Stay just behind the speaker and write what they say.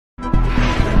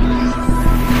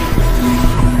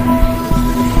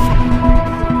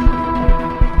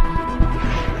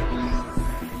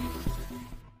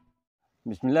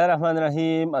الله الرحمن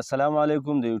الرحیم. السلام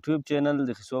علیکم. د یوټیوب چینل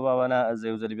د قیسو بابا نه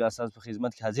زه یو ځل بیا ستاسو په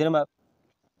خدمت کې حاضر یم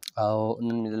او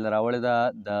نن مې دلته راوړې ده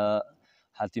د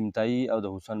حاتم تایي او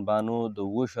د حسن بانو د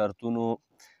 7 شرطونو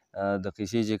د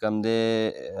قیسې چې کوم دی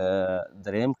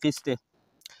دریم قسط دی.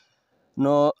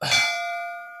 نو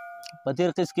په تېر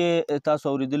قسط کې تاسو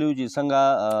اورېدلي وو چې څنګه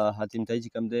حاتم تایي چې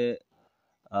کوم دی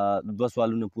 2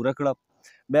 سوالونه پوره کړه.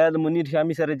 بیا د منیر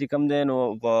شامي سره چې کوم دی نو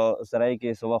په سرای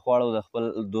کې څه وخت واړو د خپل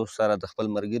دوست سره د خپل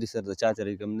ملګري سره د چا سره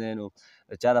چې کوم دی نو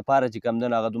د چا دپاره چې کوم دی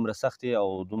نو هغه دومره سختې او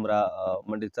دومره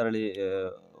منډې ترړې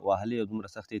وهلې او دومره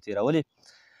سختې یې تېرولې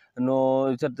نو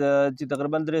چې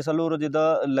تقریبا 3-4 ورځې ده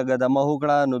لږه دمه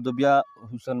وکړه نو د بیا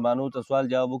حسن بانو ته سوال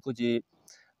جواب وکړو چې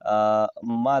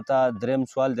ما ته دریم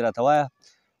سوال دې راته وایه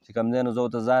چې کوم دی نو زه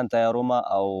ورته ځان تیاروم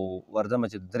او ورځمه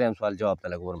چې د دریم سوال جواب ته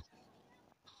لږ ورم.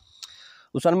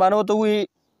 حسن بانو ته ووایي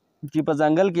چې په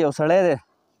ځنګل کې یو سړی دی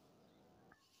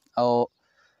او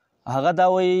هغه دا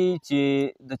وایي چې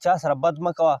د چا سره بد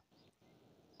مه کوه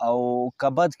او که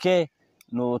بد کې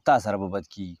نو تا سره به بد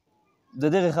کېږي.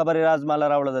 د دغې خبرې راز ماله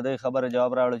راوړه، د دغې خبرې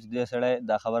جواب راوړه چې دې سړی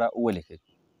دا خبره ولې کوي.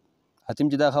 حاتم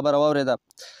چې دا خبره واورېده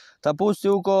تپوس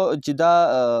یې وکړو چې دا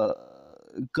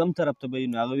کوم طرف ته به وي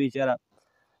نو هغه وایي چې یاره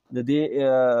د دې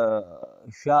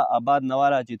شاه آباد نه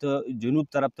واله چې ته جنوب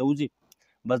طرف ته وځي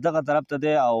بس دغه طرف ته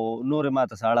دی او نورې ما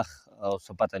ته ساړه او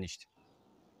څه پته نشته.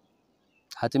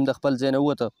 حاتم د خپل ځای نه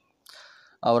ووته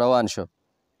او روان شو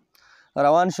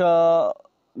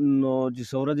نو چې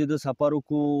څه ورځې د سفر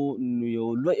وکړو نو یو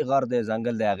لوی غر دی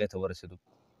ځنګل دی هغې ته ورسېدو.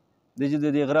 دی چې د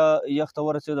دې غره یخ ته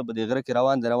ورسېدو په دې غره کې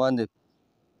روان دی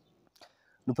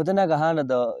نو په ده ناګهانه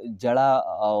د جړا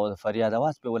او د فریاد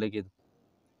اواز پرې ولګېد.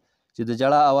 چې د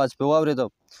جړا اواز پرې واورېده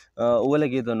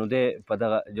ولګېده نو دی په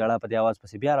دغه جړا په دې اواز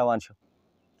پسې بیا روان شو.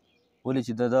 ولې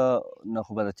چې د ده نه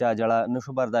خو به د چا جړا نه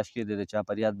شو برداشت کېدی، د چا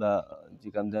فریاد به چې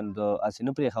کوم دی نو د هسې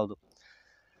نه پرېښودو.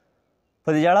 په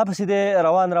دې جړا پسې دی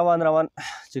روان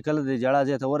چې کله د جړا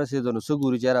ځای ته ورسېدو نو څه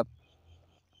ګوري چې یاره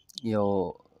یو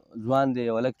ځوان دی،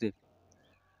 یو هلک دی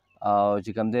او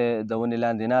چې کوم دی د ونې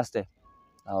لاندې ناست دی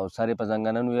او سر یې په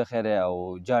زنګننو ایښی دی او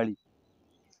جاړي.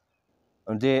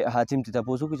 نو دې حاتم ته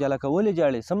تپوس وکړو چې هلکه ولې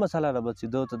جاړې، څه مسله ده؟ بس چې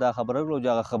ده ته دا خبره وکړه چې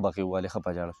هغه ښه بخې ووهلې، ښه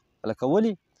په ژړه شو. هلکه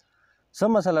ولې څه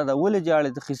مسله ده، ولې جاړې؟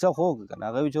 ته قیصه خو وکړه که نه.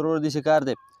 هغه وایي چې ورور داسې کار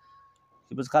دی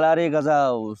چې بس قلارېږه ځه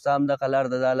او ستا همدغه لار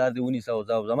ده، دا لار دې ونیسه او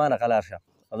ځه او زما نه قلار شه.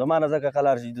 او زما نه ځکه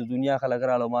قلار شي د دنیا خلک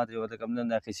راغله او ما ته ورته کوم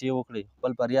دا قیصې وکړې،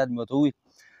 خپل فریاد مې ورته ووایي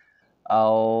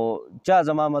او چا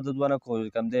زما مدد ونه کړو.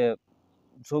 کوم دی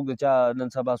څوک د چا نن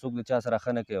سبا څوک د چا سره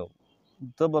ښه نه کوي او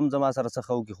ته به هم زما سره څه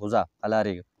ښه وکړي خو ځه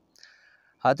قلارېږه.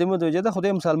 حاتم ورته وایي چې ده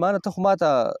خدای مسلمانه ته خو ما ته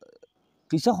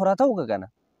قیصه خو راته وکړه که نه.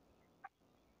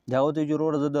 د هغه ورته وایي چې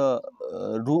وروره زه د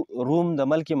روم د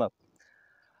ملک یم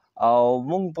او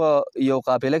موږ په یو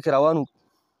قافله کې روان وو،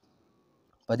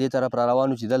 په دې طرف را روان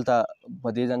وو چې دلته په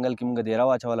دې ځنګل کې موږ دېره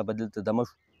واچوله، په دلته دمه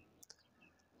شو.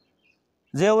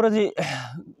 زه یو ورځې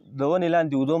د ونې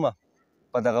لاندې ودومه،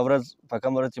 په دغه ورځ په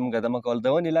کومه ورځ چې موږ دمه کول د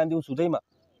ونې لاندې اوس ودویمه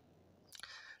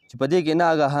چې په دې کې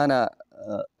ناګهانه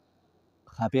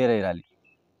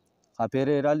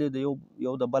ښاپیری رالي د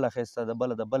یو د بله ښایسته د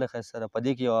بله د بله ښایسته ده. په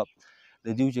دې کې یوه د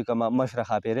دوی چې کومه مشره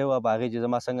ښاپیرۍ وه په هغې چې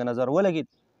زما څنګه نظر ولګېد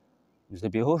زه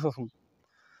بېهوشه شوم.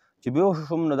 چې بېهوشه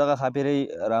شوم نو دغه ښاپیرۍ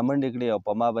رامنډې کړې او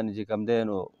په ما باندې چې کوم دی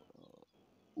نو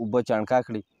اوبه چڼکا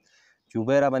کړې. چې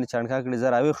اوبه یې را باندې چڼکا کړې زه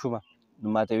راویښ شوم. نو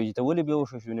ما ته وایي چې ته ولې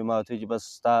بېهوشه شوې؟ نو ما ورته وایي چې بس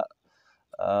ستا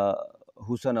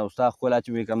حسن او ستا ښکلا چې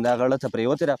وایي کوم دا غړه ته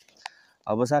پرېوتې ده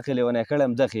او بس هغې لیونی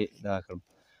کړم دغې دغه کړم.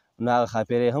 نو هغه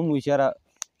ښاپیرۍ هم وایي چې یاره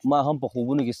ما هم په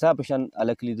خوبونو کې ستا په شان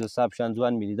هلک لیده، ستا په شان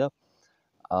ځوان مې لیده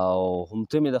او هم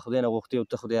ته مې د خدای نه غوښتې او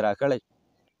ته خدای راکړی.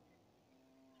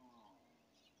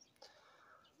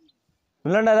 نو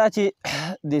لنډه دا چې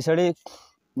دې سړی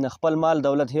خپل مال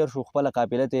دولت هېر شو، خپله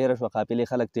قافله ته هېره شوه، قافلې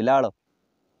خلک ترې لاړه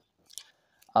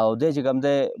او دی چې کوم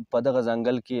دی په دغه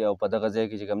ځنګل کې او په دغه ځای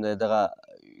کې چې کوم دی دغه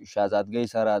شهزادګۍ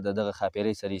سره د دغه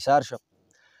ښاپیرۍ سره ایسار شو.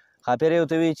 ښاپیرۍ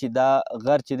ورته وایي چې دا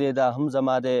غر چې دی دا هم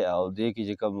زما دی او دې کې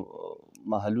چې کوم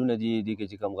محلونه دي، دې کې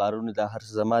چې کوم غارونه دا هر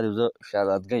څه زما دی، زه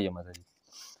شهزادګۍ یم د دې.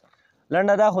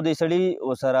 لنډه دا خو دې سړي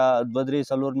ورسره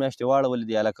 2-3-4 میاشتې واړولې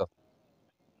دې هلکه.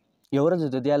 یو ورځ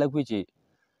ورته دې هلک وایي چې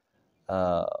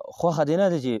خوښه دې نه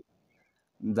ده چې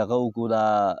دغه وکړو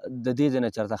د دې ځای نه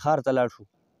چېرته ښار ته لاړ شو،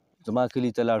 زما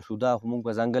کلي ته لاړ شو. دا خو موږ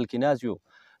په ځنګل کې ناست یو،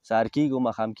 سهار کېږي او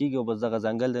ماښام کېږي او بس دغه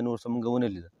ځنګل دی، نور څه موږ ونه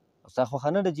لیده. ستا خوښه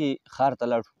نه ده چې ښار ته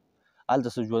لاړ شو، هلته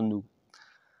څه ژوند وکړو؟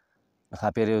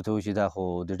 ښاپیرۍ ورته وایي چې دا خو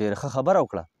د ډېره ښه خبره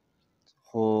وکړه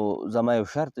خو زما یو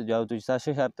شرط دی. جواب ورته وایي چې ستا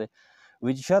څه شرط دی؟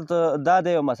 وایي چې شرط دا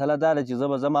دی او مسله دا ده چې زه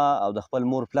به ځمه او د خپل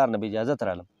مور پلار نه به اجازت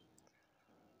رالم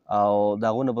او د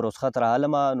هغو نه به رخصت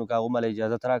راغلمه نو که هغو مله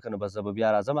اجازت راکړه نو بس زه به بیا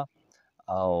راځمه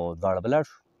او دواړه به لاړ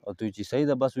شو او ته وایي چې صحیح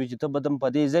ده بس وایي چې ته به دم په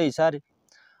دې ځای څارې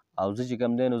او زه چې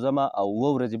کوم دی نو ځمه او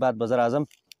 7 ورځې بعد به زه راځم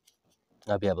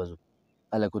او بیا به ځو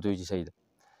هلک ورته وایي چې صحیح ده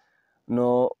نو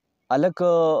هلک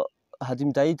حتیم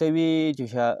تایي ته وي چې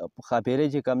ښاپیرۍ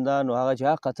چې کوم ده نو هغه چې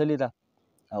هغه قتلې ده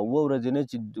او 7 ورځې نه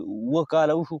چې 7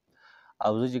 کاله وشو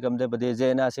او زه چې کوم دی په دې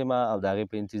ځای ناست یم او د هغې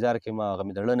په انتظار کې یم هغه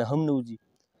مې د زړه نه هم نه وځي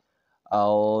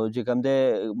او چې کوم دی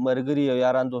ملګري او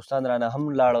یاران دوستان رانه هم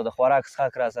لاړ او د خوراک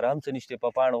څښاک را سره هم څه نشته په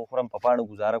پاڼه وخورم په پاڼه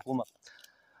ګزاره کوم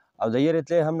او د یرې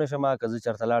تلی هم نه شم که زه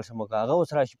چېرته لاړ شم که هغه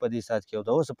اوس راشي په دې ساعت کې او د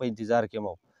اوسه په انتظار کې یم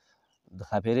او د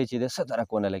ښاپیرۍ چې دی څه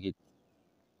درک ونه لګېد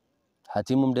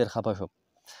حتیم هم ډېر خفه شو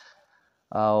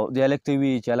او دې هلک ته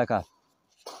وي چې هلکه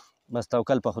بس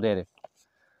توکل په خدای دی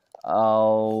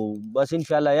او بس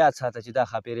انشاءالله یاد ساته چې دا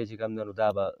ښاپیرۍ چې کوم دی نو دا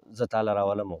به زه تاله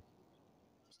راولم او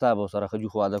ستا به ورسره ښه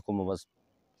جوخ واده کوم بس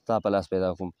ستا په لاس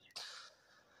پیدا کوم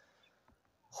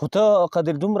خو ته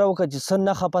قدر دومره وکړه چې څه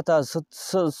نښه پته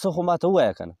څه خو ما ته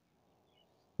ووایه که نه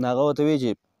نو هغه ورته وایي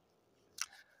چې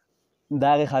د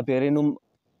هغې ښاپیرۍ نوم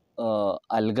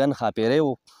الګن ښاپیرۍ و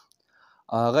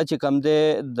او هغه چې کوم دی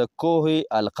د کوه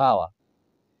القا وه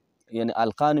یعنې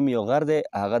القا نوم یو غر دی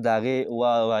هغه د هغې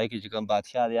هغې کې چې کوم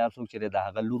بادشاه دی هر څوک چې دی د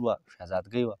هغه لور وه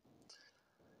شهزادګۍ وه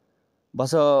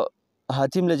بس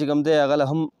حاتم له چې کوم دی هغه له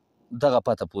هم دغه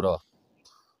پته پوره وه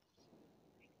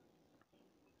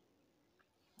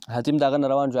حاتم د هغه نه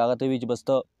روان شو هغه ته وایي چې بس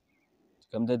ته چې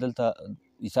کوم دی دلته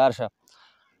ایثار شه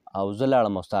او زه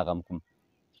لاړم او ستا غم کوم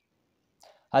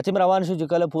حاتم روان شو چې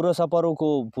کله پوره سفر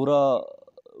وکړو پوره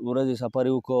ورځې سفر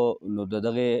یې وکړو نو د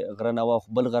دغې غره نه واخ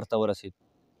بل غر ته ورسېد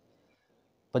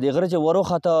په دې غره چې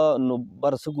وروخته نو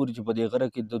بر څه ګوري چې په دې غره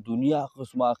کې د دنیا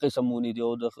قسمه قسم ونې دي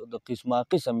او د قسمه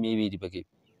قسم میوې دي پکې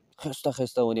ښایسته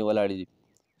ښایسته ونې ولاړې دي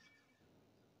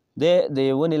دی د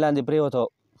یوې ونې لاندې پرېوته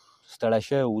ستړی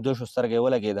شوی اوده شو سترګه یې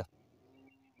ولګېده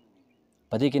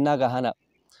په دې کې ناګهانه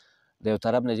د یو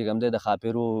طرف نه چې کوم دی د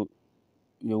ښاپیرو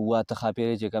یو 8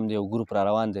 ښاپیرۍ چې کوم دی یو ګروپ را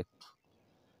روان دی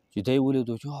چې دی یې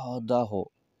ولیدو چې دا خو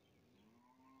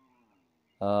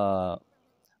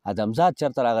ادمزاد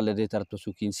چېرته راغلی دې طرف ته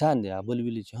څوک انسان دی بل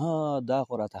ویلي چې دا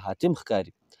خو راته حاتم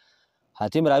ښکاري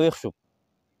حاتم راویښ شو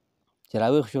چې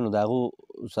راویښ شو نو د هغو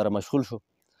سره مشغول شو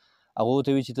هغه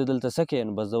ورته وایي چې ته دلته څه کوې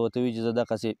نو بس ده ورته وایي چې زه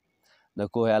دقسې د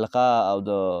کوه القا او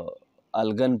د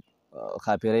الګن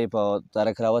ښاپیرۍ په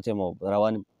ترک راوتی یم او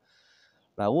روان یم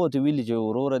نو هغه ورته ویلي چې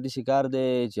وروره داسې کار دی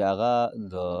چې هغه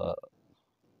د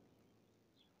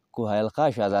کوه القا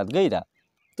شهزادګۍ ده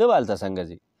ته به هلته څنګه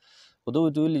ځې خو ده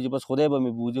ورته ویلي چې بس خدای به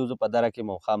مې بوځي او زه په دره کې یم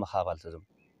او خامخا به هلته ځم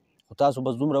خو تاسو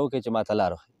بس دومره وکړئ چې ما ته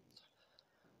لار وښیي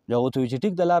نو هغه ورته وایي چې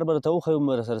ټیک د لار به درته وښیم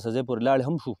سره څه ځای پورې لاړې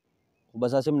هم شو خو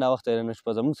بس هسې هم ناوخته یې نه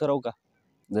شپه زموږ سره وکړه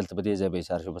دلته په دې ځای به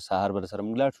ایثار شو بس سهار به درسره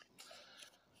موږ لاړ شو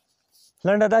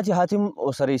لنډه دا چې حاتم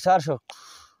ورسره ایثار شو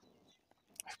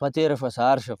شپه تېره شوه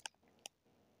سهار شو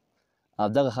او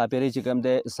دغه ښاپیرۍ چې کوم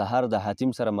دی سهار د حاتم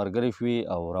سره ملګرې شوې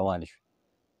او روانې شوې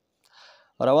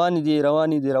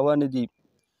روانې دي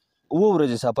 7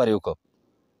 ورځې سفر یې وکړ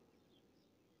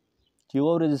چې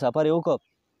 7 ورځې سفر یې وکړ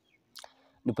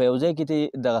نو په یو ځای کې ته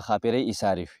دغه ښاپیرۍ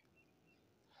ایثارې شوې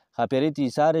ښاپیرۍ ته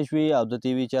ایثارې شوې او ده ته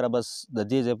یې ویې چېره بس د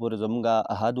دې ځای پورې زمونږ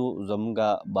حد و زمونږ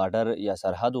باډر یا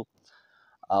سرحد و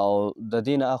او د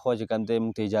دې نه اخوا چې کوم دی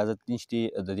موږ ته اجازت نشتې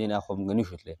د دې نه اخوا موږ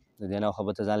نشو تللی د دې نه اخوا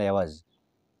به ته ځان له یوازې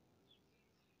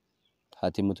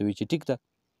حاتم ورته وایي چې ټیک ده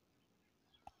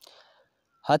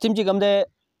حاتم چې کوم دی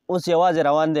اوس یوازې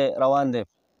روان دی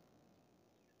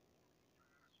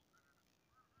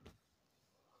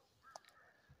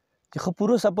چې ښه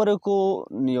پوره سفر یې وکړو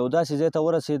یو داسې ځای ته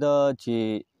ورسېده چې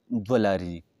 2 لارې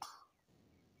دي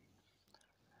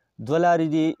 2 لارې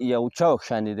دي یو چوک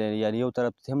شانې دی یعنې یو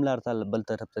طرف ته هم لار تله بل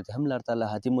طرف ته هم لار تله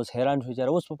حاتم اوس حیران شو چې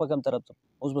اوس په کوم طرف ته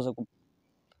اوس به څه کوم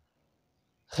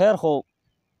خیر خو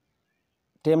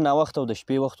ټیم ناوخته و د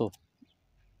شپې وخت و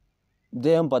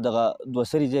دی هم په دغه 2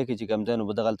 سري ځای کې چې کوم دی نو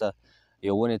به دغلته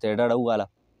یو ونې ته یې ډډه ووهله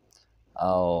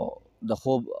او د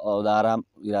خوب او د آرام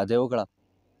اراده یې وکړه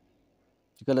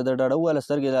چې کله د ډډه ووهله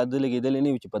سترګې د ده لګېدلې نه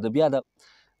وي چې په ده بیا د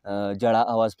جړا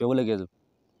اواز پرې ولګېده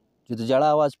چې د جړا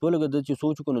اواز پرې ولګېده چې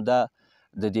سوچ وکړو نو دا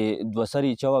د دې 2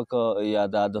 سري چوک یا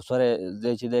دا د سوری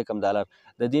ځای چې دی کوم دا لار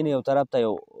د دې نه یو طرف ته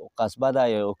یو قصبه ده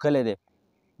یو کلی دی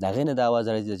د هغې نه د اواز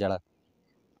راځي د جړا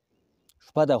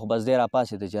شپه ده خو بس دی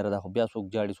راپاڅېده چې یاره دا خو بیا څوک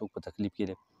جاړي څوک په تکلیف کې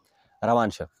دی روان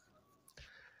شه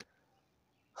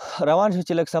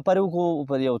چې لږ سفر یې وکړو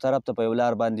په یو طرف ته په یو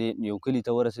لار باندې یو کلي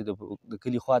ته ورسېدو د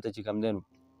کلي خوا ته چې کوم دی نو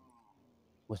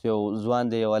اوس یو ځوان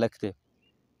دی یو هلک دی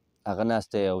هغه ناست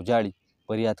دی او جاړي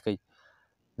فریاد کوي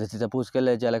د دې تپوس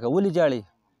کړی چې هلکه ولې جاړې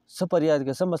څه فریاد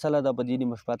کوې څه مسله ده په دې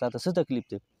نیمه شپه تا ته څه تکلیف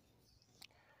دی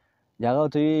هغه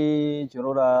ورته وایي چې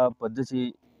وروره په داسې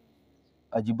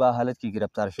عجیبه حالت کې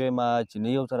ګرفتار شوی یم چې نه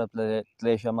یو طرف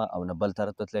تللی شم او نه بل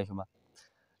طرف ته تللی شم،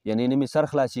 یعنې نه مې سر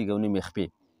خلاصېږي او نه مې خپې.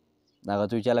 هغه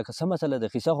ته وایي چې هلکه څه مسله ده،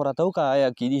 قیصه خو راته وکړه، آیا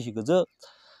کیدای شي که زه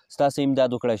ستاسې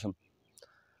امداد وکړی شم؟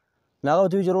 نو هغه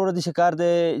ورته وایي چې وروره داسې کار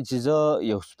دی چې زه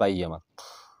یو سپی یم،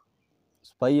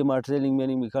 سپی یم، ټریننګ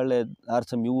مې کړلی، هر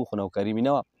څه مې وو خو نوکري مې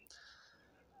نه وه.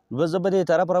 بس زه به دې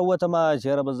طرف راووتم چې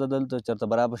یاره بس زه دلته چېرته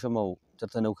برابر شم او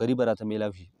چېرته نوکري به راته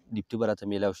میلاو شي، ډیپټي به راته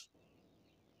میلاو شي.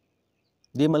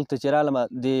 دې ملک ته چې رالم،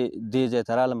 دې ځای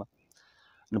ته رالم،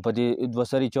 نو په دې دوه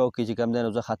سري چوک کې چې کوم دی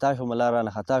نو زه خطا شوم، لار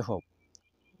رانه خطا شوم،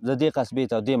 زه دې قصبې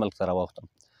ته دې ملک ته راواوښتم.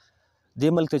 دې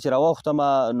ملک ته چې راواوښتم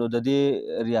نو د دې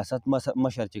ریاست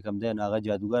مشر چې کوم دی نو هغه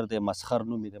جادوګر دی، مسخر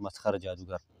نوم یې دی، مسخر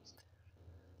جادوګر.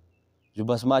 چې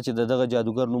بس ما چې د دغه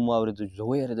جادوګر نوم واورېد زه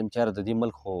ویرېدم چې یاره د دې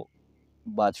ملک خو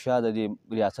بادشاه، د دې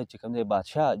ریاست چې کوم دی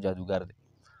بادشاه جادوګر دی،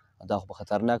 دا خو په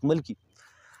خطرناک ملک.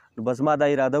 نو بس ما دا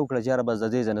اراده وکړه چې یاره بس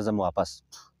د دې ځای نه ځم واپس.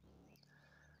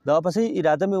 د واپسۍ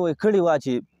اراده مې وی کړې وه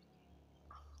چې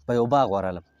په یو باغ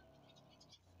ورغلم،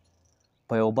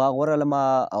 په یو باغ ورغلم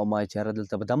او ما چې یاره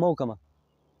دلته به دمه وکړم،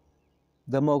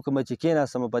 دمه وکړم چې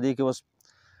کېناستم، په دې کې اوس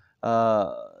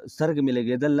سترګې مې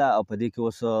لګېدل او په دې کې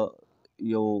اوس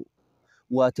یو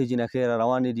 8 جنکۍ را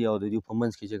روانې دي او د دوی په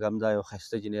منځ کې چې کوم دا یو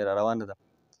ښایسته جنۍ را روانه ده.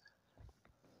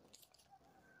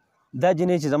 دا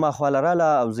جنۍ چې زما خواله راله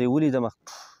او زه یې ولیدم،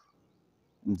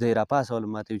 زه یې راپاڅولم،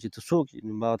 ما ته ویل چې ته څوک یې؟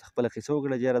 ما ورته خپله قصه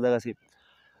وکړه چې یاره دغسې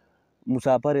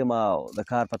مسافر یم او د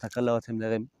کار په تکل راوتی یم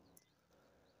دغه یم.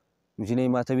 نجلۍ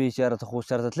ما ته وایي چې یاره ته خو اوس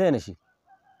چېرته تللی نه شي،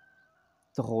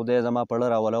 ته خو خدای زما په اړه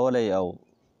راولولی او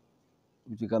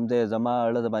چې کوم دی زما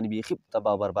اړه د باندې بیخي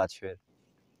تباه او برباد شوی دی،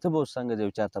 ته به اوس څنګه ځې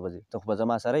او چېرته به ځې؟ ته خو به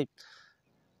زما سره یې.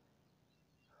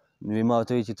 نو ما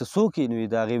ورته وایي چې ته څوک یې؟ نو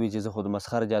د هغې وایي چې زه خو د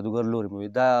مسخر جادوګر لور یم.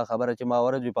 دا خبره چې ما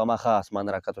ورد وي په ما ښه اسمان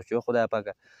راکته شو، خدای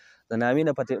پاکه د ناوې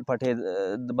نه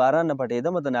د باران نه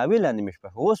پټېدم، د ناوې لاندې مې شپه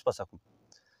اوس په څه کوم؟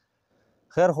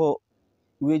 خیر خو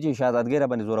وایي چې شهزادګۍ را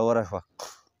باندې زوروره شوه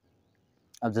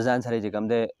او د ځان سره یې چې کوم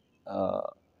دی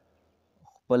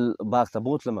خپل باغ ته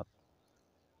بوتلم.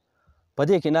 په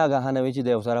دې کې ناګهانه وایي چې د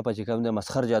یو طرفه چې کوم دی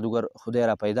مسخر جادوګر خدای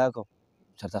را پیدا کړو،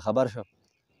 چېرته خبر شو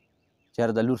چې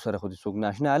یاره د لور سره خو دې څوک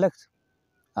ناشنا هلک دی.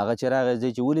 هغه چې راغی زه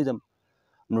چې ولیدم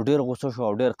نو ډېر غوسه شو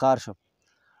او ډېر قار شو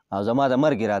او زما د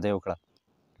مرګ اراده یې وکړه.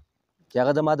 چې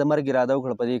هغه زما د مرګ اراده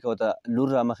وکړه په دې کې ورته لور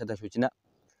را مخې ته شو چې نه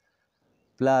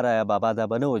پلاره یا بابا دا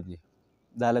به نه وجني،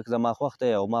 دا هلک زما خوښ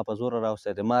دی او ما په زوره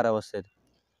راوستی دی، ما راوستی دی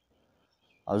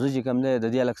او زه چې کوم دی د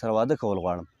دې هلک سره واده کول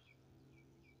غواړم.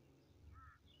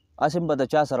 هسې به د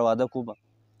چا سره واده کوم،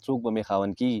 څوک به مې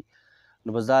خاوند کېږي، نو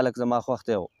بس دا هلک زما خوښ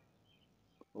دی او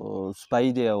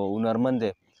سپایي دی او هنرمند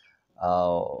دی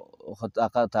او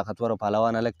طاقتور او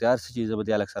پهلوان هلک دی، هر څه چې زه به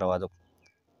دې هلک سره واده کوم.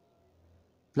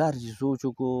 پلار چې سوچ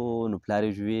وکړو نو پلار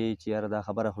یې ویې چې یاره دا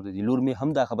خبره خو د دې لور مې هم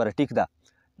دا خبره ټیک ده،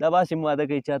 دا باسې واده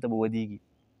کوي چا ته به ودیږي.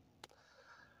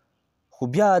 خو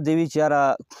بیا دې وی چې یاره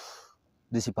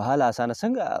داسې په حال اسانه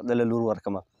څنګه دله لور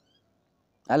ورکړمه؟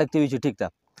 هلک ته وی چې ټیک ده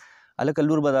هلکه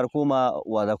لور به در کومه،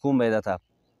 واده کوم به یې درته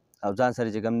او ځان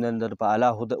سره چې کوم دی په اعلی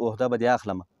عهده به دې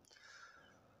اخلمه.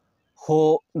 خو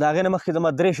د هغې نه مخکې زما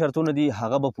 3 شرطونه دي،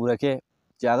 هغه به پوره کې.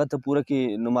 چې هغه ته پوره کړي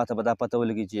نو ما ته به دا پته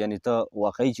ولګي چې یعنې ته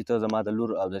واقعي چې ته زما د لور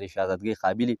او د دې شهزادګۍ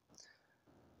قابل یې،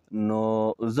 نو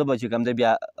زه به چې کوم دی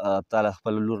بیا تا له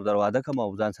خپله لور در واده کړم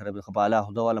او ځان سره به ښه په اعلی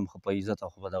عهده والم، ښه په عزت او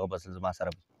ښه په دغه به زما سره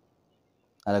به.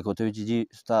 هلک ورته وایي چې جي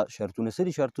ستا شرطونه څه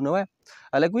دي؟ شرطونه وایه.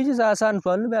 هلک وایي چې زه اسان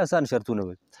سوالونه به اسان شرطونه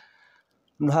وایي.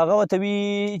 نو هغه ورته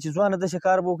وایي چې ځوانه داسې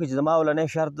کار به وکړي چې زما اولنی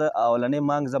شرط اولنی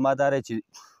مانګ زما دا دی چې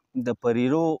د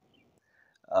پریرو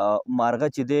مارغه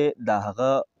چې دی د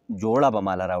هغه جوړه به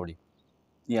ماله راوړي،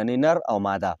 یعنې نر او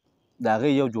ماده د هغې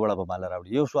یو جوړه به ماله راوړي.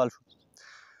 یو سوال شو.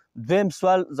 دویم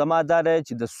سوال زما دا دی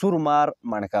چې د سور مار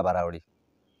مڼکه به راوړي.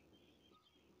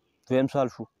 دویم سوال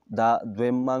شو، دا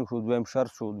دویم مانګ شو، دویم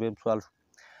شرط شو، دویم سوال شو.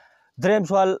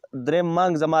 دریم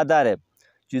مانګ زما دا دی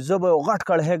چې زه به یو غټ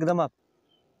کړهی ږدم،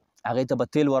 هغې ته به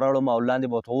تیل وراړم او لاندې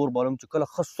به ورته اور بالم، چې کله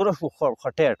ښه سره شو ښه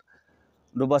ټیټ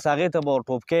نو بس هغې ته به ور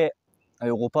ټوپکې او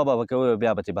یو غوپه به پکې ووي،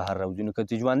 بیا به ترې بهر راوځي. نو که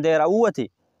ترې ژوندی راووتې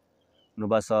نو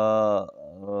بس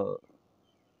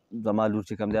زما لور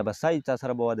چې کوم دی بس تا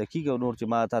سره به واده کېږي او نور چې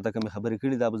ما تا ته کومې خبرې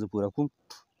کړي دا به زه پوره کوم.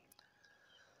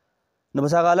 نو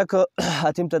بس هغه هلک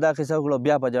حاتم ته دا قصه وکړه،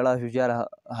 بیا په ژړا شو چې یاره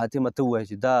حاتمه ته ووایه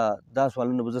چې دا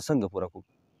سوالونه به زه څنګه پوره کوم؟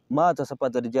 ما ته څه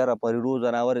پته چې یاره پریرو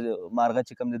ځناور مارغه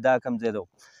چې کوم دی دا کوم ځای دی،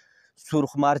 سور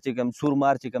مار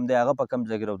چې کوم دی هغه په کوم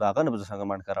ځای کې دی، د هغه نه به زه څنګه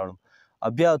مڼکه راوړم؟ او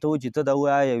بیا ورته وایي چې ته دا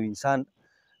ووایه یو انسان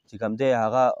چې کوم دی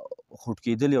هغه خوټ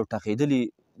کېدلي او ټقېدلي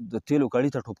د تیلو کړۍ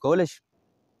ته ټوپ کولی شي؟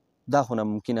 دا خو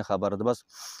ناممکنه خبره ده. بس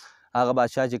هغه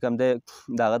بادشاه چې کوم دی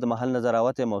د هغه د محل نه زه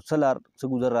راوتی یم او څه لار څه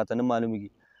ګذر راته نه معلومیږي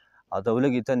او د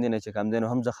ولږې تندې نه چې کوم دی نو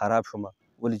هم زه خراب شوم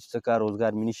ولې چې څه کار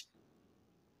روزګار مې نشته.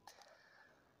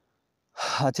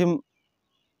 حاتم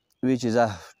وی چې ځه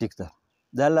ټیک ده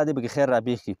د الله دې پکې خیر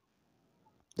رابېښ کړي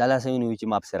د لاسه یې ونیوي چې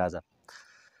ما پسې راځه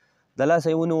د لاسه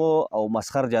یې ونیو او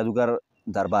مسخر جادوګر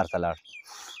دربار ته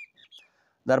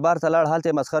لاړ هلته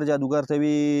یې مسخر جادوګر ته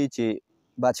وي چې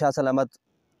بادشاه سلامت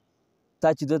تا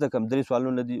چې ده ته کوم 3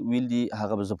 سوالونه دي ویل دي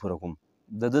هغه به زه پوره کوم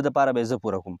د ده دپاره به یې زه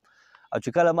پوره کوم او چې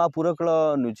کله ما پوره کړه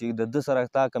نو چې د ده سره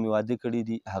تا کومې وعدې کړي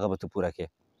دي هغه به ته پوره کړې.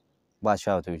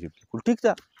 بادشاه ورته وایي چې بلکل ټیک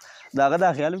ده د هغه دا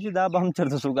خیال و چې دا به هم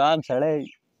چېرته څوک عام سړی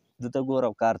ده ته ګوره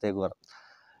او کار ته یې ګوره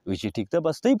وایي چې ټیک ده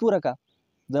بس ته یې پوره کړه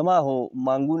زما خو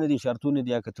مانګونه دي شرطونه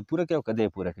دي که ته پوره کړې او که ده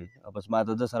یې پوره کړي او بس ما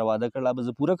د ده سره وعده کړله به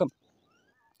زه پوره کړم.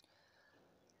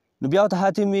 نو بیا ورته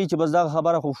حاتم وایي چې بس دغه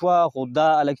خبره خو شوه خو دا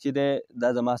هلک چې دی دا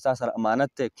زما ستا سره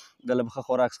امانت دی دله به ښه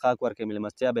خوراک څښاک ورکوې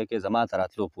مېلمستیا به یې کوې زما ته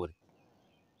راتلو پورې.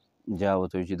 بیا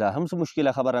ورته وایي چې دا هم څه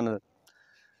مشکله خبره نه ده.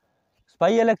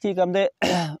 سپایي هلک چې کوم دی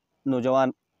نوجوان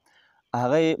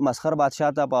هغه یې مسخر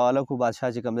بادشاه ته په حواله کړو بادشاه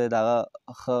چې کوم دی د هغه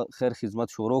ښه خیر خدمت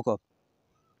شروع کړ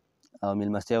او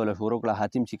مېلمستیا یې وله شروع کړه.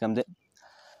 حاتم چې کوم دی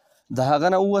د هغه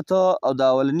نه ووته او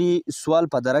د اولني سوال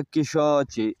په درک کې شو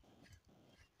چې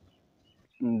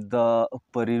د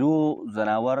پریرو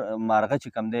ځناور مارغه چې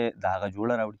کوم دی د هغه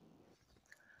جوړه راوړي.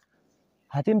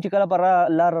 حاتم چې کله پر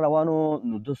لاره روانو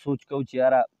نو ده سوچ کو چې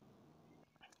یاره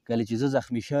کله چې زه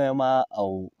زخمی شوی یم او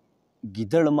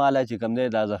ګیدړ ماله چې کوم دی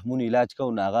دا زخمونو علاج کو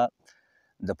نو هغه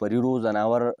د پریرو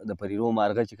ځناور د پریرو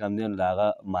مارغه چې کوم دی نو د هغه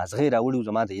مازغې راوړي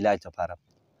زما د علاج لپاره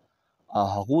او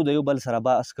هغو د یو بل سره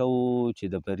بحث کو چې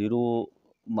د پریرو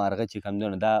مارغه چې کوم دی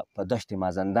نو دا په دشت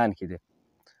مازندان کې دی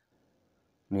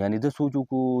نو یعنې ده سوچ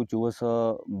وکړو چې اوس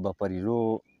به پریرو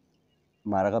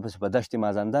مارغه پسې په دشت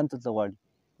مازندان ته تلل غواړي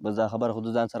بس دا خبره خو د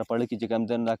ځان سره پړه کړي چې کوم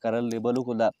دی نو دا کرل لیبل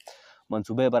وکړو دا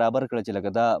منصوبه یې برابر کړه چې لکه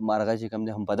دا مارغه چې کوم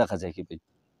دی هم په دغه ځای کې وي.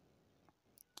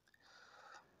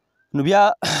 نو بیا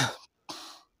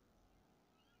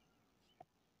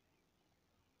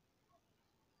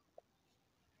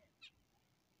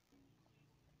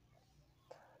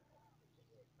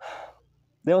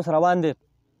دی اوس روان دی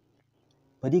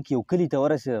په دې کې یو کلي ته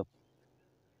ورسېده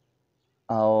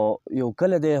او یو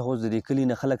کلی دی خو د دې کلي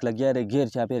نه خلک لګیا دی ګیر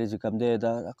چاپېره چې کوم دی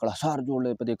دا کړسار جوړ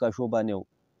دی په دې کاشو باندې یو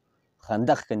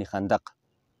خندق کني خندق.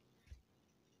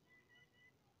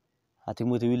 حاتم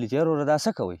ورته ویلي چې یاره وروره دا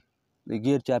څه کوئ د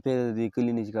ګیر چاپېره د دې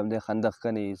کلي نه چې کوم دی خندق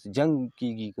کني جنګ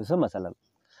کېږي که څه مسله ده.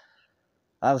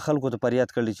 هغه خلکو ته فریاد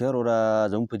کړی چې یاره وروره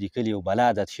زموږ په دې کلي یو بلا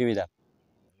عادت شوې ده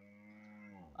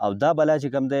او دا بلا چې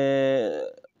کوم دی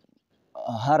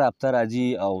هر هفته راځي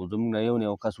او زموږ نه یو نه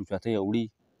یو کس اوچتۍ وړي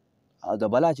او د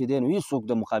بلا چې دی نو هېڅوک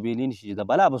د مقابلې نشي چې د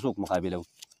بلا به څوک مقابله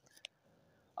وکړي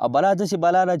او بلا داسې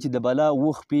بلا ده چې د بلا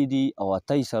 7 خپې دي او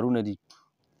 8 سرونه دي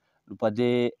نو په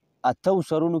دې 8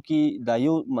 سرونو کې دا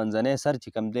یو منځنی سر چې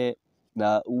کوم دی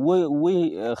دا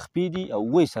 7 خپې دي او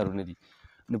 7 سرونه دي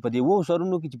نو په دې 7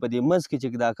 سرونو کې چې په دې منځ کې چې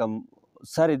دا کوم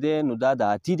سر دی نو دا د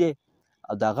هاتي دی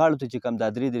او دا غاړو ته چې کوم دا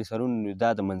 3 سرونه نو دا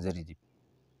د منظري دي.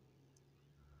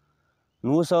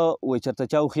 نو اوس وایي چېرته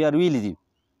چا هوښیار ویلي دي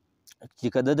چې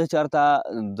که د چېرته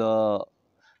د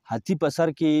هاتي په سر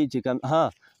کې چې کوم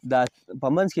دا په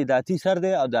منځ کې د هاتي سر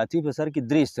دی او د هاتي په سر کې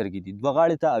 3 سترګې دي 2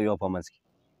 غاړې ته او یو په منځ کې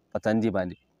په تندي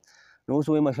باندې. نو اوس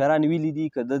وایي مشران ویلي دي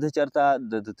که د چېرته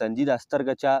د تندي دا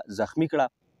سترګه چا زخمي کړه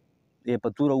یا په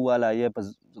توره وواله یا په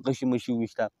غشي مشي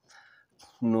وویشته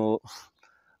نو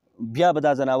بیا به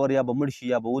دا ځناور یا به مړ شي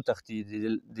یا به وتښتي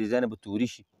دې ځای نه به توري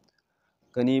شي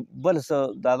کنی بل څه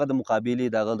د هغه د مقابلې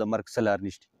د هغه د مرګ څه لار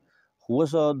نشته. خو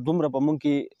اوس دومره په موږ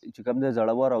کې چې کوم دی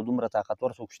زړور او دومره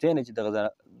طاقتور څوک شته نه چې دغه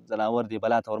ځناور دې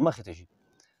بلا ته ور مخې ته شي.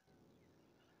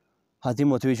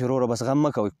 حاتم ورته وایي چې وروره بس غم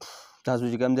مه کوئ تاسو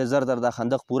چې کوم دی زر دا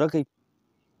خندق پوره کوئ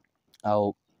او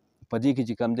په دې کې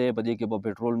چې کوم دی په دې کې به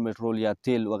پټرول یا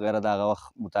تیل وغیره د هغه وخت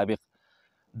مطابق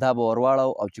دا به ور واړو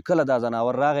او چې کله دا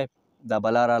ځناور راغی دا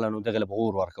بلا راغله نو دغې له به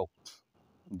اور ورکوو.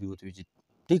 دوی ورته وایي چې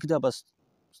ټیک ده بس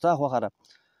ستا خوښه ده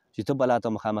چې ته بلا ته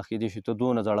مخامخ کېدی شي ته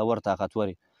دونه زړور طاقتور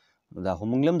نو دا خو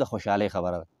موږ هم د خوشحالۍ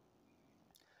خبره ده.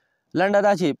 لنډه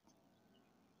دا چې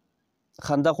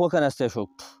خندق وکنستی شو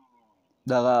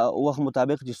دغه وخت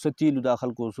مطابق چې څه تیلو دا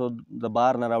خلکو څه د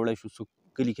بهر نه راوړی شو څه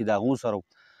کلي کې د هغو سره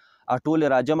ټول یې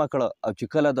راجمع کړه او چې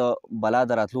کله د بلا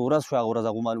د راتلو ورځ شوه هغه ورځ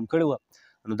هغو معلوم کړې وه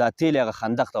نو دا تیل یې هغه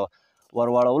خندق ته ور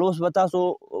واړولو. اوس به تاسو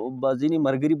به ځینې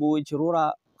ملګري به وایي چې وروره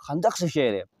خندق څه شی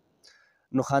دی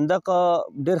نو خندق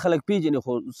ډېر خلک پیژني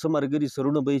خو څه ملګري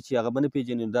سرونه به چې هغه به نه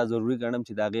پیژني دا ضروري ګڼم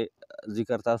چې د هغې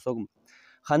ذکر تاسو وکړم.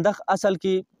 خندق اصل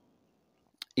کې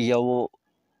یو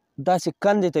داسې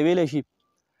کندې ته ویلی شي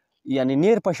یعنی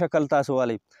نیر په شکل تاسو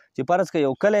والی چې فرض که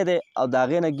یو کلی دی او د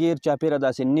هغې نه غیر چاپېره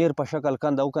داسې نیر په شکل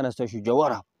کنده وکنسته شي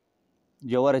جوړه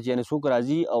چې یعنې څوک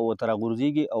راځي او ورته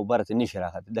راغورځېږي او بره ته نشي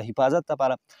راختلی د حفاظت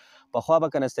لپاره پخوا به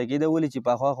کنسته کېده ولې چې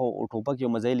پخوا خو ټوپک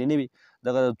یو مزایلې نه وي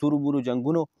دغه د تورو بورو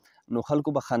جنګونو نو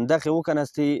خلکو به خندقې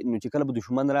وکنستې نو چې کله به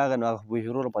دښمن راغی نو هغه به وایي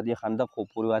وروره په دې خندق خو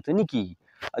پورې واته نه کېږي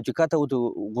او چې کته ورته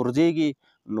غورځېږي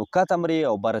نو کته مرې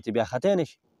او بره ته بیا ختی نه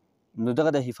شي نو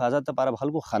دغه د حفاظت لپاره به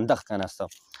خلکو خندق کنسته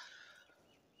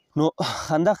نو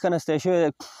خندق کنستی شوی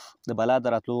د بلا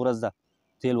د راتلو ورځ ده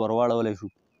تیل ور واړولی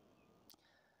شو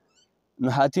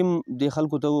نو حاتم دې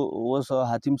خلکو ته اوس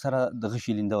حاتم سره دغه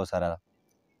شیلینده ورسره ده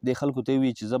دې خلکو ته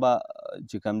وي چې زه به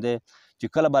چې کوم دی چې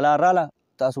کله بلا راله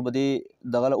تاسو به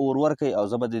دې دغه له اور ورکئ او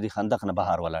زه به د دې خندق نه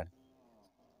بهر ولاړ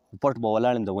یم پټ به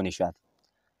ولاړ یم د ونې شاته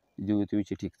دوی ورته وي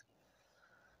چې ټیک ده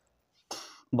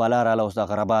بلا راله اوس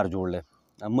دغه ربار جوړ دی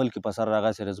ملک په سر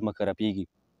راغسې ځمکه رپېږي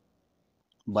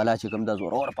بلا چې کوم دا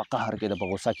زورور په قهر کې ده په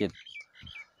غوسه کې ده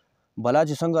بلا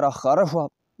چې څنګه راښکاره شوه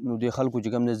نو دې خلکو چې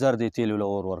کوم دی زر دې تیلو له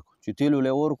اور ورکړو چې تیلو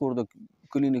له اور کړو د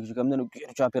کلي نه چې کوم دی نو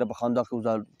ګیر چاپېره په خندق کې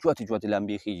چوتې چوتې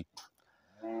لمبې خېږي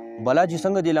بلا چې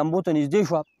څنګه دې لمبو ته نږدې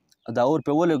شوه دا اور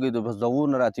پرې ولګېدو بس د اور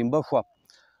نه راتیمبه شوه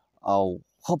او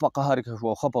ښه په قهر کې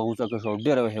شوه ښه په غوسه کې شوه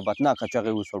ډېره هیبتناکه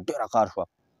چغې وسوه ډېره قهر شوه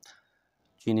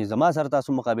چې نه زما سره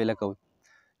تاسو مقابله کوئ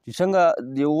چې څنګه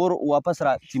د اور واپس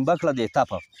را تیمبه کړه دې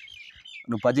تپه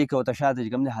نو په دې کې ورته شاته چې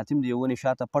کوم دی حاتم د یو ونې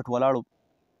شاته پټ ولاړو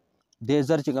دې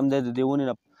زر چې کوم دی د دې ونې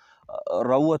نه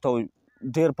راووت او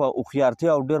ډېر په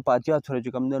هوښیارتیا او ډېر په احتیاط سره چې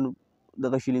کوم دی نو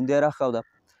دغه شیلینده یې راښوده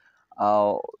او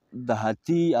د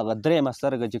هاتي هغه درېیمه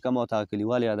سترګه چې کومه ورته هغه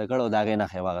کلیوال یاده کړه د هغې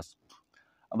نښه یې واخیست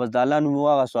بس د الله نوم یې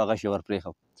واخیست او غش یې ور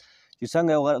پرېښود چې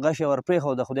څنګه یې غش یې ور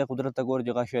پرېښود د خدای قدرت ته ګوري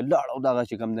چې غش یې لاړ او دغه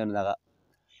چې کوم دی نو دغه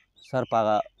سر په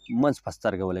هغه منځ په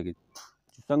سترګه ولګېد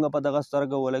چې څنګه په دغه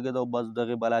سترګه ولګېد او بس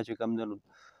دغې بلا چې کوم دی نو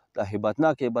دا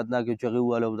هیبتناکې چغې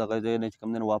ووهلې او دغه ځای نه چې کوم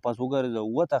دی نو واپس وګرځېد او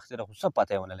وتښتېده خو څه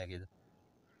پته یې ونه لګېده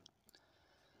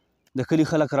د کلي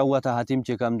خلک راووته حاتم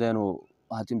چې کوم دی نو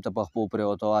حاتم ته په خپو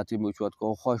پرېوته او حاتم یې چوت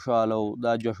کړه خوشحاله او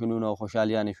دا جشنونه او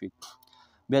خوشحالیانې شوې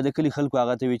بیا د کلي خلکو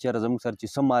هغه ته وي چېرې زموږ سره چې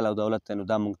څه مال او دولت دی نو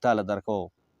دا موږ تاله درکوو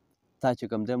تا چې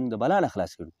کوم دی موږ د بلا نه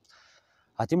خلاص کړو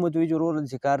حاتم ورته وایي چې وروره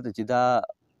داسې کار دی چې دا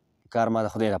کار ما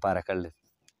د خدای لپاره کړی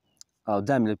او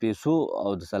دا مې د پیسو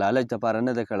او د سلالچ دپاره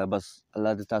نه ده کړی بس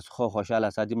الله دې تاسو ښه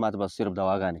خوشحاله ساتي ما ته بس صرف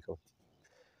دواګانې کوئ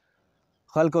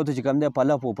خلکو ته چې کوم دی په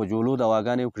لپو په جولو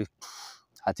دواګانې وکړي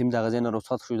حاتم دغه ځای نه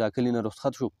رخصت شو دا کلي نه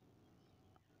رخصت شو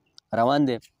روان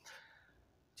دی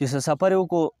چې څه سفر یې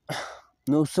وکړو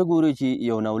نو څه ګوري چې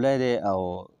یو نولی دی او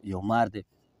یو مار دی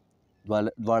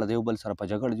دواړه د یو بل سره په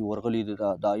جګړه دي ورغلي دي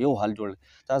دا یو حال جوړ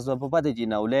تاسو ته په پته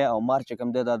چې نولی او مار چې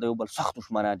کوم دی دا د یو بل سخت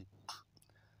دښمنان دي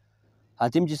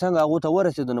حاتم چې څنګه هغو ته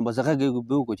ورسېدو نو بس غږ یې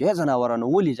به وکړو چې ای ځناورانو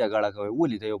ولې جګړه کوئ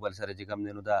ولې د یو بل سره چې کوم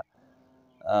دی نو دا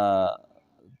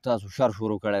تاسو شر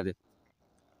شروع کړی دی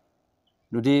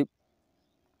نو دې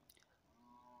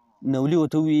نولي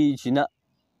ورته ووایي چې نه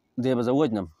دی به زه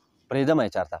وجنم پرېږدم یې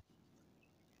چېرته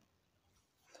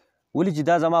ولې چې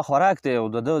دا زما خوراک دی او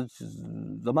د ده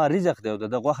زما رزق دی او د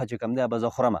ده غوښه چې کوم دی به زه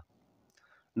خورمه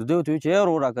نو دوی ورته وایي چې ای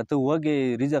وروره که ته وږې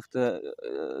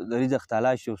د رزق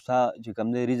تلاش او ستا چې کوم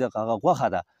دی رزق هغه غوښه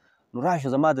ده نو راشه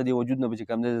زما د دې وجود نه به چې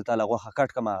کوم دی زه تا له غوښه کټ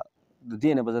کړمه د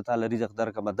دې نه به زه تا له رزق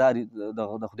درکړمه دا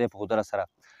د خدای په قدرت سره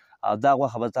او دا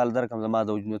غوښه به تا له درکړم زما د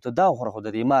وجود نه ته دا وخوره خو د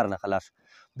دې مار نه خلاص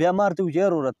بیا مار ته وایي چې ای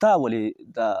وروره تا ولې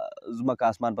دا ځمکه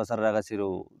اسمان په سر راغسېرو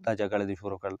دا جګړه دې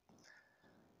شروع کړل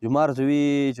مار ورته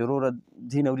وایي چې وروره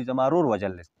دې نوري زما رور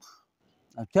وژلی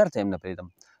او چېرته یې هم نه پرېږدم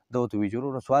ده ورته وایي چې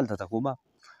وروره سوال ته کومه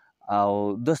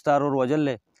او ده ستا رور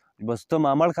وژلی بس ته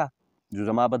ما مړ کړه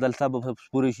زما به دلته به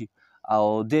سپورې شي او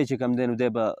دی چې کوم دی نو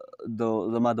دی به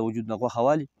زما د وجود نه غوښه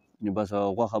والي نو بس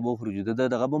غوښه به وخورو چې د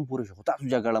ده دغه به هم پوره شي خو تاسو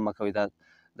جګړه مه کوئ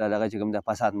دا دغه چې کوم دی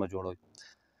فساد مه جوړوئ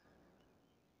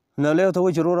نولی ورته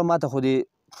وایي چې وروره ما ته خو دې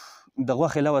د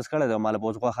غوښې لوز کړی دی او ما له به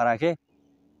اوس غوښه راکې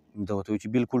ده ورته وایي چې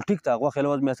بالکل ټیک ده غوښې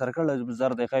لوز مې سره کړی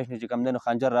زر دی خیش نه چې کوم دی نو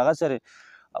خنجر راغسرې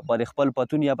پر خپل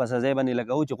پتون یا په سزای باندې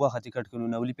لګوو چې غوښه دې کټ کړو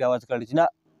نولي پې اواز کړی چې نه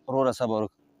وروره صبر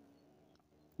وکړه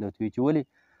ده ورته وایي چې ولې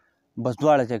بس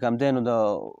دواړه چې کوم دی نو د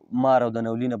مار او د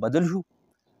نولي نه بدل شو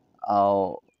او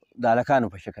د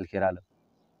هلکانو په شکل کې راله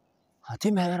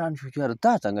حاتم حیران شو چې یاره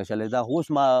دا څنګه چلی دا خو اوس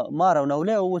مار او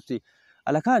نولی او اوس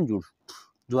هلکان جوړ شو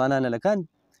ځوانان هلکان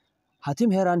حاتم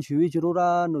حیران شو وی چې وروره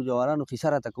نو جوانانو قیصه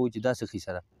راته کوئ چې دا څه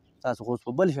قیصه ده تاسو خو اوس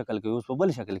په بل شکل کې اوس په بل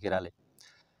شکل کې رالی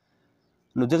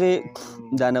نو دغې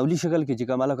دا نولي شکل کې چې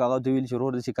کوم هلک هغه ورته ویل چې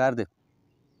ورور داسې کار دی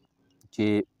چې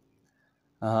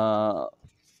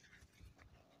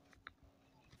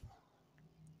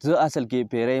زه اصل کې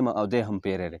پیری یم او دی هم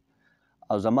پیری دی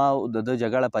او زما او د ده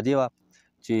جګړه په دې وه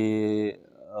چې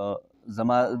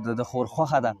زما د خور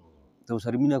خوښه ده، زه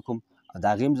ورسره مینه کوم او د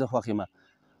هغې هم زه خوښ یم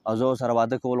او زه ورسره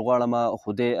واده کول غواړم، خو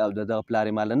دی او د دغه پلار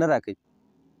یې ماله نه راکوي.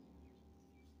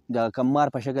 دغه کممار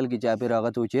په شکل کې چاپېره هغه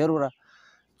ته وویل چې هیر وره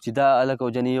چې دا هلک او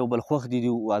جنې یو بل خوښ دي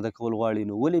واده کول غواړي،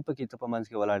 نو ولې پکې ته په منځ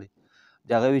کې ولاړ یې؟ د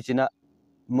هغه وایي چې نه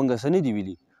مونږ څه نه دي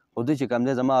ویلي، خو ده چې کوم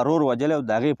دی زما ورور وژلی او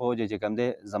د هغې په وجه چې کوم دی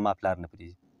زما پلار نه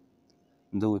پرېږدي.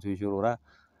 ده ورته وایي چې وروره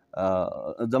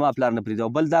زما پلار نه پرېږدي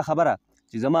او بل دا خبره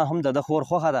چې زما هم د ده خور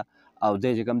خوښه ده او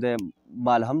دی چې کوم دی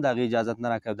مال هم د هغې اجازت نه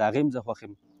راکوي، د هغې هم زه خوښ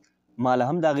یم، مال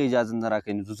هم د هغې اجازت نه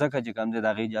راکوي، نو ځکه چې کوم دی د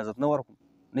هغې اجازت نه ورکوم،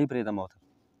 نه یې پرېږدم ورته.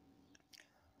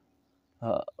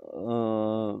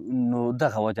 نو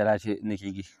دغه وجه ده چې نه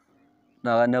کېږي.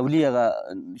 هغه نولي هغه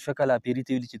شکل پیري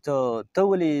ته ویلي چې ته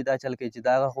ولې دا چل کوې چې د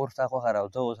هغه خور ستا خوښه ده او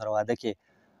ته ورسره واده کې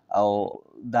او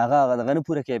د هغه دغه نه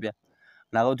پوره کوې بیا.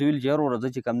 نو هغه ورته ویلي چې یار وروره زه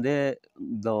چې کوم دی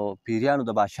د پیریانو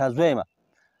د بادشاه زوی یم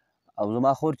او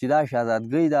زما خور چې دا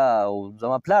شهزادګۍ ده او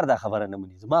زما پلار دا خبره نه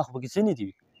مني، زما خو پکې څه نه دي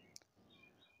وي.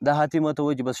 دا حاتم ورته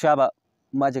وایي چې بس شابه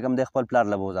ما چې کوم دی خپل پلار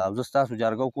له بوځه او زه ستاسو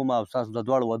جرګه کوم او ستاسو د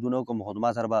دواړو ودونه وکړم، خو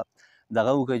ما سره به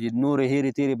دغه وکړئ چې نورې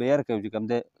هېرې تېرې به هېر کړئ چې کوم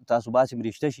دی تاسو باسې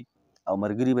رشته شي او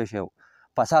ملګري به شي او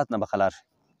فساد نه به خلاص شي.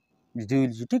 دوی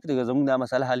ویل چې ټیک دی که زموږ دا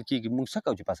مسله حل کېږي موږ څه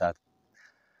کوو چې فساد.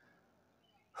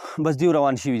 بس دوی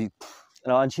روان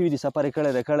شوي دي سفر یې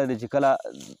کړی دی چې کله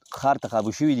ښار ته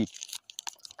قابو شوي دي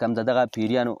کوم د دغه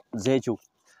پیریانو ځای چې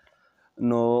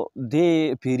نو دې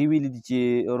پیري ویلي دي چې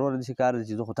وروره داسې کار دی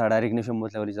چې زه خو تا ډایرکټ نه شم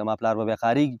وتلی، زما پلار به بیا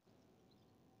قارېږي،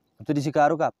 ته داسې کار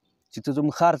وکړه چې ته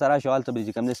زموږ ښار ته راشې او هلته به دې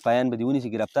چې کوم دی سپایان به دې ونیسي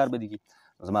ګرفتار به دې کړي،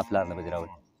 زما پلار نه به دې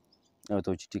راولي. ورته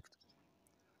وایي چې ټیک ده.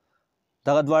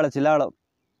 دغه دواړه چې لاړه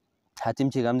حاتم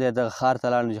چې کوم دی دغه ښار ته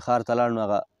لاړ، نو چې ښار ته لاړ نو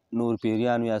هغه نور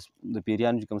پیریانو یا د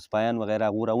پیریانو چې کوم سپایان وغیره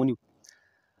هغه راونیو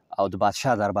او د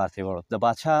بادشاه دربار ته یې وړل. د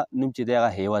بادشاه نوم چې دی هغه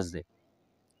هیوز دی،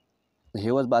 د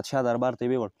هیوز بادشاه دربار ته یې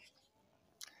ویوړ.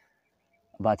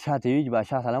 بادشاه ته یې ویل چې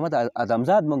بادشاه سلامت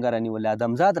ادمزاد مونږ رانیولی،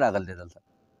 ادمزاد راغلی دی دلته.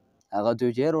 هغه ورته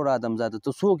ویل چې هیر وروره ادمزاده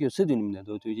ته څوک یې څه دې نوم دی؟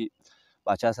 ده ورته ویل چې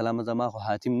بادشاه سلامت زما خو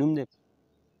حاتم نوم دی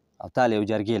او تا له یو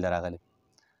جرګې له راغلی.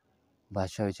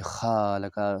 بادشاه ویل چې ښه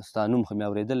لکه ستا نوم خو مې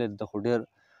اورېدلی دی، ته خو ډېر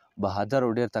بهادر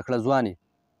او ډېر تکړه ځوان یې،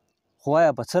 خو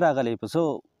وایه په څه راغلی، په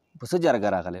څه جرګه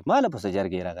راغلی؟ ما له په څه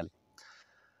جرګې راغلی؟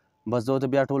 بس زه ورته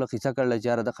بیا ټوله قصه کړله چې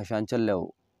یاره دغه شان چل دی او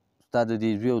ستا د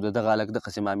دې زوی او د دغه هلک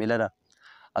دغسې معامله ده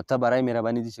او ته برای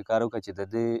مهرباني داسې کار وکړه چې د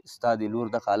دې ستا د لور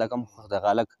دغه هلک هم دغه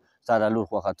هلک ستا د لور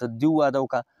خوښه، ته دې واده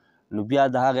وکړه نو بیا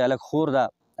د هغې هلک خور ده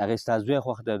هغې ستا زوی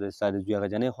خوښ دی، ستا د زوی هغه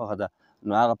جنۍ خوښه ده،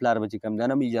 نو هغه پلار به چې کوم دی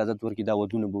نه هم اجازت ورکړي دا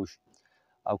ودونه به وشي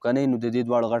او که نه نو د دې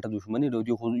دواړو غټه دښمني ده،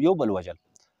 دوی خو یو بل وژل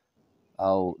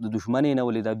او د دښمنۍ نه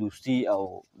ولې دا دوستي او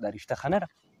دا رشته ښه نه ده.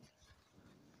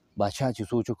 بادشاه چې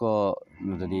سوچ وکړو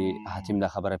نو د دې حاتم دا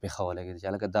خبره پرې ښه ولګېده چې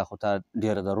هلکه دا خو تا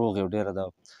ډېره د روغې او ډېره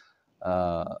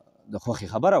د خوښې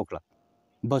خبره وکړه.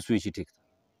 بس وایي چې ټیک ده.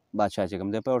 بادشاه چې کوم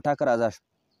دی په یو ټاکه راضا شو،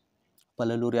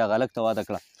 خپله لور یې هغه هلک ته واده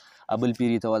کړه، بل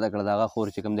پیري ته واده کړه، د هغه خور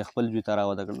چې کوم دی خپل زوی ته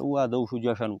راواده کړه، واده وشو،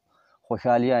 جشن و،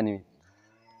 خوشحالیانې وې.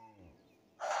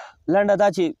 لنډه دا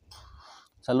چې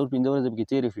 4-5 ورځې پکې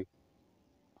تېرې شوې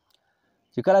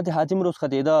چې کله د حاتم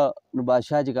رخصتېده نو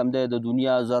بادشاه چې کوم دی د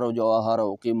دنیا زر او جواهر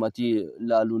او قیمتي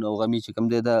لالونه او غمي چې کوم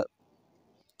دی د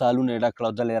تالونه یې ډک کړه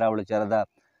او دله یې راوړه چې یاره دا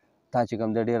تا چې کوم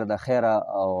دی ډېره د خیره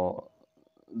او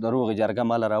د روغې جرګه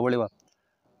ماله راوړې وه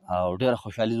او ډېره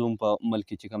خوشحالي زموږ په ملک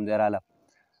کې چې کوم دی راله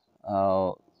او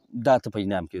دا ته په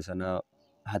انعام کې اوسه. نه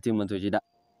حاتم ورته وایي چې نه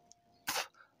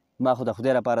ما خو د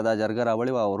خدای لپاره دا جرګه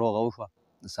راوړې وه او روغه وشوه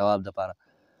د ثواب دپاره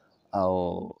او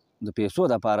د پیسو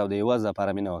دپاره او د عوض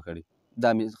دپاره مې نه وه کړې، دا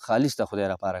مې خالص د خدای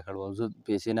لپاره کړی و او زه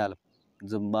پیسې نه هلم،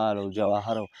 زه مال او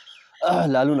جواهر او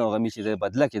لالونه او غمي چې دی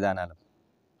بدله کې دا نه هلم.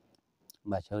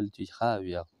 باچا ویل چې ښه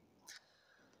بیا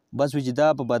بس وي چې دا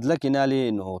په بدله کې نه هلې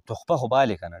نو تحفه خو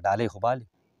بالې که نه ډالۍ خو بالې.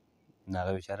 نو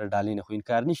هغه بېچاره ډالۍ نه خو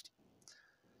انکار نشته.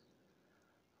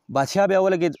 بادشاه بیا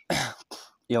ولګېد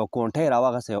یو کونټۍ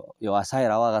راواغسته، یو عصا یې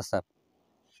راواغسته،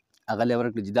 هغه له یې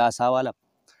ورکړه چې دا عصا واله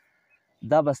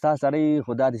دا به ستا سره یي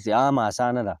خو دا داسې عامه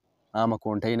عصا نه ده، عامه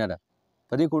کونټۍ نه ده.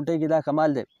 په دې کونټۍ کې دا کمال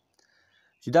دی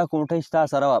چې دا کونټۍ ستا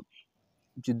سره وه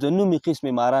چې د نومې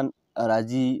قسمې ماران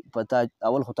راځي په تا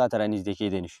اول خو تا ته رانږدې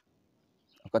کېدی نه شي،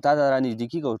 که تا ته رانږدې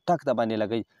کېږي او ټک ته باندې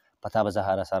لګوي په تا به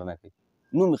زهر اثر نه کوي،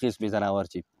 نومې قسمې ځناور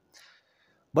چې.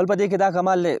 بل په دې کې دا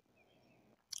کمال دی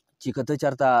چې که ته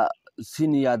چېرته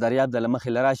سیند یا دریاب د له مخې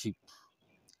له راشي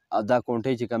او دا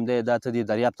کونټۍ چې کوم دی دا ته دې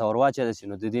دریاب ته ور واچولی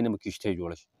نو د دې نه به کښتۍ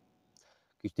جوړه شي،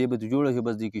 کښتۍ به دې جوړه شي،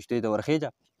 بس دې کښتۍ ته ورخېږه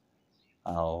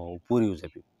او پورې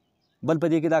وځپې. بل په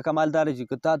دې کې دا کمال دا دی چې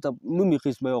که تا ته نومي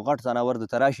قسمه یو غټ ځناور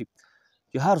درته راشي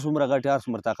چې هر څومره غټ هر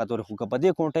څومره طاقتور خو که په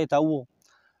دې کونټۍ تاووغ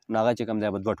نو هغه چې کوم دی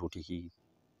به 2 ټوټې کېږي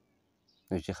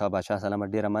چې ښه بادشاه سلامت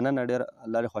ډېره مننه ډېر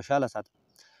الله دې خوشحاله ساته.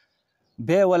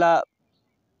 بیا یې وله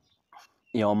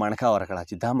یوه مڼکه ورکړه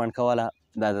چې دا مڼکه والا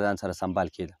دا د ځان سره سنبال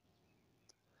کېده.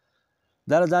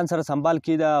 دا له ځان سره سنبال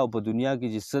کېده او په دنیا کې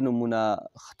چې څه نومونه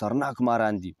خطرناک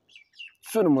ماران دي،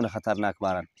 څه نومونه خطرناک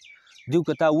ماران دیو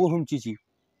که تا وهم چیچي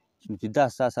نو چې دا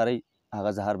ستا سری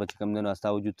هغه زهر به چې کوم دی نو ستا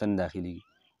وجود ته نه داخلېږي.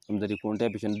 هم د دې کونټۍ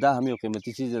پیشن دا هم یو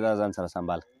قیمتي چیز دی، دا ځان سره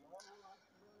سنبال.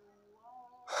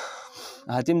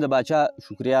 حاتم د باچا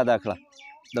شکریا ادا کړه،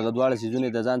 دغه دواړه څیزونه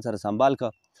د ځان سره سنبال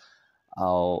کړه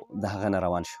او د هغه نه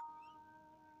روان شو.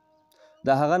 د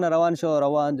هغه نه روان شو،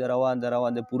 روان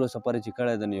دی پوره سفر چې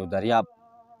کړی دی نو یو دریاب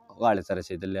غاړې ته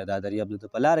رسېدلی. دا دریاب د ده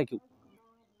په لاره کې و،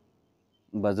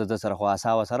 بس د ده سره خو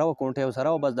عصا ورسره وه، کونټۍ ورسره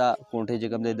وه، بس دا کونټۍ چې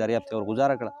کوم دی دریاب ته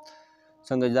ورګزاره کړه.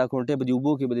 څنګه چې دا کونټۍ په دې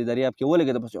اوبو کې په دې دریاب کې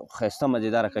ولګېده، بس یو ښایسته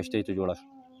مزېداره کشتۍ ته جوړه شوه.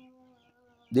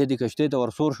 دی دې کشتۍ ته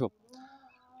ورسور شو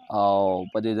او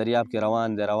په دې دریاب کې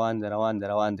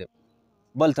روان دی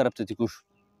بل طرف ته تکو شو.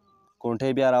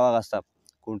 کونټۍ بیا راواغسته،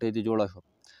 کونټۍ دې جوړه شوه.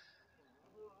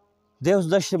 دی اوس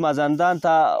دشت مازندان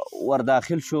ته ور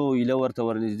داخل شو، ایله ورته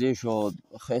ورنږدې شو.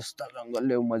 ښایسته ځنګل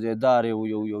دی، مزېدار یو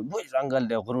لوی ځنګل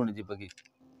دی، غرونه دي پکې،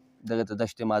 دغه ته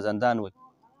دشت مازندان وایي.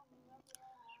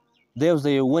 دی اوس د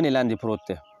یو ونې لاندې پروت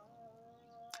دی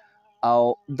او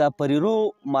دا پریرو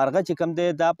مارغه چې کوم دی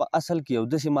دا په اصل کې یو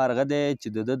داسې مارغه دی چې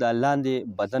د ده دا لاندې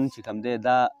بدن چې کوم دی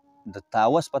دا د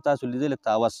تاوس په تاسو لیدلی،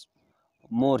 تاوس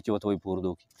مور چې ورته وایي په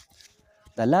اردو کې،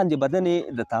 د لاندې بدن یې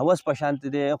د تاوس په شانتې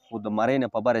دی، خو د مرۍ نه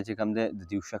په بره چې کوم دی د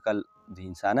دیو شکل د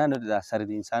انسانانو دی، دا سر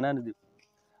د انسانانو دی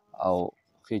او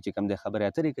ښې چې کوم دی خبرې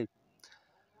اترې کوي.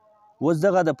 اوس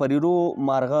دغه د پریرو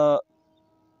مارغه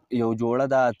یو جوړه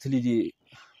ده تلي دي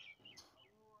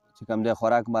چې کوم دی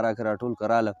خوراک مراک راټول که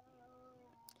راله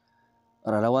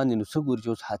را روان دي. نو څه ګوري چې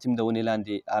اوس حاتم د ونې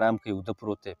لاندې آرام کوي، اوده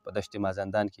پروت دی په دشت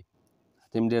مازندان کې.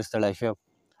 حاتم ډېر ستړی شوی.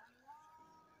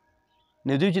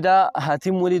 نو دوی چې دا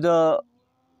حاتم ولیده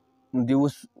دوی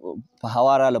اوس په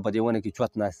هوا راله په دې ونه کې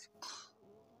چوت ناست دي.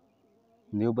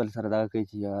 نو یو بل سره دغه کوي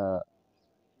چې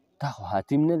دا خو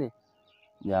حاتم نه دی،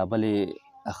 یا بلې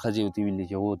ښځې ورته ویلي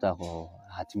چې هو دا خو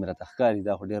حاتم راته ښکاري،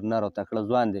 دا خو ډېر نر او تکړه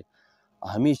ځوان دی،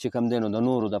 همیش چې کوم دی نو د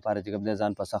نورو دپاره چې کوم دی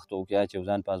ځان په سختو کې اچوي او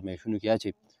ځان په ازمیښتونو کې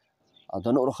اچوي او د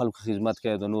نورو خلکو خدمت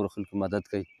کوي او د نورو خلکو مدد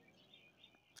کوي.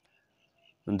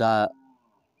 نو دا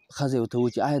ښځې ورته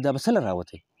وویل چې آیا دا به څه له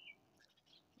راوتی؟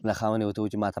 دا خاوند یې ورته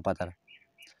وویل چې ما ته پته ده.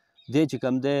 دی چې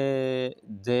کوم دی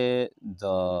دی د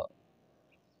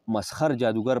مسخر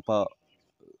جادوګر په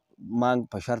مانګ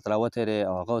په شرط راوتی دی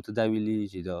او هغه ورته دا ویلي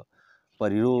چې د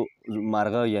پریرو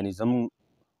مارغه یعنې زموږ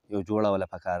یو جوړه وله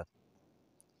پکار ده.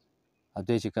 او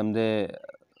دی چې کوم دی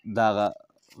د هغه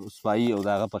سپایي او د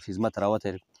هغه په خدمت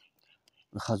راوتی دی.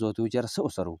 ښځو ورته وویل چې یاره څه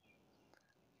ورسره وو،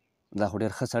 دا خو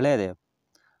ډېر ښه سړی دی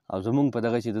او زموږ په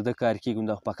دغه چې د ده کار کېږي نو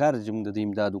دا خو پکار دی چې موږ د ده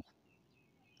امداد وکړو.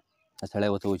 سړی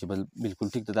ورته وویل چې بلکل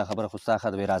ټیک ده، دا خبره خو ستا ښه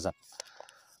ده، وایي راځه.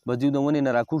 بس دوی د ونې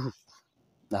نه راکوز شو،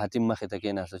 د حاتم مخې ته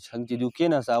کېناسته. څنګه چې دوی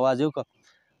کېناسته آواز یې وکړه،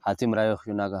 حاتم راویښ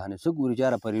شو. ناګهانه څه ګوري چې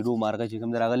یاره پریرو مارغه چې کوم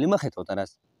دی راغلی مخې ته ورته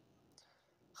ناست،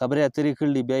 خبرې اترې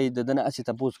کړلې. بیا یې د ده نه هسې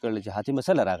تپوس کړل چې حاتمه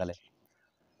څه له راغلی؟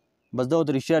 بس ده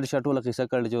ورته رښتیا ټوله قصه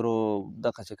کړله چې ورو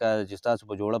دغسې کار چې ستاسو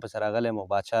په جوړه پسې راغلی یم او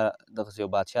بادشاه دغسې یو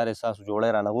بادشاه دی، ستاسو جوړه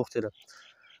یې رانه غوښتې ده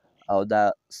او دا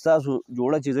ستاسو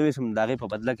جوړه چې زه ویسم د هغې په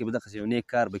بدله کې به دغسې یو نیک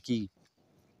کار به کېږي،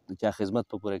 د چا خدمت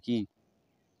په پوره کېږي.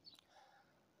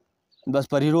 بس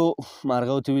پریرو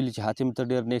مارغه ورته ویلي چې حاتم ته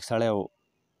ډېر نیک سړی و،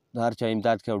 د هر چا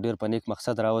امداد کوي او ډېر په نیک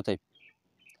مقصد راوتی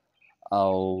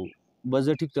او بس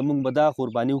زه ټیک ته موږ به دا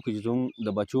قرباني وکړو چې زموږ د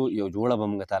بچو یو جوړه به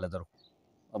موږ تاله درکړو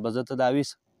او بس زه ته دا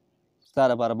ویسه ستا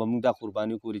لپاره به موږ دا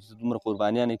قرباني وکړو چې دومره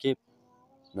قربانیانې کې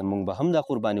نو موږ به هم دا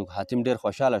قرباني وکړو. حاتم ډېر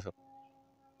خوشحاله شو.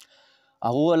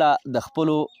 هغه وله د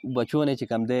خپلو بچو نه چې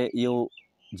کوم دی یو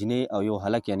جنۍ او یو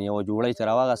هلک یعنې یوه جوړه یې ته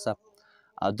راواغسته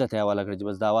او ده ته یې حواله کړه چې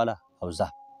بس دا واله او ځه.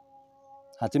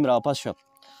 حاتم را واپس شو،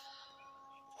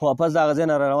 واپس د هغه ځای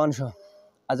نه را روان شو.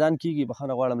 اذان کېږي،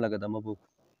 بخښنه غواړم لږ دمه به وکړو.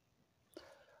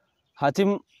 حاتم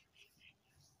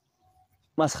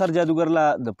مسخر جادوګر له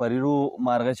د پریرو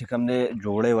مارغه چې کوم دی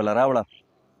جوړه یې وله راوړه.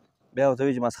 بیا ورته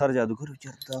وایي چې مسخر جادوګر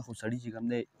چېرته دا خو سړي چې کوم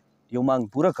دی یو مانګ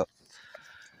پوره کړه.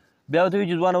 بیا ورته وایي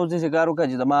چې ځوانه اوس داسې کار وکړه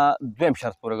چې زما دویم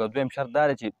شرط پوره کړه. دویم شرط دا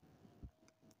دی چې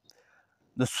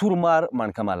د سور مار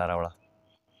مڼکه ماله راوړه.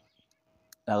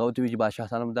 هغه ورته وایي چې بادشاه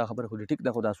سلام دا خبره خو دې ټیک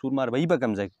ده، خو دا سور مار به یي په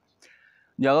کوم ځای کې؟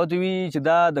 هغه ورته وایي چې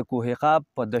دا د کوهقاب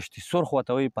په دشت سرخ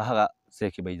ورته وایي په هغه ځای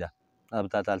کې به یي، دا به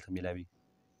تا ته هلته میلاوي.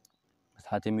 بس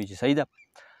حاتم وایي چې صحیح ده.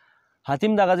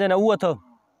 حاتم د هغه ځای نه ووته،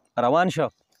 روان شو،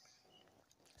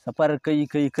 سفر کوي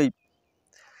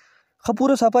ښه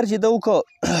پوره سفر چې ده وکړه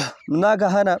نو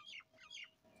ناګهانه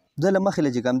ده له مخې له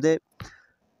چې کوم دی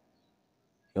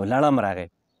یو لړم راغی.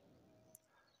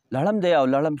 لړم دی او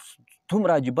لړم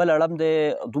دومره عجیبه لړم دی،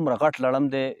 دومره غټ لړم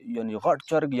دی، یعنې غټ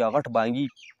چرګ یا غټ بانګي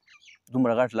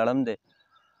دومره غټ لړم دی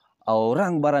او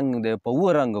رنګ برنګ دی، په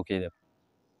 7 رنګو کې دی.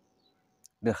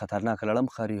 ډېر خطرناک لړم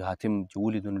ښکاري. حاتم چې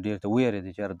ولیدو نو ډېر ته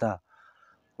ویرېدی چې یاره دا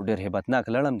ډېر هیبتناک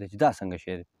لړم دی چې دا څنګه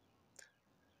شی دی.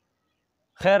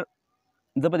 خیر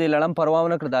ده په دې لړم پروا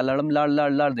ونه کړه. دا لړم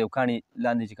لاړ د یو کاڼي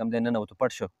لاندې چې کوم دی ننوتو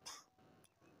پټ شو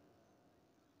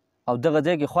او دغه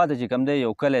ځای کې خواته چې کوم دی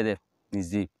یو کلی دی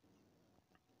نږدې،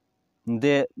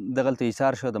 دی دغلته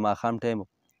ایسار شو. د ماښام ټایم و.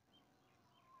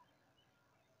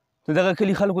 د دغه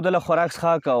کلي خلکو دله خوراک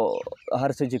څښاک او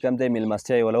هر څه چې کوم دی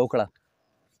میلمستیا یې وله وکړه.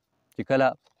 چې کله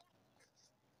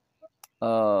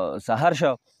سهار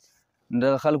شو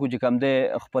دغه خلکو چې کوم دی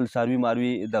خپل څاروي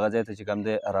ماروي دغه ځای ته چې کوم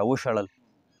دی راوشړل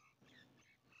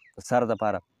د سر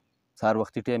دپاره. سهار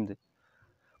وختي ټایم دی.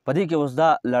 په دې کې اوس دا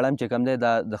لړم چې کوم دی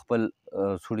دا د خپل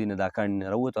سوړي نه دا کاڼي نه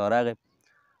راووت او راغی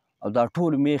او دا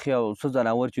ټول میښې او څه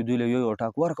ځناور چې دوی له یو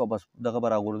ټاک ورکړ بس دغه به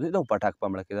راغورځېده او پټاک په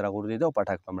مړه کېده، راغورځېده او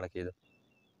پټاک په مړه کېده.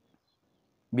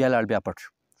 بیا لاړ بیا پټ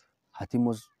شو. حاتم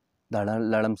اوس دا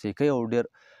لړم سیکی او ډېر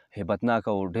هیبتناک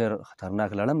او ډېر خطرناک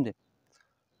لړم دی.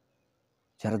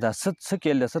 چېرې دا څه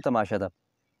کیل ده، څه تماشه ده.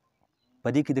 په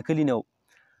دې کې د کلي نه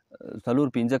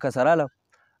 4-5 کسه راله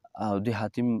او د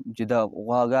حاتم چې دا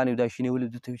غواګانې دا شینې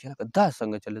ولید ته ویل چې لکه دا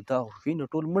څنګه چل دا شینې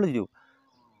ټول مړ دي،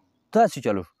 داسې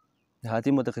چلو.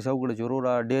 حاتم ورته قصه وکړه چې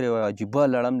وروره ډېر یو عجیبه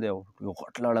لړم دی او یو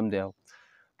غټ لړم دی او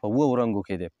په 7 رنګو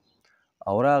کې دی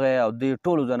او راغی او دې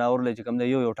ټولو ځناورو له چې کوم دی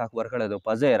یو ټاک ورکړی دی او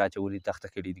پزه یې راچولي تخته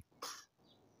کړي دي.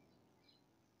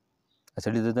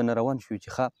 سړي د ده نه روان شو چې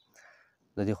ښه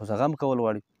د دې خو څه غم کول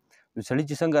غواړي. نو سړي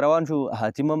چې څنګه روان شو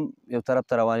حاتم هم یو طرف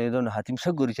ته روانېده. نو حاتم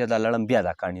ښه ګوري چې دا لړم بیا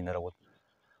دا کاڼي نه راوت،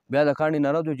 بیا دا کاڼي نه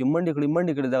راوت چې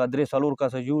منډې کړي دغه 3-4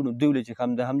 کسه چې وو نو دوی له چې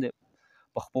کوم دی هم دی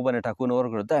په خپو باندې ټاکونه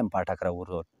ورکړل، دا هم پاټک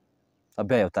راوغورځول او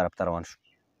بیا یو طرف ته روان شو.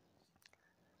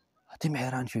 حاتم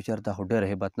حیران شو چې دا خو ډېر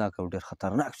هیبتناک او ډېر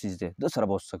خطرناک څیز دی، ده سره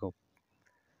به اوس څه کوو.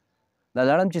 دا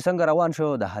لړم چې څنګه روان شو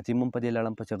د حاتم هم په دې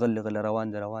لړم پسې غلې روان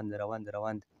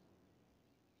دی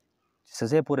چې څه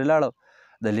ځای پورې لاړه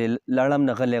د لړم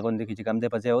نه غلې غوندې کې چې کوم دی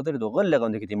په ځای ودرېدو، غلې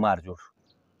غوندې کې دې مار جوړ شو.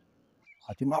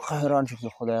 حاتم هغه حیران شو چې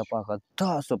خدایه پاکه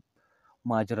دا څه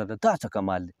ماجره ده، دا څه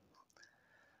کمال دی.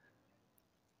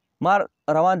 مار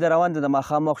روان دی د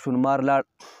ماښام وخت شو نو مار لاړ،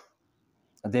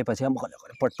 دی پسې هم غلې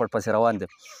پټ پسې روان دی.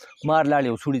 مار لاړ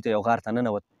یو سوړي ته یو غار ته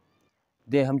ننوت.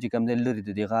 دی هم چې کوم دی لرې د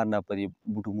دې غار نه په دې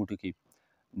بوټو کې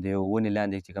د یو ونې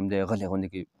لاندې چې کوم دی غلې غوندې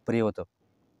کې پرېوته.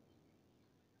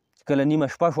 چې کله نیمه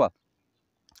شپه شوه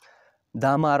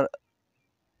دا مار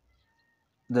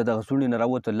د دغه سوړي نه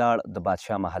راووته لاړ د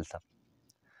بادشاه محل ته.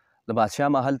 د بادشاه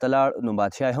محل ته لاړ نو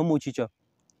بادشاه هم وچیچه.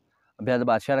 بیا د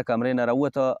بادشاه له کمرې نه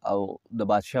راووته او د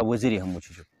بادشاه وزیر هم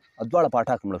وچیچه او دواړه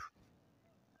پاټاک مړه شو.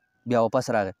 بیا واپس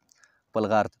راغی خپل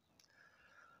غار ته.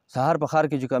 سهار په ښار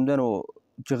کې چې کوم دی نو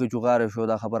چغې چغارې شو،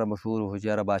 دا خبره مشهور وه چې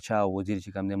یاره بادشاه او وزیر چې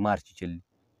کوم دی مار چیچلي.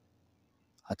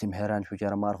 حاتم حیران شو چې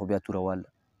یاره مار خو بیا توره واله،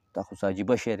 دا خو څه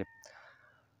عجیبه شی دی.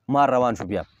 مار روان شو،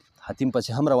 بیا حاتم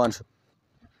پسې هم روان شو.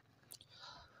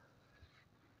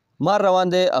 مار روان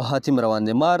دی او حاتم روان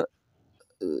دی. مار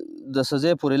د څه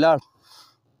ځای پورې لاړ،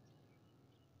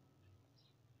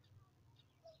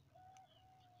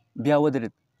 بیا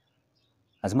ودرېد،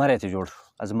 ازمری ته جوړ شو،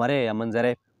 ازمری یا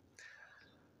منظری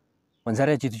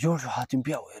چې جوړ شو. حاتم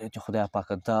بیا ویرېد چې خدای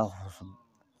پاکه دا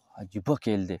عجیبه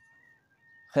کیل دی.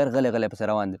 خیر غلی پسې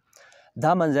روان دی.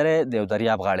 دا منظری د یو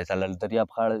دریاب غاړې ته لاړل. دریاب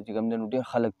غاړه چې کوم دی نو ډېر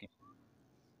خلک دي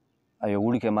او یو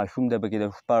وړوکی ماشوم دی پکې د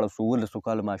 1400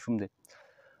 کالو ماشوم دی.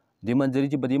 دې منظري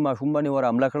چې په دې ماشوم باندې ور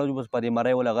حمله کړه بس په دې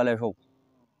مری وله غلی شو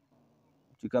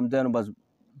چې کوم دی نو بس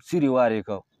سیرې وارې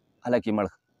کړه، هلک یې مړ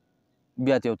کړه.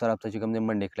 بیا ته یو طرف ته چې کوم دی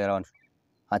منډې کړې روان شو.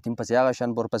 حاتم پسې هغه شان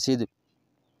ورپسې دی.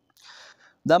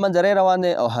 دا منظری روان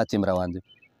دی او حاتم روان دی.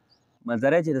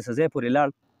 منظری چې د څه ځای پورې لاړ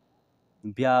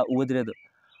بیا ودرېد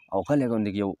او غلی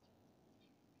غوندې یو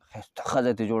ښایسته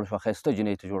ښځه ته جوړ شوه، ښایسته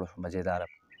جنۍ ته جوړه شوه مزېداره.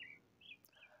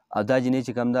 او دا جنۍ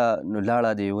چې کوم ده نو لاړه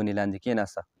د یوې ونې لاندې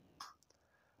کېناسته.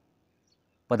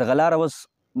 په دغه لاره اوس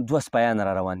 2 سپیان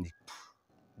را روان دي،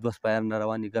 2 سپیان را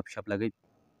روان دي ګپ شپ لګوي.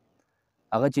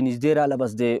 هغه چې نږدې راله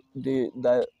بس د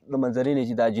منظرې نه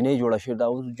چې دا جنۍ جوړه شوې دا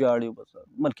اوس جاړي، بس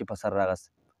ملک یې په سر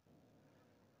راغستی.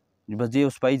 بس دې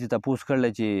یو سپي ته تپوس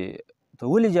کړلی چې ته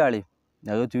ولې جاړې؟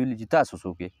 هغې ته ویلي چې تاسو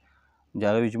څوک یې؟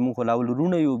 هغې ویل چې موږ خو لا اول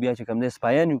وروڼه یو، بیا چې کوم دی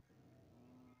سپیان یو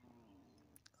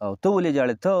او ته ولې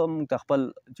جاړې؟ ته موږ ته خپل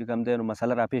چې کوم دی نو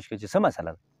مسله راپېښ کړه چې څه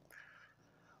مسله ده؟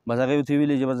 بس هغې ورته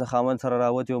ویلي چې بس د خاوند سره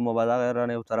راوتې وم، بس هغه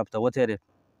رانه یو طرف ته وتېرې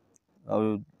او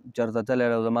چېرته تللی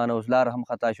او زما نه اوس لاره هم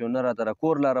خطا شوه، نه راته د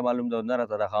کور لاره معلوم ده نه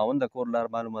راته د خاوند د کور لاره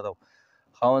معلومه ده.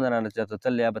 خاوند رانه چېرته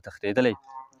تللی یا به تښتېدلی.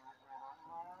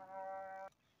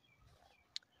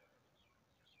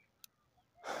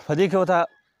 په دې کې ورته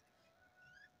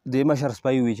د مشر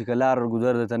سپی وي چې که لار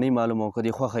ګودر درته نه معلومه او که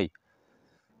دې خوښی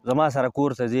زما سره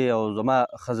کور ته ځې او زما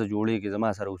ښځه جوړېږي زما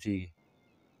سره اوسېږي.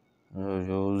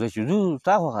 زه چې ځو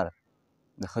ستا خوښه ده.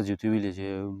 د ښځې ورته ویلې چې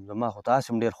زما خو ته هسې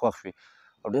هم ډېر خوښ شوې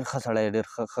او ډېر ښه سړی ډېر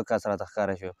ښه کس راته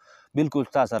ښکاره شوی. بلکل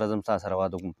ستا سره ځم ستا سره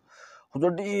واده کوم. خو زه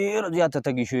ډېره زیاته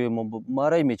تږې شوې یم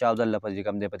مرۍ مې چاودله په چې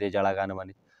کوم دی په دې جړاګانو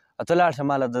باندې. ته لاړ شه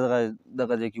ماله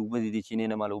دغه ځای کې اوبه دي دې چینې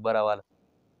نه ماله اوبه راواله.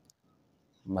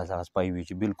 بس هغه سپی وي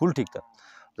چې بلکل ټیک ده.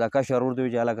 دا کشر ورور ته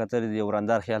وي چې هلکه ته د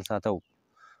ورندار خیال ساته و.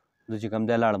 زه چې کوم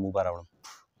دی لاړم اوبه راوړم.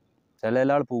 سړی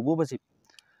لاړ په اوبو پسې.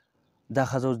 دا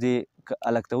ښځه اوس دې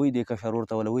هلک ته وایي دې کشر ورور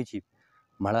ته وله وایي چې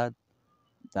مړه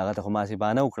هغه ته خو ما هسې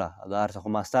بانه وکړه او دا هر څه خو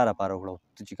ما ستا لپاره وکړه.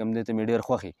 ته چې کوم دی ته مې ډېر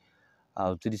خوښ یې او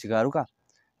ته داسې کار وکړه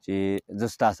چې زه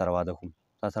ستا سره واده کوم.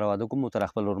 ستا سره واده کوم او ته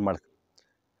خپل ورور مړ کړه.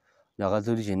 هغه ته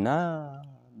وایي چې نه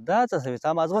دا څه شوي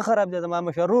ستا مازغه خراب دی زما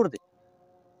مشر ورور دی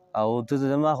او ته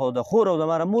زما خو د خور او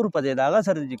زما مور په دی د هغه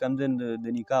سره چې کوم دی د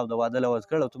نکاح او د واده لوظ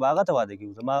کړی او ته به هغه ته واده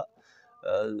کوي. زما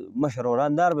مشر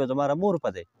وراندار به زما مور په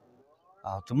دی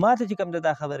او ته ما ته چې کوم دی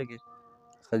دا خبره کوې.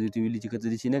 ښځې ورته ویلي چې که ته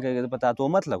داسې نه کوې زه په تا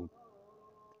تهمت لګوم.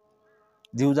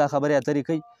 دې اوس دا خبرې اترې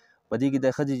کوي. په دې کې د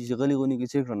ښځې چې غلې غونې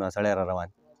کیسې کړو نو سړی را روان.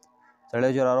 سړی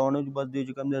چې را روان و بس دې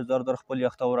چې کوم دی زر در خپل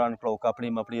یخته وران کړه او کپړې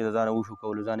مپړې د ځانه وشو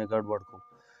کولو ځان یې ګډوډ کړو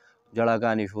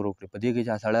جړاګانې شروع کړې. په دې کې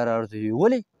چې سړی را ورته وي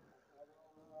ولې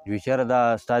وي چېره دا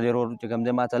ستا د ورور چې کوم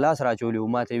دی ما ته لاس را اچولی و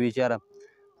ما ته یې وي چېره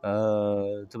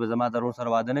ته به زما د ورور سره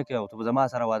واده نه کوې او ته به زما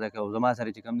سره واده کوې او زما سره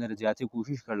چې کوم دی زیاتې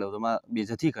کوشش کړل او زما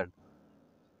بېعزتي کړ.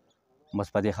 بس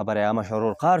په دې خبره یې مشر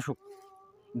ورور قار شو.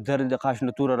 در د قاش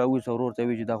نه توره راویسته ورور ته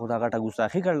وي چې دا خو دا غټه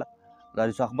ګستاخي کړله دا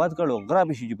دې سخت بد کړ او غراب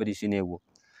یې شي چې په دې سینې و.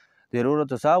 دې وروره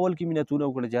ته څه اول کې مینتونه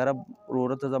وکړه چې یاره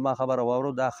وروره ته زما خبره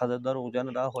واوره دا ښځه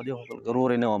دروغجنه ده خو دې خو ورور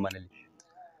یې نه وه منلې.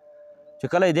 چې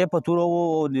کله یې دی په توره و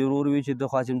او دې ورور وي چې ده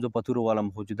خو هسې هم زه په توره ولم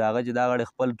خو چې د هغه چې دا غړې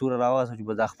خپل توره راواخیسته چې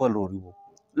بس دا خپل ورور و.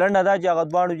 لنډه دا چې هغه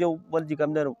دواړو یو بل چې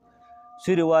کوم دی نو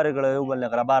سیرې وارې کړه یو بل نه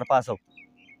غربار پاسه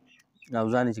او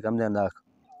ځان یې چې کوم دی دا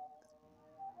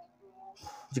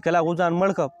چې کله هغه ځان مړ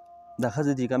کړه دا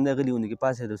ښځه چې کوم دی غلي ونې کې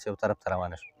پاڅېده اوس یو طرف ته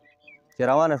روانه شوه. چې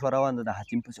روانه شوه روانه د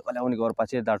حتیم پسې غلی ونې کې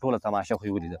ورپاڅېده دا ټوله تماشه خو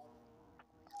یې ولیده.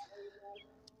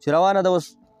 چې روانه ده اوس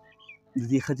د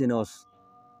دې ښځې نه اوس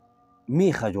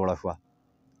میخه جوړه شوه.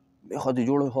 میخه دې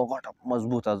جوړه شوه غټه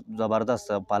مضبوطه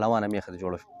زبردسته پهلوانه میخه دې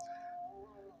جوړه شوه.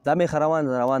 دا میخه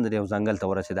روانه ده یو ځنګل ته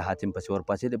ورسېده حاتم پسې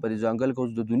ورپاڅېدې. په دې ځنګل کې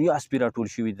اوس د دنیا سپي راټول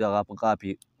شوي دي دغه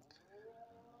غاپې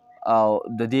او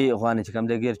د دې غوا نه چې کوم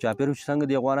دی ګیر چاپېر و چې څنګه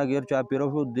دې غوا نه ګیر چاپېره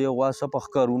شو دې غوا څه په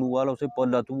ښکرونو وواله څه په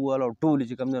لتو وواله او ټول یې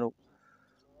چې کوم دی نو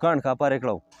کڼ کاپر یې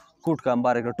کړه کوټ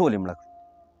کامبار یې کړه ټول یې مړه کړه.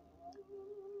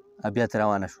 بیا ترې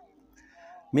روانه شو.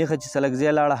 میخه چې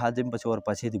سلکځای لاړه حاتم پسې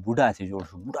ورپسې د بوډا ته جوړ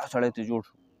شو. بوډا سړی ته جوړ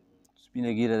شو سپینه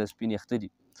ګیره ده سپین یخته دي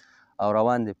او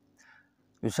روان دی.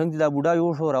 څنګه چې دا بوډا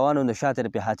جوړ شو روان و د شاته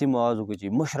پې حاتم آواز وکړو چې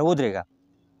مشره ودرېږه.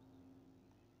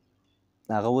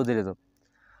 هغه ودرېده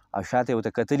او شاته یې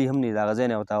ورته کتلي هم نه د هغه ځای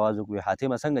نه یې ورته آواز وکړو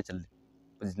حاتمه څنګه چل دی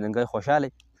په دې ننګۍ خوشحاله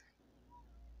یې.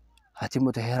 حاتم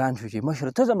ورته حیران شو چې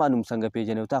مشره ته زما نوم څنګه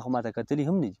پېژنې او تا خو ماته کتلي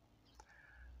هم نه دي.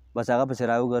 بس هغه پسې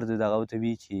راوګرځېد هغه ورته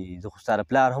وي چې زه خو ستا د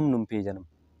پلار هم نوم پېژنم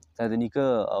ستا د نیکه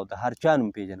او د هر چا نوم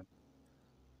پېژنم.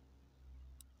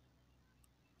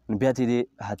 نو بیا ته یې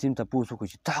حاتم تپوس وکړو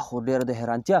چې تا خو ډېره د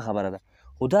حیرانتیا خبره ده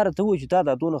خو دا راته ووایه چې تا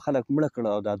دا دونه خلک مړه کړه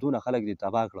او دا دونه خلک دې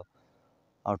تباه کړه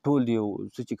او ټول دې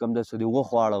څه چې کوم ده څه دې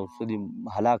وخواړه او څه دې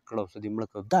هلاک کړه او څه دې مړه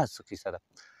کړه دا څه کیسه ده.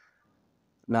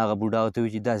 نو هغه بوډا ورته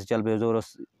وایي چې داسې چل به یې زه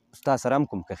ستا سره هم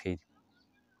کوم کښې دي.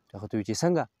 هغه ورته وایي چې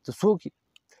څنګه ته څوک یې.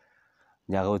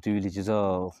 هغه ورته ویلي چې زه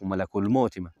خو ملک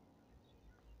الموت یم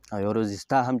او یو ورځ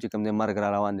ستا هم چې کوم دی مرګ را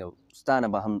روان دی او ستا نه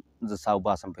به هم زه سا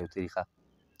وباسم په یو طریقه.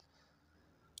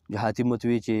 حاتم ورته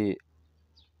وایي چې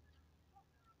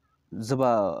زه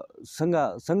به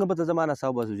څنګه به ته زما نه سا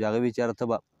وباسو. چې هغه وایي چې یاره ته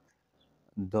به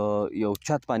د یو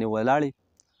چت باندې ولاړې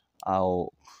او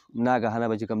ناګهانه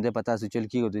به چې کوم دی په تاسې چل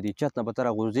کېږي او د دې چت نه به ته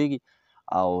راغورځېږي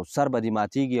او سر به دې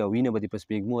ماتېږي او وینه به دې په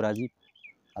سپېږمو راځي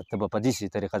ته به په داسې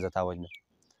طریقه زه تا وژنم.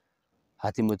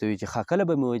 حاتم ورته وایي چې ښه کله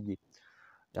به مې وژني.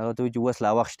 هغه ورته وایي چې اوس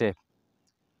لا وخت شته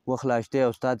وخت لا شته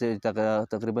او ستا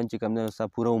تقریبا چې کوم دی ستا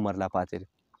پوره عمر لا پاتې دی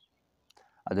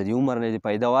او د دې عمر نه دې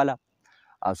پیدا واله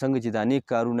او څنګه چې دا نیک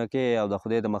کارونه کوې او د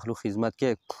خدای د مخلوق خدمت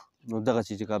کوې نو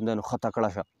دغسې چې کوم دی نو ښه تکړه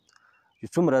شه چې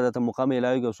څومره درته موقع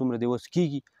میلاویږي او څومره دې وس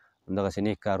کېږي همدغسې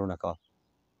نیک کارونه کوه.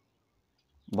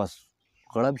 بس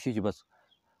غړپ شي چې بس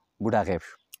بوډا غیب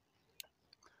شو.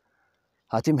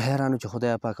 حاتم حیران و چې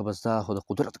خدایه پاکه بس دا خو د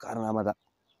قدرت کارنامه ده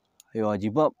یو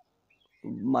عجیبه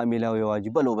معامله او یوه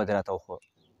عجیبه لوبه دی راته وښوده.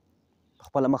 په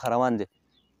خپله مخه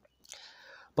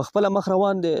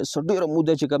روان دی څه ډېره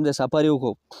موده چې کوم دی سفر یې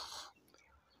وکړو.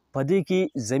 په دې کې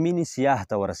زمین سیاه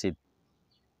ته ورسېد.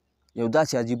 یو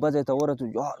داسې عجیبه ځای ته ورسېد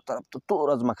چې هر طرف ته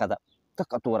توره ځمکه ده،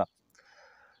 تکه توره.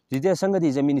 چې دی څنګه دی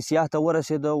زمین سیاه ته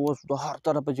ورسېده، اوس د هر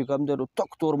طرفه چې کوم دی نو تک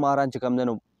تور ماران چې کوم دی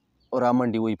نو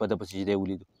رامنډې وایي په ده پسې چې دی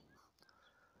ولیدو.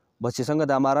 بس چې څنګه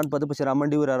دا ماران په ده پسې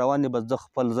رامنډې وایي را روان دي، بس ده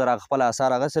خپل زر خپله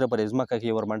اثار هغسې په دې ځمکه کې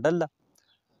ورمنډل ده،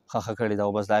 خښه کړې ده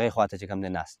او بس د هغې خواته چې کوم دی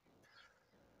ناست.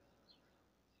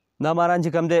 دا ماران چې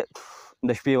کوم دی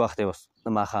د شپې وخت دی، اوس د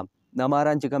ماښام دا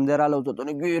ماران چې کوم دی راغله او دته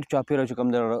ګیر چاپېره چې کوم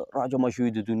دی راجمع شوي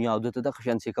د دنیا او دته دغه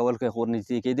شان څه کول کوي خو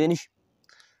ورنږدې کېدی نه شي.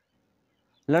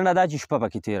 لنډه دا چې شپه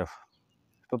پکې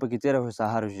تېره شوه،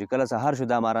 سهار شو. چې کله سهار شو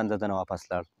دا ماران دته نه واپس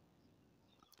لاړ.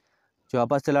 چې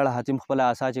واپس ترې لاړه، حاتم خپله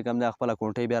عصا چې کوم دی خپله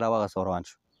کونټۍ بیا راواغسته او روان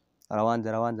شو. روان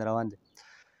دی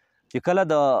چې کله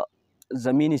د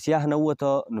زمین سیاه نه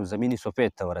ووته نو زمین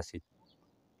سفید ته ورسېد.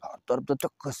 هر طرف ته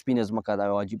تکه سپینه ځمکه ده،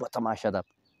 یوه عجیبه تماشه ده.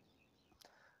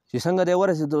 چې څنګه دی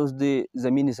ورسېد اوس د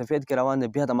زمین سفید کې روان دی،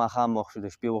 بیا د ماښام وخت شو، د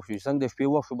شپې وخت شو. چې څنګه د شپې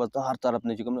وخت شو بس د هر طرف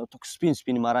نه چې کوم دی تک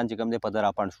سپین ماران چې کوم دی په ده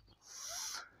راپڼ شو،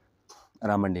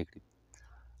 رامنډې کړي.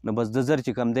 نو بس د زر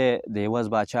چې کوم دی د عوض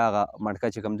باچا هغه منډکه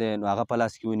چې کوم دی نو هغه په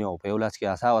لاس کې ونیو او په یو لاس کې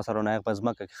عصا ورسره نو هغې په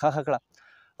ځمکه کې ښخه کړه،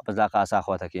 بس د هغه عصا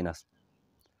خواته کېناست.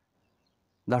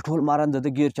 دا ټول ماران د ده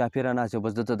ګیر چاپېره ناست یو،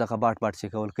 بس ده ته دغه باټ څه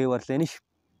کول کوي ورتلی نه شي.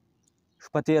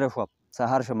 شپه تېره شوه،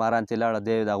 سهار شو، ماران ترې لاړه،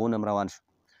 دی د هغو نه هم روان شو.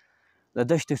 د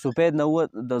دشت سفید نه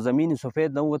د زمین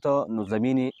سفید نه ووته نو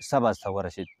زمین سبز ته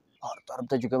ورسېد. هر طرف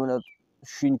ته چې کوم دی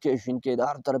شینکۍ د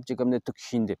هر طرف چې کوم دی تک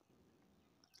شین دی.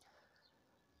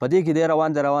 په دې کې دی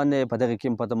روان دی په دغې کې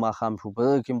هم په ده ماښام شو، په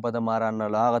دغه کې هم په ده ماران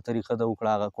راغله. هغه طریقه ده وکړه،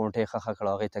 هغه کونټۍ ښخه کړه،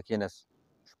 هغې ته کېناست.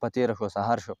 شپه تېره شوه،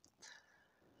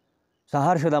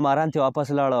 سهار شو، دا ماران ته واپس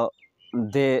لاړه.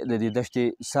 دی د دې دشتې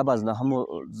سبز نه هم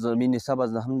زمین سبز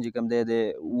نه هم چې کوم دی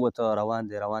ووته، روان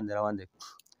دی.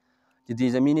 چې د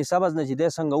زمین سبز نه چې دی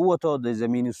څنګه ووته، د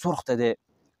زمین سرخ ته دی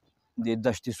د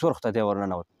دشتې سرخ ته دی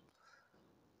ورننوت.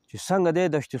 چې څنګه دی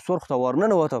دشتې سرخ ته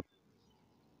ورننوته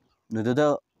نو د ده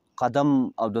قدم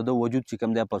او د ده وجود چې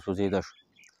کوم دی په سوځېده شو.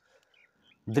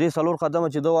 3-4 قدمه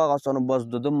چې ده واغسته نو بس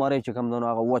د ده مرۍ چې کوم دی نو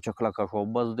هغه وچه کلکه شوه.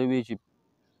 بس ده وی چې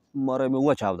مرۍ مې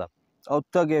وچاوده او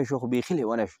تږی شو خو بیخي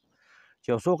لیونی شو. چې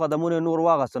یو څو قدمونه یې نور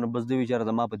واغسته نو بس ده وی چې یاره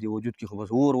زما په دې وجود کې خو بس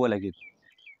اور ولګېد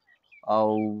او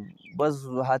بس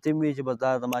حاتم وی چې بس دا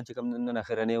زما چې کوم نن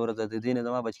اخرنۍ ورځ ده، د دې نه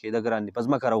زما بچ کېده ګران دي. په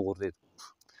ځمکه راوغورځېد.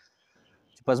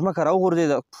 چې په ځمکه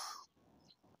راوغورځېده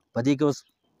په دې کې اوس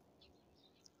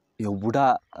یو بوډا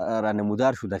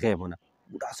رانمودار شو د غیبونه،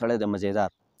 بوډا سړی د مزېدار،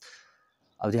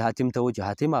 او دې حاتم ته و چې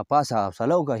حاتمه پاسه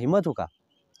حوصله وکړه، همت وکړه،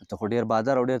 ته خو ډېر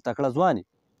بادر او ډېر تکړه ځوان یې.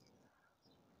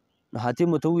 نو حاتم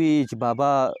ورته ووایي چې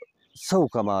بابا څه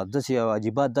وکړمه، داسې یو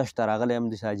عجیبه دشت ته راغلی یم،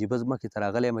 داسې عجیبه ځمکې ته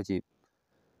راغلی یم چې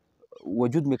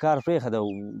وجود مې کار پرېښده،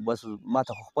 بس ما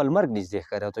ته خو خپل مرګ نږدې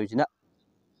ښکاري. ورته وایي چې نه،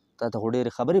 تا ته خو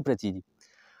ډېرې خبرې پرتې دي،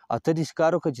 او ته داسې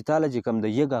کار وکړه چې تاله چې کوم د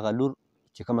یږ هغه لور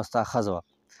چې کومه ستا ښځه وه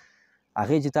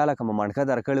هغې چې تاله کومه منډکه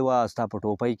درکړې وه ستا په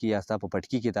ټوپۍ کې یا ستا په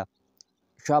پټکي کې ده،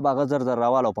 شا به هغه زر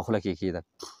راواله او په خوله کې کېده.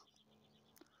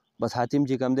 بس حاتم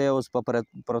چې کوم دی اوس په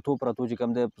پرتو چې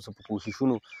کوم دی په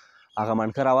کوششونو هغه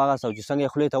منډکه راواغسته او چې څنګه یې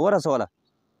خولې ته ورسوله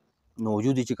نو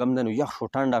وجود یې چې کوم دی نو یخ شو،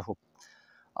 ټنډه شو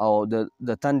او د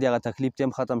تندې هغه تکلیف ته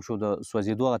هم ختم شو، د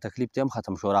سوځېدو هغه تکلیف ته هم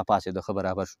ختم شو، راپاڅېد، ښه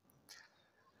برابر شو.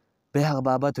 بیا هغه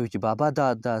بابا ته وایي چې بابا دا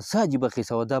څه عجیبه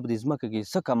قصه وه، دا په دې ځمکه کې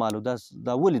څه کمال و،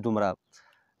 دا ولې دومره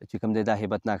چې کوم دی دا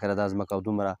هیبتناکه ده دا ځمکه او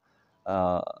دومره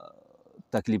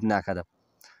تکلیفناکه ده.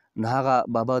 نو هغه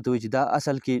بابا ته وایي چې دا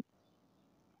اصل کې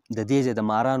د دې ځای د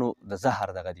مارانو د زهر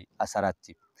دغه دي اثرات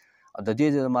دي، او د دې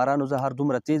ځای د مارانو زهر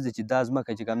دومره تیز دی چې دا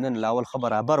ځمکه چې کوم دی له اول ښه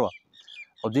برابر وه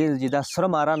او دې چې دا سره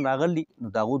ماران راغلي نو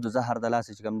د هغو د زهر د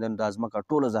لاسه چې کوم دی دا ځمکه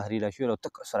ټوله زهریله شوې ده او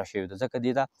تکه سره شوې ده، ځکه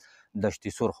دې ته دشتې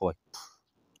سرخ وایي.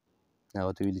 هغه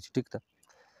ورته ویلي چې ټیک ده.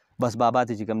 بس بابا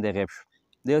ته چې کوم دی غیب شو.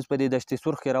 دی اوس په دې دشتې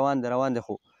سرخ کې روان دی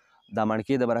خو دا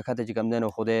منډکې د برکته چې کوم دی نو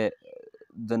خدای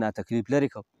د نا تکلیف لرې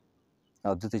کړ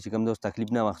او دته چې کوم دی اوس تکلیف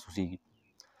نه محسوسېږي.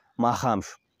 ماښام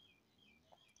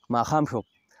شو.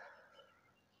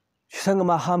 چې څنګه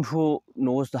ماښام شو نو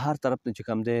اوس د هر طرف نه چې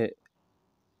کوم دی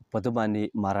په ده باندې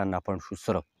ماران راپڼ شو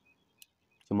سره.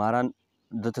 چې ماران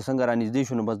ده ته څنګه رانږدې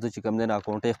شو نو بس ده چې کوم دی نو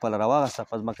کونټۍ خپله راواغسته،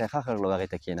 په ځمکه یې ښخه کړله او هغې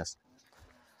ته کېناست.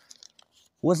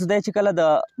 اوس دی چې کله د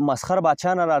مسخر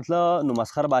بادشاه نه راتله نو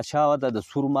مسخر بادشاه ته د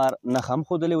سور مار نښه هم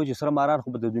ښودلې وه چې سره ماران خو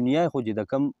به د دنیا خو چې د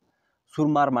کم سور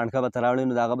مار منډکه به ته راوړې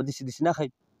نو د هغه به داسې نښئ.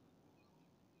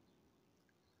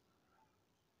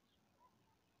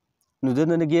 نو د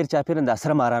نه ګیر چاپېره دا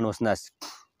سره ماران اوس ناست دي،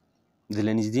 د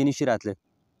له نږدې نه شي راتلی،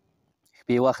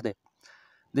 شپې وخت دی.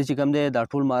 د چې کوم دی دا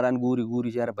ټول ماران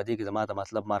ګوري چې یاره په دې کې زما ته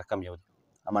مطلب مار کم یو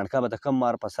دی مانکه به د کم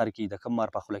مار په سر کې د کم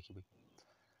مار په خوله کې وي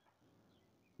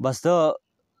بس ده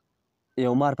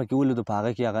یو مار پکې ولیدو په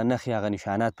هغه کې هغه نښې هغه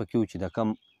نشانات پکې وو چې د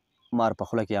کم مار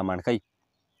په خوله کې یا مانکۍ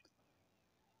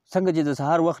څنګه چې د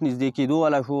سهار وخت نږدې کېدو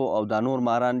والا شو او دا نور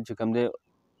ماران چې کوم دی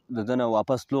د ده نه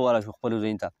واپس تلو والا شو خپلو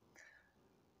ځایونو ته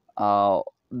او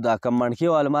دا کم مڼکې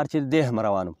والا مار چې دی هم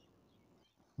روان و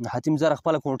حتیم زر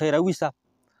خپله کونټۍ راویسته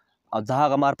او د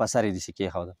هغه مار په سر یې داسې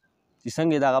کېښوده چې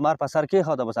څنګه یې د هغه مار په سر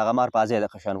کېښوده بس هغه مار په ځای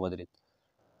دغه شان ودرېد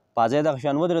په ځای دغه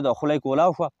شان ودرېد او خوله یې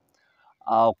کولاو شوه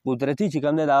او قدرتي چې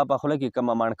کوم دی د هغه په خوله کې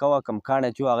کومه مڼکه وه کوم کاڼی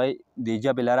چې و هغه یې د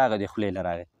جبې له راغی د خولې له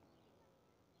راغی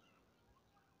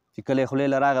چې کله یې خولې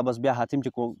له راغی بس بیا حاتم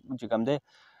چې کوم دی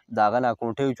د هغه نه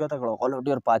کونټۍ اوچته کړه غلو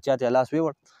ډېر پاچا ته یې لاس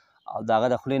ویوړ او د هغه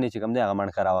د خولې نه چې کوم دی هغه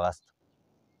مڼکه راوغسته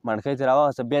مڼکه یې ترې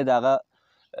راوغسته بیا د هغه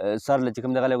سر له چې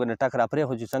کوم دی غلی ورنه ټک را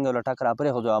پرېښود چې څنګه له ټک را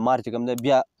پرېښود مار چې کوم دی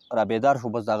بیا را بیدار شو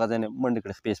بس د هغه ځای نه منډې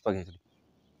کړې خپې سپږې کړې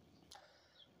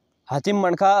حاتم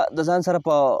مڼکه د ځان سره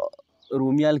په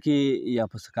رومیال کې یا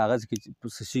په کاغذ کې په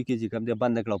شي کې چې کوم دی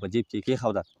بنده کړه او په جیب کې یې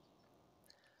کېښوده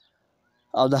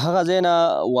او د هغه ځای نه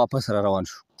واپس را روان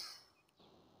شو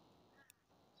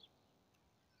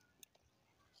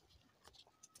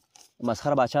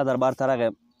مسخره باچا دربار ته راغی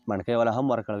مڼکه یې والا هم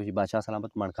ورکړه چې باچا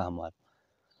سلامت مڼکه هم واله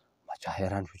باچا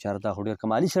حیران شو چې یاره دا خو ډېر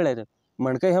کمالي سړی دی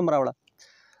مڼکه یې هم راوړه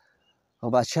او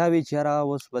بادشاه وی چې یاره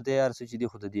اوس به دی هر څه چې دي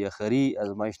خو د دې اخري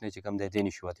ازمایش نه چې کوم دی دی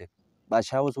نشي وتی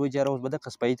بادشاه اوس وایي چې یاره اوس به دقه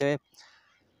سپۍ ته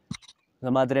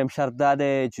زما درېیم شرط دا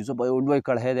دی چې زه به یو لوی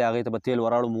کړهی دی هغې ته به تیل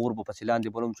وراړم اور به پسې لاندې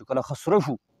بلوم چې کله ښه سره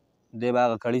شو دی به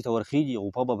هغه کړۍ ته ورخیږي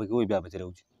غوپه به پکې وي بیا به ترې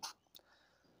راوځي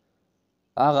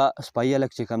هغه سپی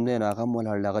هلک چې کوم دی نو هغه هم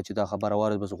ولاړ هغه چې دا خبره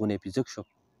واورېد بس غونی یې پې ځک شو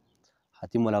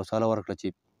حاتم ول حوصله ورکړه چې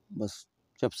بس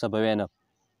چپ څه به وی نه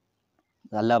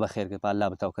الله به خیر کوي په الله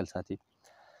به توکل ساتي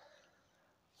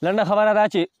لنډه خبره دا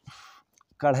چې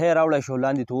کړهی راوړی شو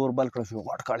لاندې ته اور بل کړه شو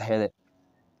غټ کړهی دی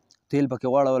تیل پکې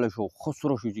واړولی شو ښه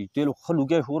سره شو چې تیل ښه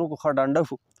لوګی شروع کړو ښه ډانډه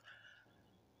شو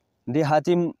دې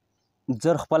حاتم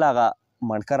زر خپل هغه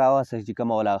مڼکه راوسته چې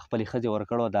کومه ول هغه خپلې ښځې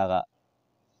ورکړو د هغه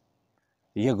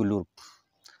یږ لور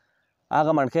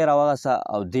هغه مڼکه یې راوغسته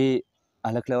او دې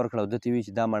هلک له یې ورکړه او ده ته یې وویل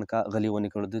چې دا مڼکه غلي ونې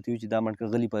کړو ده ته یې وویل چې دا مڼکه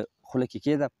غلي په خوله کې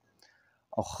کېږده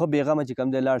او ښه بېغمه چې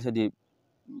کوم دی لاړ شه دې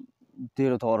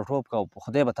تیلو ته ورټوپ کړه او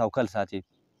خدای به توکل ساتي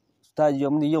ستا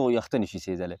یو یخته نشي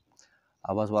سېځلی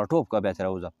او بس ورټوپ کړه بیا ترې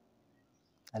راوځه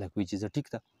هلک وایي چې زه ټیک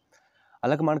ده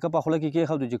هلک مڼکه په خوله کې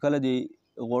کېښودو چې کله د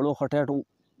غوړو ښه ټیټ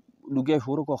لوګی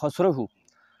شروع کړو ښه سره شو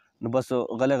نو بس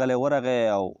غلی غلی ورغی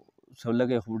او څه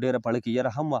لږی خو ډېره پړه کې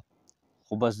یره هم وه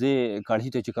خو بس دې کړهي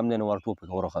ته چې کوم دی نو ورټوپ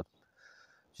یې ورخت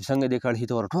چې څنګه دې کړهي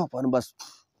ته ورټوپ نو بس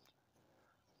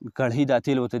کړهي دا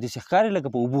تیل ورته داسې ښکاري لکه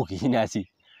په اوبو کې چې ناڅي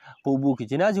په اوبو کې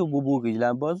چې ناڅي په اوبو کې لا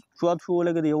بس چواب شو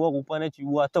لکه د یوه غوپه نه چې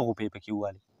 8 غوپې پکې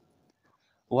ووالې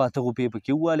 8 غوپې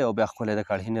پکې ووالې او بیا ښکلی د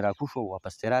کړهي نه راکوز شو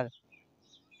واپس ترې راغی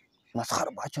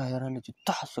مسخره باچا حیرانه چې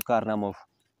دا څه کارنامه وشو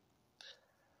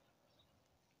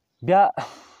بیا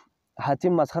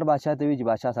حاتم مسخر باچا ته وایي چې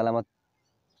باچا سلامت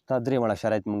ستا 3 مړه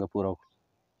شرایط مونږ پوره وکړو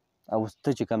او اوس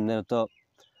ته چې کوم دی نو ته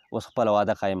اوس خپله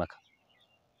واده قایمه کړه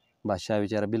بادشاه وایي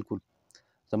چې یاره بلکل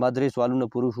زما 3 سوالونه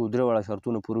پوره شو 3 واړه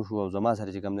شرطونه پوره شو او زما سره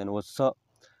چې کوم دی نو اوس څه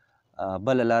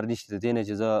بله لار نشته د دې نه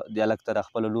چې زه دې هلک ته د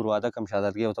خپله لور واده کړم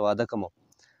شهزادګۍ ورته واده کړم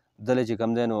دله چې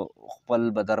کوم دی نو خپل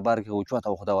به دربار کې اوچته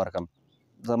اوښده ورکړم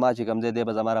زما چې کوم دی دی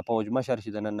به زما را پوج مشر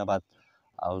شي د نن نه بعد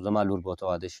او زما لور به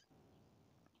ورته واده شي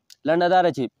لنډه دا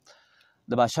ده چې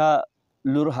د بادشاه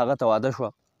لور هغه ته واده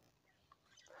شوه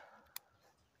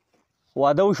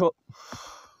واده وشو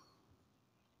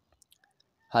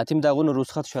حاتم د هغو نه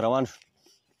رخصت شو روان شو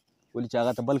ولې چې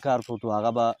هغه ته بل کار ته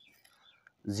هغه به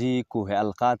ځي کوه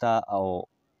القا ته او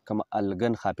کوم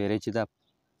الګن ښاپېرۍ چې ده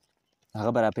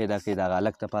هغه به را پیدا کوي د هغه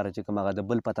هلک دپاره چې کوم هغه د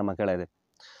بل په تمه کړی دی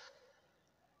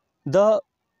د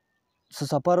څه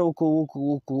سفر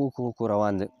وکړو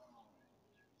روان دی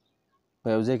په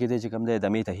یو ځای کې دی چې کوم دی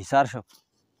دمې ته حصار شو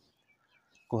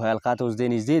کوه القا ته اوس دی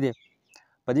نږدې دی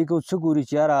په دې کې اوس څه ګوري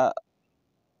چې یاره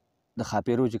د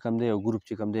ښاپېرو چې کوم دی یو ګروپ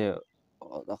چې کوم دی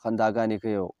خنداګانې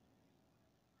کوي او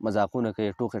مذاقونه کوي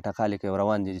ټوکې ټکالې کوي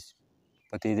روان دي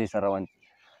په تیزۍ سره روان دي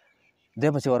دی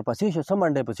پسې ورپسې شو څه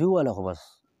منډه یې پسې ووهله خو بس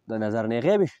د نظر نه یې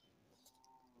غیبې شو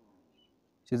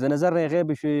چې د نظر نه یې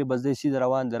غیبې شوې بس دی سیده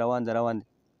روان دی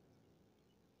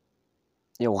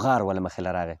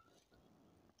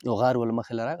یو غار ول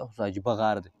مخې له راغی اوس عجیبه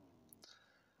غار دی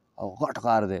او غټ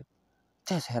غار دی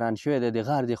تیس حیران شوی دی د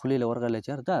غار دی خولې له ورغلی چې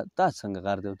یاره دا څنګه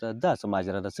غار دی دا څه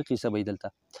ماجره ده څه قیصه به یې دلته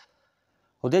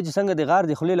خو دی چې څنګه د غار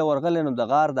د خولې له ورغلی نو د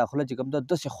غار دا خوله چې کوم ده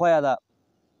داسې خویه ده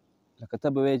لکه ته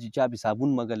به وایې چې چا پې صابون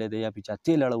مږلی دی یا پې چا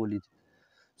تیل اړولی دی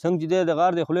څنګه چې دی د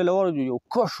غار د خولې له ورغی یو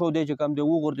کش شو دی چې کوم دی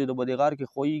وغورځېدو په دې غار کې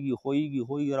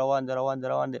خویږي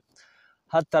روان دی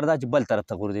حد تر دا چې بل طرف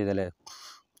ته غورځېدلی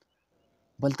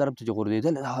بل طرف ته چې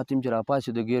غورځېدلی دا حاتم چې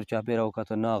راپاڅېد غیر چاپېره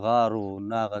وکته نه غار و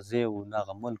نه هغه ځای و نه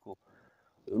هغه ملک و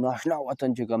یو ناشنا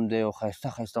وطن چې کوم دی یو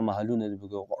ښایسته محلونه دي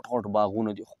پکې غټ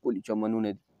باغونه دي ښکلي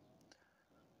چمنونه دي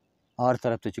هر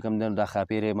طرف ته چې کوم دی نو دا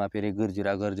ښاپېرې ماپېرې ګرځي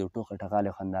راګرځي ټوکې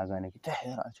ټکالې خنداګانې کوي ته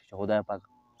حیران شې چې خدای پاک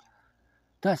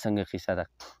دا څنګه قصه ده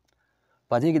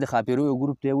په دې کې د ښاپېرو یو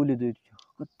ګروپ ته یې ولیدو چې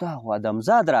دا خو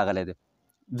ادمزاد راغلی دی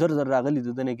زر راغلي د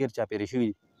ده نه ګیر چاپېرې شوي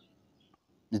دي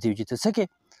د دې چې ته څه کې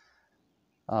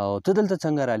او ته دلته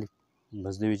څنګه رالي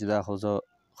بس دوی چې دا خو زه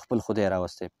خپل خدای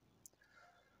راوستی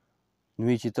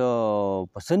نو چې ته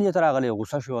په څه نیت راغلی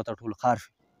غوسه شوې ورته ټول خار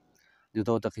شو دې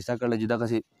ته ورته قصه کړله چې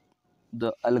دغسې د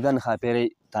الګن ښاپېرۍ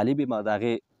طالب یم او د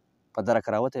هغې په درک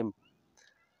راوتی یم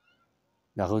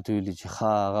هغه ورته ویلي چې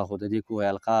ښه هغه خو د دې کوه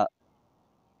حلقه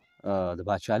د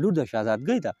باچا لور ده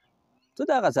شهزادګۍ ده ته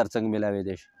د هغه سر څنګه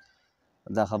میلاوېدی شي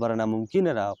دا خبره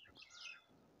ناممکنه ده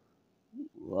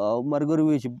او ملګرو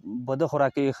وایي چې بده خو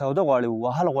راکې ښوده غواړي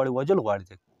وهل غواړي وجل غواړي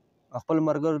خپل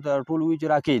ملګرو ته ټول وایي چې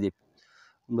راکېږدي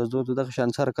بس ده ورته دغه شان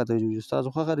سر کته چې ستاسو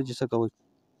خوښه ده چې څه کوئ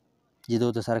چې ده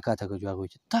ورته سر کته کړو هغه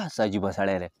وایي چې دا څه عجیبه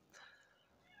سړی دی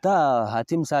دا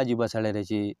حاتم څه عجیبه سړی دی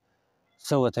چې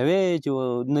څه ورته وایې چې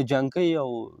نه جنګ کوي او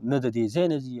نه د دې ځای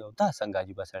نه ځي او دا څنګه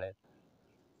عجیبه سړی دی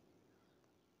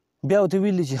بیا ورته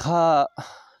ویلي چې ښه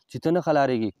چې ته نه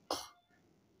خلارېږي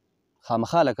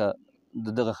خامخا لکه د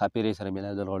دغه ښاپېرۍ سره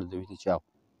مېلاېدل غواړي ده ویلي چې او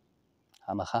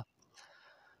خامخا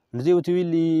نو دې ورته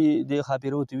ویلي دې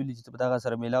ښاپېره ورته ویلي چې ته په دغه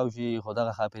سره میلاو شي خو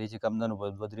دغه ښاپېرۍ چې کوم ده نو په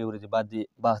 2-3 ورځې بعد دې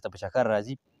باغ ته په چکر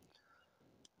راځي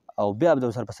او بیا به د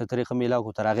ورسره په څه طریقه میلاو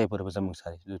کړو تر هغې پورې به زموږ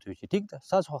سره ده ورته ویل چې ټیک ده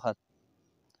ستاسو خوښه ده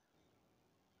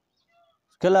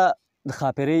کله د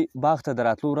ښاپېرۍ باغ ته د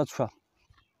راتلو ورځ شوه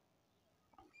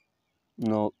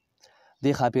نو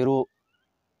دې ښاپېرو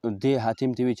دې حاتم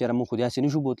ته ویل چې یاره موږ خو داسې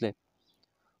نشو بوتلی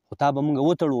خو تا به موږ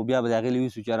وتړو بیا به د هغې له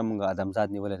ویسو چې یاره موږ ادمزاد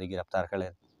نیولی دی ګرفتار کړی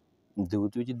دی ده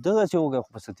ورته ویل چې دغسې وکړئ خو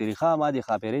په څه طریقه ما دې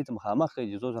ښاپېرۍ ته مخامخ کړئ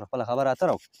چې زه سره خپله خبره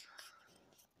اتره وکړم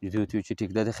ده ورته ویل چې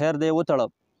ټیک ده خیر دی وتړه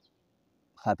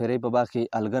ښاپېرۍ په باغ کې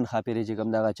الګن ښاپېرۍ چې کوم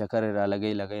دغه چکر یې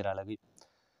رالګوي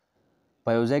په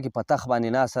یو ځای کې په تخت باندې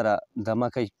ناست سره دمه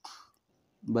کوي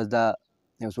بس دا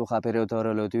یو څو ښاپېرۍ ورته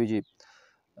ورغلې ورته ویل چې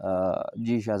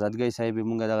جی شهزادګۍ صاحب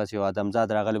موږ دغسې یو ادمزاد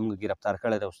راغلی موږ ګرفتار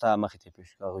کړی دی او ستا مخې ته یې پېښ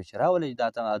کړو هغوی چې راولئ دا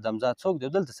ادمزاد څوک دی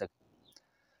دلته څه کوي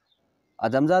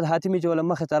ادمزاد حاتم چې وله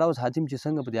مخې ته راوست حاتم چې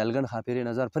څنګه په دې الګن ښاپېرۍ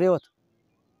نظر پرېوت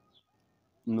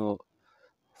نو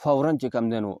فورا چې کوم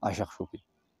دی نو عاشق شو پرې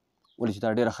ولې چې دا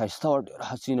ډېره ښایسته وه ډېره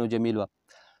حسین او جمیل وه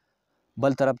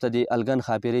بل طرف ته دې الګن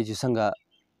ښاپېرۍ چې څنګه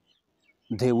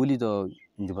دی ولیده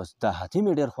چې بس دا حاتم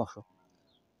یې ډېر خوښ شو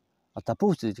او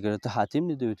تپوس یې چې ته حاتم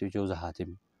دی دوی ورته ویل چې زه حاتم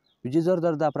یم ویل چې زر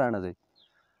دا پرانه دی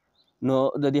نو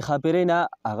د دې ښاپېرۍ نه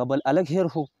هغه بل الګ هېر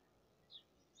شو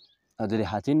او د دې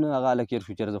حاتم نه هغه الګ هېر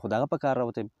شو چې زه خو د هغه په کار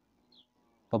راوتی یم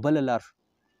په بله لار شو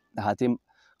د حاتم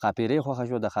ښاپېرۍ خوښه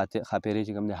شوه د ښاپېرۍ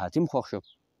چې کوم دی حاتم خوښ شو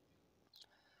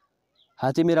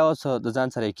حاتم یې راوسته د ځان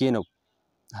سره یې کېنو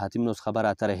حاتم نو اوس خبره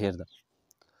اتره هېر ده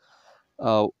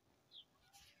او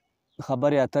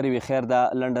خبرې اترې وې خیر دا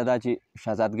لنډه دا چې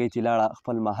شهزادګۍ چې لاړه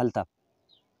خپل محل ته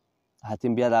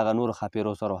حاتم بیا د هغه نورو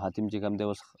ښاپېرو سره حاتم چې کوم دی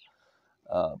اوس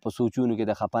په سوچونو کې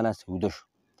د خفه ناست ویده شو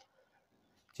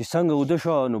چې څنګه ویده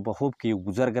شو نو په خوب کې یو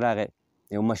بزرګ راغی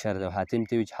یو مشر دی حاتم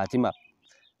ته ویل چې حاتمه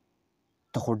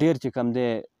ته خو ډېر چې کوم دی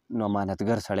نو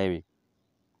امانتګر سړی وي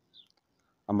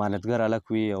امانتګر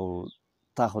هلک وي او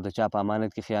تا خو د چا په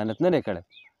امانت کې خیانت نه دی کړی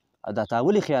دا تا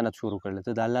ولې خیانت شروع کړلی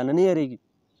ته د الله نه یېرېږي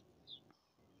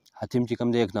حاتم چې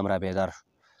کوم دی یکدم را بیدار شو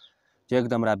چې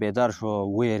یکدم را بیدار شو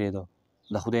ویرېده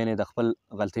د خدای نه د خپل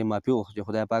غلطۍ معافي وغوښته چې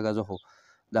خدای پاکه زه خو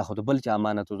دا خو د بل چا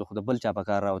امانت و زه خو د بل چا په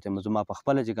کار راوتی یم زما په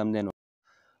خپله چې کوم دی نو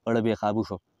اړه بې قابو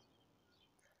شو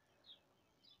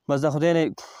بس د خدای نه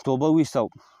توبه وایسته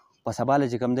په سباله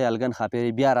چې کوم دی الګن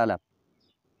ښاپېرۍ بیا راله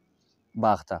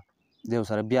باغ ته دی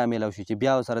ورسره بیا میلاو شي چې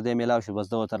بیا ورسره دی میلاو شي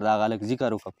بس ده ورته د هغه هلک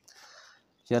ذکر وکړه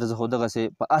چې یاره زه خو دغسې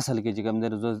په اصل کې چې کوم دی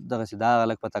نو زه دغسې د هغه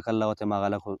هلک په تکل راوتی یم هغه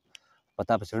هلک خو په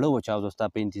تا پسې ړه وچاوده ستا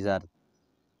په انتظار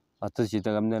او ته چې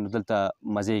کوم دی نو دلته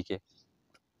مزې کې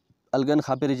الګن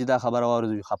ښاپېرۍ چې دا خبره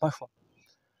واورېده خفه شوه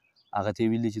هغه ته یې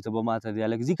ویلي چې ته به ما ته د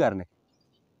هلک ذکر نه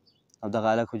او دغه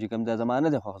هلک خو چې کوم دی زما نه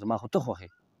دی خوښ زما خو ته خوښ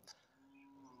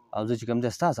او زه چې کوم دی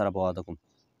ستا سره به واده کوم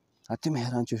حاتم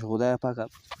حیران چې شو خدایه پاکه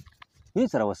دې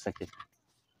سره وس څه کوې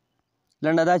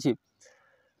لنډه دا چې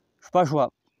شپه شوه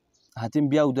حاتم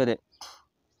بیا اوده دی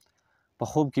په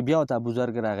خوب کې بیا ورته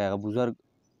بزرګ راغی هغه بزرګ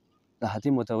د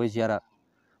حاتم ورته وایي چې یاره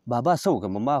بابا څه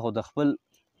وکړم ما خو د خپل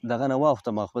دغه نه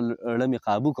واوښتم خپل اړه مې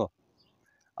قابو کړ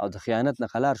او د خیانت نه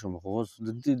خلار شوم خو اوس د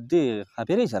دې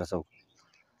ښاپېرۍ سره څه وکړو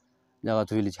دغه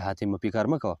ورته ویلي چې حاتم فکر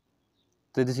مه کوه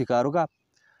ته داسې کار وکړه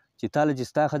چې تا له چې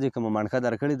ستا ښځې کومه مڼکه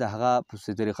درکړې د هغه په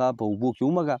څه طریقه په اوبو کې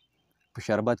ومږه په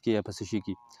شربت کې یا په څه شي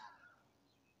کې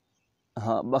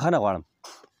بخښنه غواړم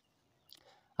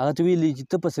هغه ته ویلي چې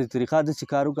ته په څه طریقه داسې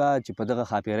کار وکړه چې په دغه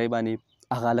ښاپېرۍ باندې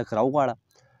هغه هلک راوغواړه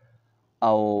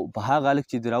او په هغه هلک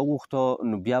چې دې راوغوښته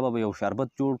نو بیا به یو شربت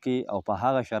جوړ کړي او په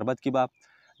هغه شربت کې به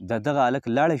د دغه هلک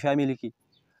لاړې شاملې کړي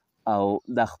او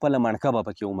دا خپله مڼکه به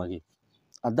پکې ومږي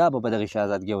دا به په دغې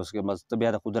شهزادګۍ اوس کې ته بیا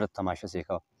د قدرت تماشه سې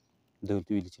کوه ده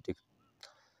ورته ویلي چې ټیک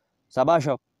سبا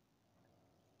شو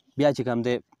بیا چې کوم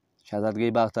دی شهزادګۍ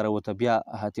باغ ته راووته بیا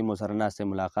حاتم ورسره ناست دی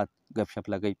ملاقات ګپ شپ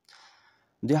لګوي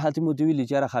دې حاتم ورته ویلي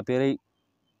چې یاره ښاپېرۍ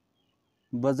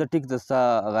بس زه ټیک د ستا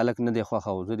هغه هلک نه دی خوښه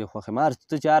او زه دې خوښ یم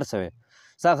ته چې هر څه وې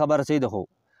ستا خبره صحیح ده خو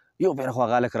یو پېره خو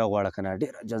هغه هلک راغواړه که نه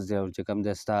ډېر عجز دی او چې کوم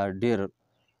دی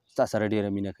ستا سره ډېره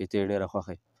مینه کوي ته یې ډېره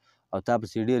خوښه او تا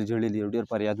پسې ډېر ژړلي او ډېر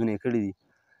فریادونه یې کړي دي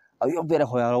او یو پېره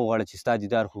خو هغه وغواړه چې ستا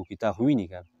دیدار خو وکړي تا خو ویني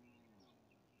که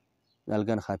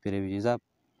الګن ښاپېرۍ وي زه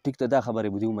ټیک ته دا خبرې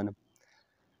به دې ومنم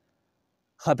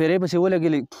ښاپېرۍ پسې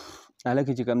ولګېلې هلک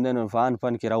چې کوم دی نو فان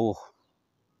کې راووښ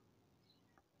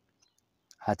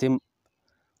حاتم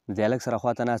د دې هلک سره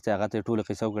خواته ناست دی هغه ته یې ټوله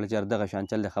قصه وکړه چې دغه شان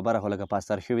چل دی خبره خو لکه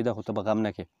پاستر شوې ده خو ته به غم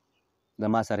نه کې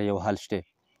د ما سره یو حل شته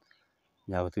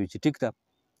بیا ورته وایي چې ټیک ده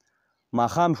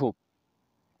ماښام شو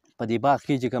په دې باغ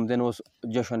کې چې کوم دی نو اوس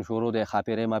جشن شروع دی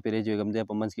ښاپېرۍ ماپېرۍ چې کوم دی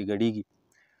په منځ کې ګډېږي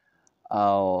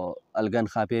او الګن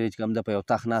ښاپېرۍ چې کوم ده په یو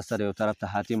تخت ناسته ده یو طرف ته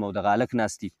حاتم او دغه هلک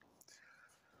ناست دي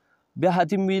بیا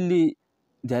حاتم ویلي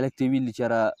دې هلک ته یې ویلي چې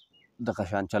یاره دغه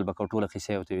شان چل به کوو ټوله قصه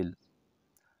یې ورته ویل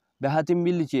بیا حاتم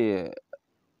ویلي چې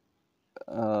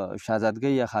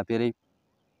شهزادګۍ یا ښاپېرۍ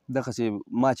دغسې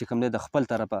ما چې کوم دی د خپل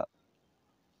طرفه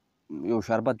یو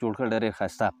شربت جوړ کړی ډېر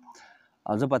ښایسته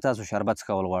او زه په تاسو شربت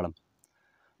څکول غواړم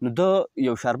نو ده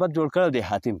یو شربت جوړ کړی دی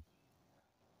حاتم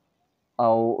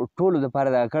او ټولو دپاره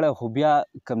دغه کړی خو بیا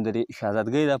کوم د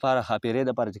شهزادګۍ دپاره ښاپېرۍ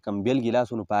دپاره چې کوم بېل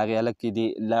ګیلاس و نو په هغې هلک کې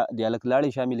د هلک لاړې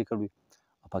شاملې کړې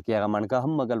او پکې هغه مڼکه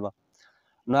هم مږل وه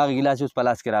نو هغه ګیلاس یې اوس په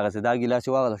لاس کې راغلی دا ګیلاس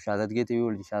یې واخېست شهزادګۍ ته یې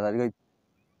وویل چې شهزادګۍ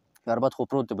شربت خو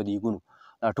پروت دی په دیګونو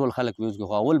دا ټول خلک به یې وڅښي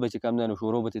خو اول به چې کوم دی نو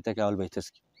شورو به ترې تکې اول به یې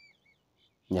تسکي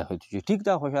یا خو چې ټیک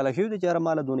ده خوشحاله شوي دی چې یاره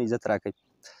ماله دونه عزت راکوي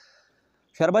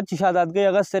شربت چې شهزادګۍ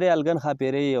اغوستی دی الګن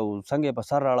ښاپېرۍ او څنګه یې په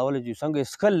سر راړولی چې څنګه یې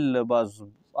څښل باز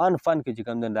ان فن کې چې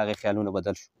کوم دی د هغې خیالونه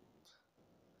بدل شو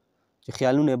چې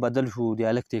خیالونه یې بدل شو دې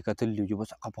هلک ته یې کتلي دي چې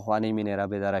بس هغه پخوانۍ مینه یې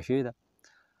رابېداره شوې ده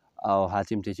او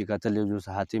حاتم ته چې کتلي دي اوس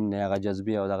حاتم نه هغه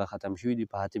جذبې او دغه ختم شوي دي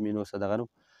په حاتم یې نور څه دغه نه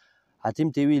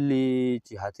حاتم ته یې ویلي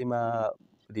چې حاتمه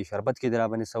په دې شربت کې دې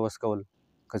راباندې څه وس کول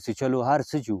که څه چلو هر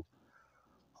څه چې وو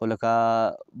خو لکه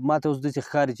ما ته اوس داسې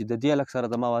ښکاري چې د دې هلک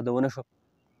سره زما واده ونه شو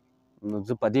نو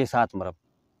زه په دې ساعت مرم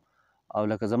او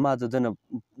لکه زما د ده نه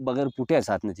بغیر پوټی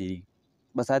ساعت نه تېرېږي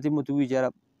بس حاتم ورته ووایي چې یاره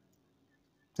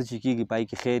څه چې کېږي پای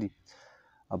کې خیر وي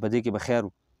او په دې کې به خیر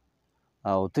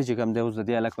او ته چې کوم دی اوس د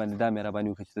دې هلک باندې دا مهرباني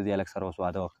وکړه چې د دې هلک سره اوس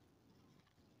واده وکړه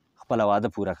خپله واده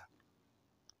پوره کړه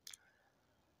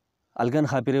الګن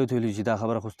ښاپېرۍ ورته ویلي چې دا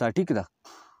خبره خو ستا ټیک ده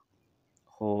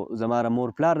خو زما مور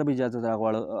پلار نه به اجازه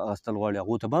اخیستل غواړي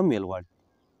هغو ته به هم ویل غواړي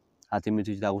حاتم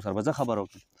ورته چې د هغو سره به زه خبره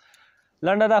وکړم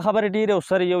لنډه دا خبرې ډېرې او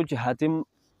سر یو چې حاتم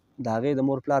د هغې د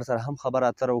مور پلار سره هم خبره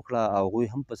اتره وکړه او هغوی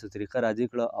هم په څه طریقه راضي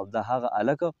کړه او د هغه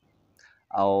هلک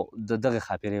او د دغې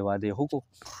ښاپېرۍ واده یې وکړو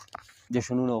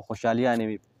جشنونه او خوشحالیانې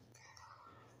وې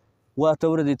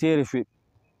 8 ورځې تېرې شوې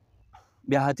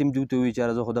بیا حاتم دوی ته ووایي چې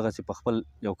یاره زه خو دغسې په خپل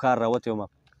یو کار راوتی وم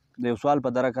د یو سوال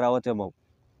په درک راوتی وم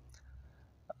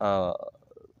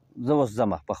زه اوس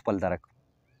ځمه په خپل درک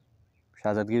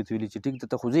شهزادګۍ ورته ویلي چې ټیک ده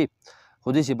ته خو ځې خو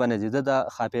داسې به نه ځې زه د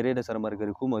ښاپېرۍ نه سره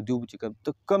ملګري کوم او دوی به چې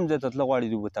ته کوم ځای ته تله غواړې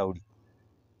دوی به تا وړي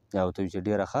یا ورته وایي چې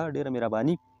ډېره ښه ډېره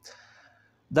مهرباني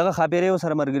دغه ښاپېرۍ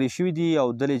ورسره ملګري شوي دي او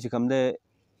دلې چې کوم دی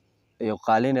یو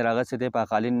قالین یې راغوستی دی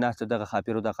په قالین ناست دغه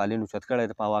ښاپېرو د قالین اوچت کړی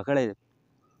دی په هوا کړی دی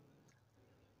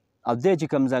او دی چې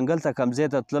کوم ځنګل ته کوم ځای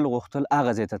ته تلل غوښتل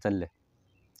هغه ځای ته تللی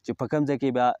چې په کوم ځای کې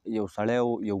بیا یو سړی و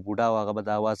یو بوډا و هغه به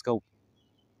د اواز کو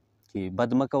چې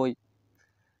بد مه کوئ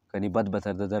کنې بد به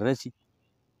تر ده رسي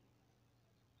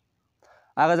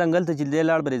هغه ځنګل ته چې دی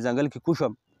لاړ به دې ځنګل کې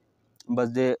کوشم بس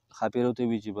دی ښاپېرو ته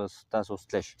وي چې بس تاسو اوس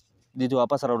تللی شئ دې ته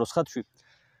واپس را رخصت شوي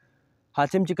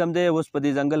حاتم چې کوم دی اوس په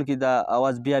دې ځنګل کې دا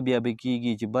اواز بیا بیا به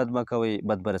کېږي چې بد مه کوئ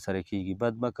بد به رسره کېږي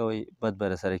بد مه کوئ بد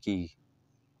به رسره کېږي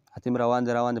حاتم روان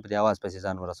دی په دې اواز پسې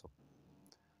ځان ورسو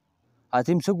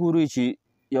حاتم څه ګوري چې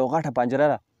یو غټه پنجره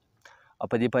ده او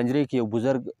په دې پنجرې کې یو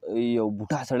بزرګ یو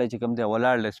بوډا سړی چې کوم دی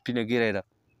ولاړ دی سپینه ږیره یې ده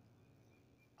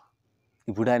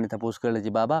بوډا یې نه تپوس کړی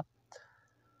چې بابا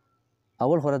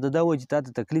اول خو راته دا ووایه چې تا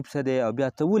ته تکلیف څه دی او بیا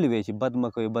ته ولې وایې چې بد مه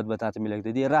کوې بد به تا ته ملګ د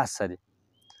دې راز څه دی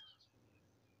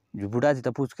بوډا ترې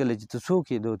تپوس کړی چې ته څوک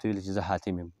یې ده ورته ویلې چې زه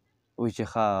حاتم یم وایي چې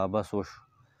ښه بس وشو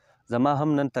زما هم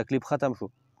نن تکلیف ختم شو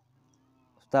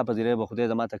ستا په ذریعه به خدای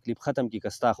زما تکلیف ختم کړي که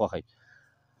ستا خوښی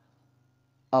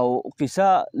او قصه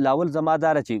لاول زما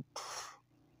داره چې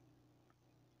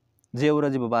زه یو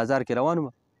ورځې په بازار کې روان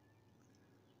وم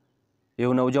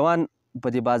یو نوجوان په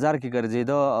دې بازار کې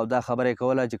ګرځېده او دا خبره یې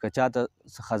کوله چې که چاته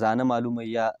څه خزانه معلومه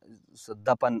یا څه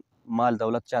دفن مال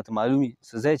دولت چاته معلوم وي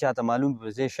څه ځای چاته معلوم وي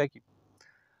په ځای شک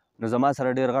نو زما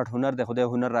سره ډېر غټ هنر دی خدای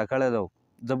هنر راکړی دی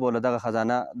زه به له دغه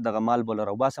خزانه دغه مال به له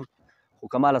راوباسم خو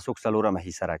که ماله څوک څلورمه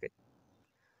حصه راکوي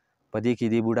په دې کې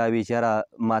دې بوډا وي چې یاره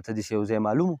ما ته داسې یو ځای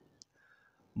معلوم و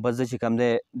بس زه چې کوم دی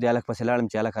دې هلک پسې لاړم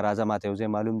چې هلکه راځه ما ته یو ځای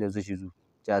معلوم دی زه چې ځو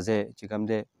چې ځای چې کوم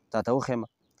دی تا ته وښیم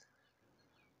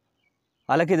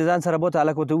هلک یې د ځان سره بوته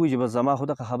هلک ورته ووایي چې بس زما خو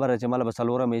دغه خبره چې ماله به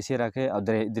څلورمه حصې راکوي او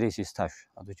درې حصې ستا شو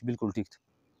هغه چې بلکل ټیک ده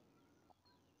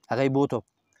هغه یې بوته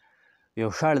یو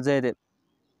شاړ ځای دی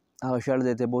هغه شاړ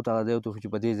ځای ته یې بوته هغه ځای ورته چې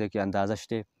په دې ځای کې اندازه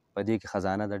شته په دې کې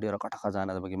خزانه ده ډېره غټه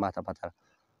خزانه ده پکې ما ته پته ده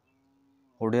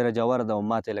خو ډېره جوره ده او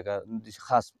ما ته یې لکه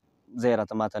خاص ځای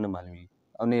راته ما ته نه معلومېږي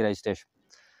او نه یې رایستی شم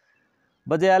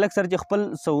بس دې هلک سره چې خپل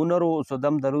څه هنر و څه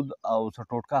دم درود او څه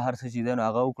ټوټکه هر څه چې دی نو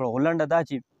هغه وکړه خو لنډه دا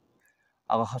چې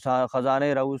هغه خزانه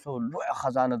یې راوویسته لویه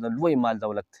خزانه ده لوی مال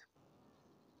دولت دی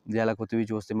دې هلک ورته وایي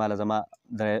چې اوس دې ماله زما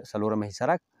څلورمه حصه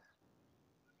راک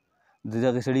د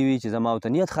دغې سړي وي چې زما ورته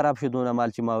نیت خراب شو دونه مال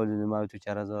چې ما ولید ما ورته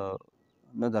چېره زه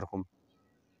نه در کوم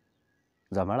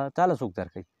زه مړه تا له څوک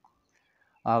درکوي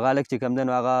هغه هلک چې کوم دی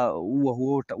نو هغه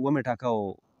ومې ټاکه او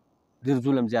ډېر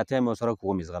ظلم زیاتی مې ورسره کړو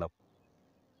ومې زغلو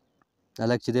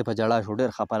هلک چې دی په ژړا شو ډېر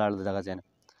خفه لاړ د دغه ځای نه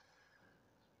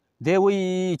دی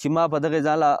وایي چې ما په دغې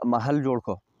ځان له محل جوړ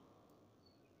کړو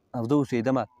او ده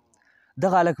اوسېدمه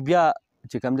دغه هلک بیا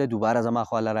چې کوم دی دوباره زما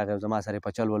خواله راغی زما سره یې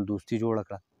په چل ول دوستي جوړه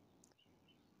کړه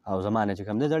او زما نه چې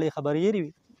کوم دی زړې خبرې یېرې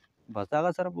وي بس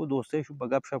هغه سره په دوستۍ شو په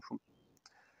ګپ شپ شو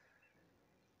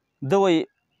ده وایي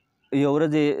یو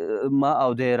ورځ ما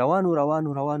او دی روانو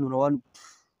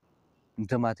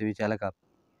ده ما ته وایي چې هلکه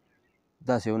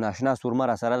داسې یو ناشنا سورمه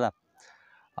را سره ده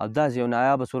او داسې یو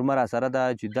نایابه سورمه را سره ده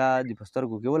چې دا دې په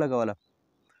سترګو کې ولګوله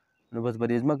نو بس په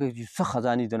دې ځمکه کې چې څه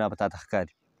خزانې دي نو به تا ته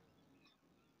ښکاري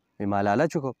وایي ما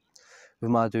لالچ وکړو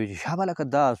وایي ما ته وایي چې شابه لکه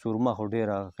دا سورمه خو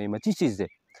ډېره قیمتي چیز دی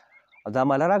او دا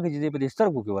ماله راکړه چې دی په دې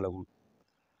سترګو کې ولګوم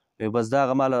وایي بس دا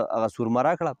هغه ماله هغه سورمه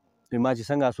راکړه وایي ما چې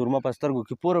څنګه سورمه په سترګو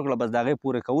کې پورې کړه بس د هغې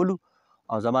پورې کولو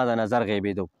او زما د نظر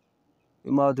غیبېدو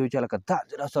وایي ما ورته وایي چې هلکه دا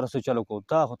دې را سره څه چل وکړو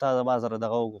دا خو تا زما سره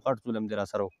دغه وکړو غټ ظلم دې را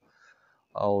سره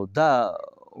او دا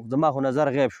زما خو نظر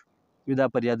غیب شو وایي دا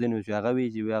پر یادونه وي چې هغه وایي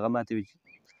چې هغه ما ته وایي چې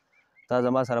تا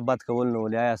زما سره بد کول نو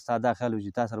ولې آیا ستا دا خیال و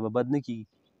چې تا سره به بد نه کېږي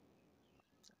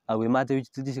او وایي ما ته وایي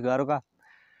چې ته داسې کار وکړه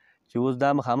چې اوس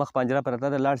دا مخامخ پنجره پرته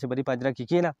ده لاړ شي په دې پنجره کې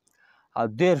کښېنه او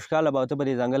 13 کاله به ته په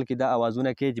دې ځنګل کې دا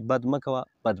اوازونه کوې چې بد مه کوه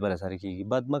بد به راسره کېږي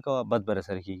بد مه کوه بد به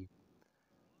راسره کېږي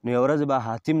نو یو ورځ به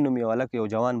حاتم نوم یو هلک یو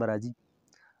جوان به راځي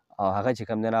او هغه چې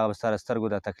کوم دی نو هغه به ستا له سترګو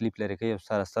دا تکلیف لرې کوي او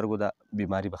ستا له سترګو دا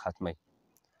بیماري به ختموي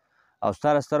او ستا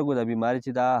له سترګو دا بیماري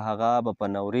چې ده هغه به په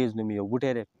نوریز نوم یو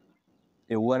بوټی دی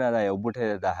یو ونه ده یو بوټی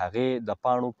دی د هغې د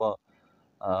پاڼو په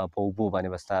اوبو باندې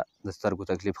به ستا د سترګو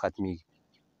تکلیف ختمیږي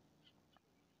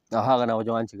او هغه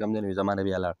نوجوان چې کوم دی نو زما نه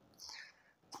بیا لاړ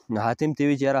نو حاتم ته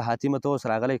وایي چې یاره حاتمه ته اوس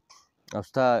راغلی او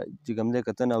ستا چې کوم دی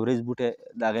که ته نوریز بوټی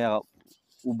د هغې هغه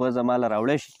اوبه زما له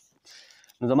راوړی شي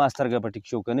نو زما سترګه به ټیک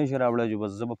شي او که نه شي راوړی چې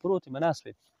بس زه به پروت یم ناست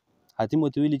ویم حاتم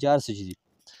ورته ویلي چې هر څه چې دي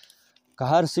که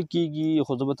هر څه کېږي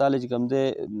خو زه به تاله چې کوم دی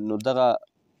نو دغه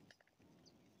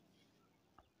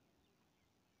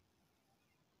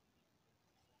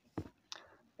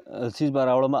څیز به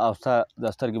راوړم او ستا دا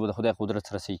سترګې به د خدای قدرت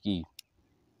سره صحیح کېږي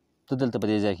ته دلته په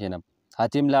دې ځای کښېنه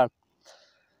حاتم لاړ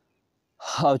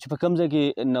او چې په کوم ځای کې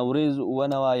نوریز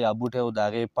ونه وه یا بوټی و د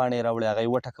هغې پاڼې یې راوړې هغه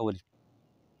یې وټکولې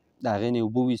د هغې نه یې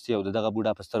اوبه ویستې او د دغه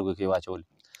بوډا په سترګو کې یې واچولې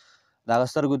د هغه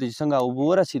سترګو ته چې څنګه اوبه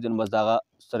ورسېدې نو بس د هغه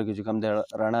سترګې چې کوم دی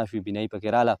رڼا شوې بینایي پکې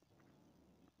راله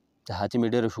د حاتم یې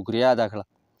ډېره شکریه ادا کړه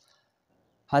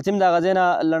حاتم د هغه ځای نه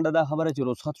لنډه دا خبره چې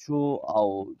رخصت شو او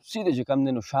سیده چې کوم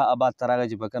دی نو شاه آباد ته راغی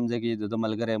چې په کوم ځای کې د ده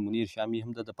ملګری منیر شامي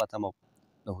هم د پته مو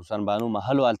د حسن بانو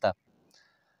محل و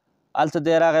هلته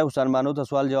دی راغی حسن بانو ته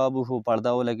سوال جواب وشو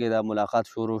پرده ولګېده ملاقات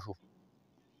شروع شو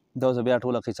ده ورته بیا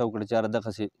ټوله قصه وکړه چې یاره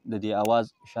دغسې د دې اواز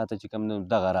شاته چې کوم دی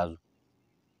دغه راز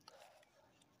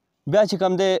بیا چې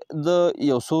کوم دی د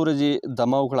یو څو ورځې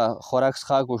دمه وکړه خوراک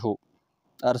څښاک وشو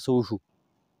هر څه وشو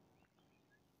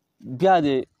بیا د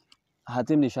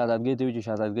حاتم د شهزادګۍ ته وایي چې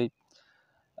شهزادګۍ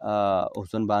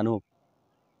حسن بانو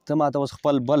ته ما ته اوس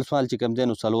خپل بل سوال چې کوم دی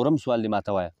نو څلورم سوال دې ما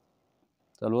ته وایه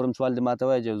څلورم سوال دې ماته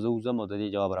وایي چې زه وځم او د دې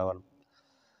جواب راولم.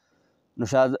 نو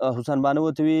حسن بانو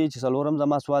ورته وي چې څلورم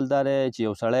زما سوال دا دی چې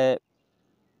یو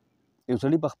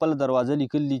سړی په خپله دروازه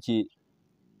لیکلی دي چې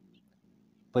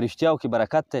په رښتیاو کې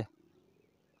برکت دی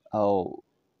او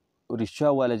رښتیا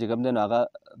وویله چې کوم دی نو هغه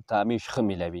ته همیش ښه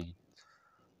میلاویږي.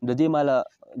 د دې ماله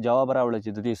جواب راوړه چې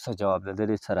د دې څه جواب ده، د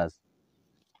دې څه راز.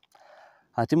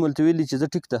 حاتم ورته ویلي چې زه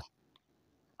ټیک ده،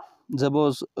 زه به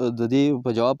اوس د دې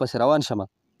په جواب پسې روان شم،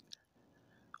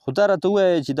 خو تا راته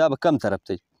ووایه چې دا به کم طرف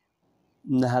ته وي.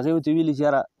 نو هغې ورته ویلي چې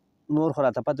یاره نور خو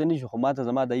راته پته نه شي، خو ما ته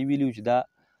زما دایي ویلي وو چې دا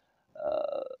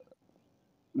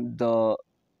د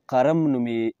قرم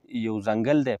نومې یو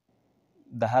ځنګل دی،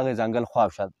 د هغې ځنګل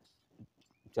خواوشا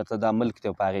چېرته دا ملک دی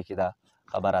په هغې کې دا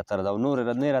خبر اتر ده او نور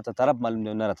نه یې راته طرف معلوم دی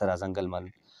او نه راته دا ځنګل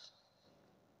معلوم.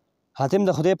 حاتم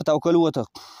د خدای په توکل ووته،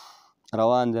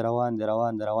 روان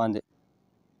دی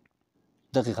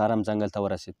دغې قرم ځنګل ته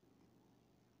ورسېد.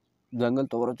 ځنګل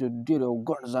ته ورسېد، ډېر یو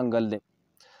ګڼ ځنګل دی.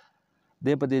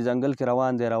 دی په دې ځنګل کې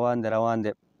روان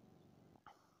دی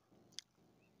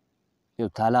یو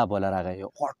تالاب ولا راغی، یو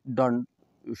غټ ډنډ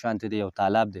شانتې دی، یو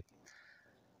تالاب دی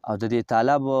او د دې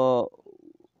تالاب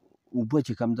اوبه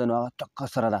چې کوم ده نو هغه ټکه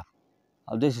سره ده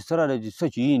او داسې سره ده چې څه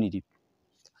چې یینې دي.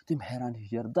 حاتم حیران شي،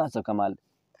 یاره دا څه کمال دی.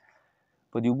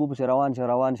 په دې اوبو پسې روان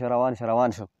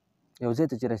شو، یو ځای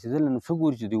ته چې رسېدل نو څه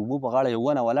ګوري چې د اوبو په غاړه یو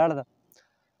ونه ولاړه ده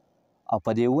او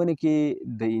په دې ونې کې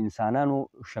د انسانانو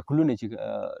شکلونه چې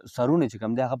سرونه چې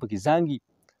کوم دی هغه پکې زانګي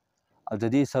او د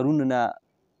دې سرونو نه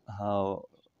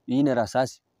وینه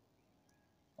راساسي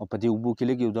او په دې اوبو کې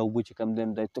لګي او دا اوبه چې کوم دی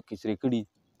نو دا یې تکې سرې کړي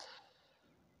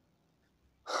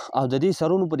او د دې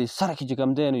سرونو په دې سر کې چې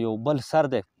کوم دی نو یو بل سر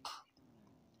دی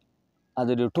او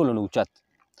د دې ټولو نه اوچت.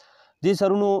 دې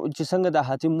سرونو چې څنګه د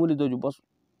حاتم ولیدو چې بس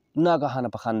ناګهانه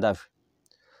په خندا شو،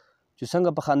 چې څنګه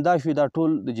په خندا شوې دا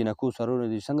ټول د جنکو سرونه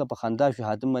دي، څنګه په خندا شوې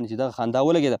حاتم باندې چې دغه خندا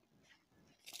ولګېده.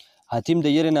 حاتم د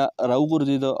یرې نه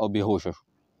راوغورځېده او بېهوشه شو.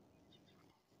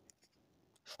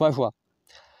 شپه شوه،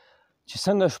 چې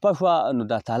څنګه شپه شوه نو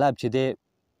دا تالاب چې دی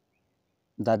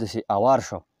دا داسې اوار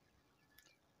شو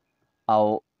او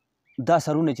دا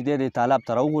سرونه چې دی د تالاب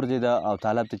ته راوغورځېده او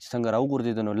تالاب ته چې څنګه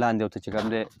راوغورځېده نو لاندې ورته چې کوم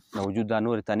دی موجود دا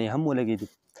نورې تنې هم ولګېدې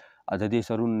او د دې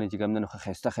سرونو نه چې کوم دی نو ښه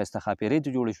ښایسته ښاپېرۍ ته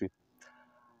جوړې شوې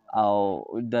او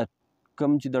د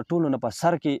کوم چې د ټولو نه په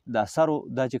سر کې دا سرو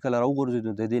دا چې کله راوغورځېد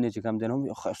نو د دې نه چې کوم دی نو هم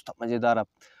یو ښایسته مزېداره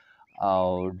او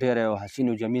ډېره یو حسین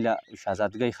و جمیله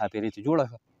شهزادګۍ ښاپېرۍ ته جوړه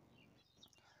شوه.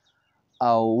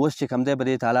 او اوس چې کوم دی په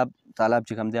دې تالاب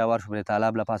چې کوم دی اوار شو، په دې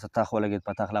تالاب له پاسه تخ ولګېد،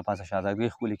 په تخ له پاسه شهزادګۍ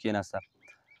ښکلې کېناسته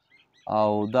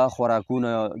او دا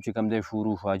خوراکونه چې کوم دی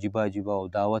شروع شو، عجیبه او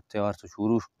دعوت یې ورته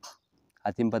شروع شو.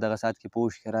 حاتم په دغه ساعت کې په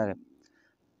هوش کې راغی،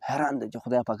 حیران دی چې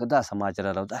خدای پاکه دا څه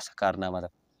ماجرا ده او دا څه کارنامه ده.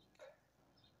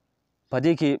 په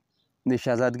دې کې د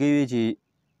شهزادګۍ وی چې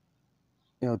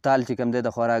یو تال چې کوم دی د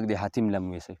خوراک دی حاتم له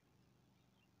یوسئ.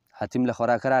 حاتم له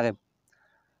خوراک راغی،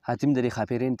 حاتم د دې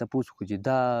ښاپېرۍ نه تپوس وکړو چې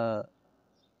دا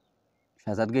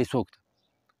شهزادګۍ څوک ده؟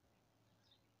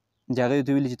 چې هغې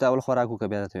ورته ویلي چې تا اول خوراک وکړه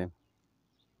بیا درته ویم.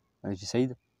 چې صحیح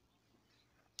ده.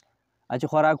 چې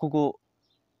خوراک وکړو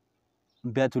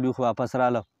بیا تلو خو واپس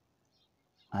راغله،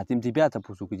 حاتم ته بیا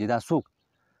تپوس وکړو چې دا څوک؟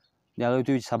 د هغې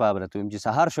ورته ویل چې سبا به درته ویم. چې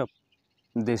سهار شو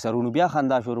د سرونو بیا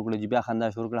خندا شروع کړه، چې بیا خندا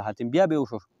شروع کړه، حاتم بیا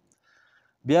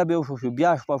بېهوشه شو،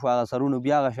 بیا شپه شو، هغه سرونو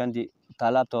بیا هغه شانتې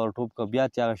تالاب ته ور ټوپ کړه، بیا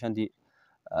ترې هغه شانتې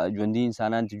ژوندي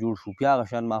انسانان ترې جوړ شو، بیا هغه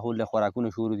شان ماحول دی، خوراکونه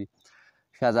شروع دي.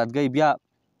 شهزادګۍ بیا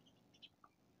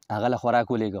هغه له خوراک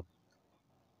ولېږه،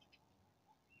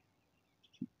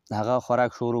 هغه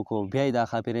خوراک شروع کړو، بیا یې دا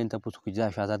ښاپېرۍ نه تپوس وکړو چې دا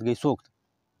شهزادګۍ څوک ده؟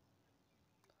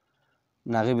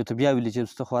 نو هغې به ته بیا ویلي چې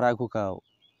ته خوراک وکړه او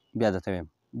بیا درته ویم.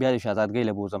 بیا د شهزادګۍ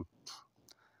له بوځم،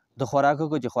 ده خوراک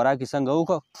وکړو چې خوراک یې څنګه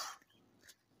وکړو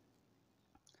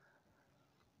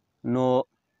نو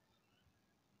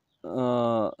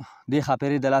دې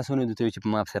ښاپېرۍ د لاس ونیو، درته ویل چې په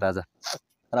ما پسې راځه.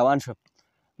 روان شو،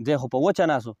 دی خو په وچه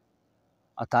ناست و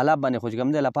او تالاب باندې خو چې کوم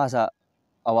دی له پاسه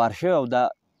اوار شوی او دا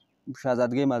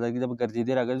شهزادګۍ مازدیګر ته به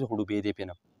ګرځېدې راګرځېدې خو ډوبېدې پرې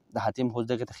نه. د حاتم خو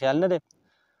ځکه ته خیال نه دی،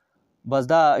 بس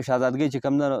دا شهزادګۍ چې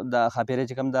کوم ده دا ښاپېرۍ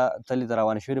چې کوم ده تلې ته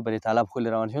روانه شوې په دې تالاب ښکلې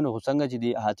روانه شوې نو خو څنګه چې د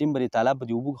حاتم په دې تالاب په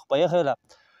دې اوبو کې خپه یخې ده،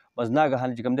 بس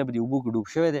ناګهانه چې کوم دی په دې اوبو کې ډوب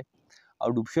شوی دی او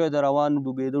ډوب شوی دی، روان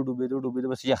ډوبېده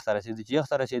بس یخ ته رسېده. چې یخ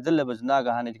ته رسېدل بس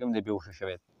ناګهانه چې کوم دی بېهوشه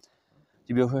شوی دی.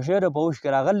 چې بېهوشه شوی دی په هوش کې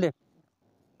راغلی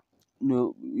نو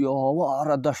یو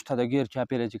هواره دښته د ګیر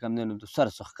چاپېره چې کوم دی نو د سر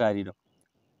څه ښکاري نه،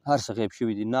 هر څه غیب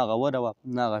شوي دي، نه هغه ونه وه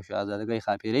نه هغه شهزادګۍ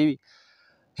ښاپېرۍ وي،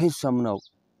 هېڅ هم نه و.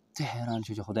 ته حیران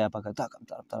شو چې خدای پاکه دا کوم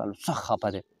طرف ته رالو، سخت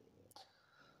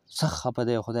خفه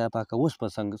دی خدای پاکه، اوس به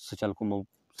څه چل کوم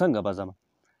څنګه به ځمه.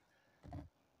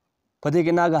 په دې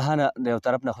کې ناګهانه د یو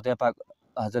طرف نه خدای پاک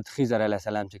حضرت خضر علیه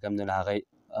السلام چې کوم دی نو هغه یې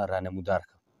رانمودار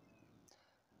کړ.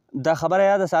 دا خبره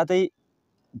یاده ساتئ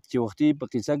چې وختي په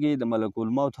قصه کې د ملک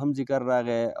الموت هم ذکر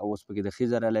راغی او اوس پکې د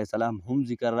خضر علیه السلام هم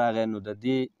ذکر راغی. نو د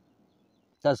دې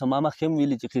تاسو ما مخکې هم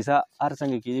ویلي چې قصه هر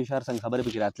څنګه کېدای شي، هر څنګه خبرې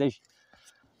پکې راتلی شي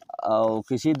او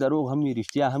قصې دروغ هم وي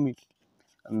رښتیا هم وي.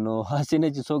 نو هسې نه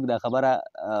چې څوک دا خبره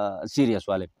سیریس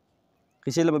والی.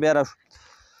 قصې له به بیا راشو.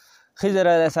 خضر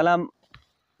علیه السلام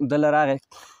دله راغی،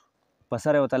 په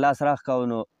سر یې ورته لاس راښکاوه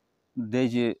نو دی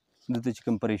چې دته چې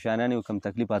کوم پریشانیان او کوم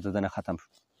تکلیفات د نه ختم شو.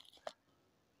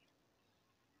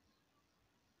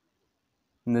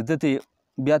 نو دته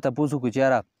بیا تپوس وکړو چې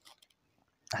یاره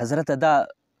حضرته دا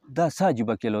څه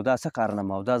عجیبه کیلو، دا څه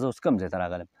کارنامه او دا زه اوس کوم ځای ته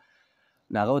راغلم.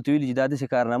 نو هغه ورته ویلي چې دا داسې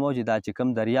کارنامه و چې دا چې کوم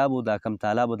دریاب و، دا کوم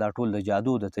تالاب و، دا ټول د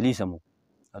جادو د طلیسم و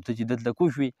او ته چې دلته کوږ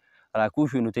شوې راکوږ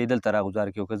شوې نو ته یې دلته راګزار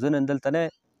کړې. که زه نن دلته نه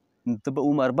ته به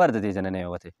عمر بر د دې ځای نه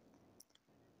وتې.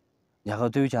 هغه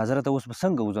ورته وویل چې حضرته اوس به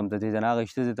څنګه وځم د دې ځای نه، هغه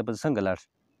شته ځای ته به څنګه لاړ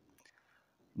شم.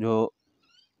 نو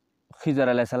خضر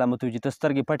علیه السلام ورته وویل چې ته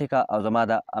سترګې پټې کړه او زما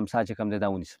دا امسا چې کوم دی دا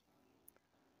ونیسه.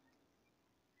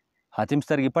 حاتم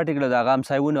سترګې پټې کړه، د هغه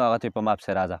امسا یې ونیو، هغه ته یې په ما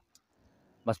پسې راځه.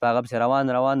 بس په هغه پسې روان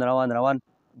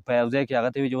په یو ځای کې هغه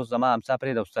ته وویل چې اوس زما امسا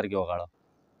پرېږده او سترګې وغړه.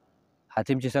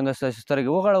 حاتم چې څنګه سترګې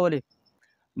وغړولې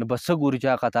نو بس څه ګوري چې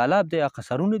هغه تالاب دی، هغه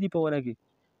سرونه دي په ونه کې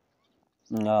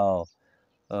او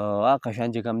هغه شان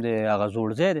چې کوم دی هغه زوړ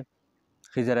ځای دی.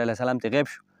 خضر علیه السلام ته غیب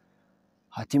شو.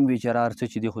 حاتم وی چې را هر څه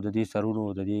چې دی خو د دې سرونو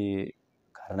د دې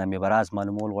کارنامې به راز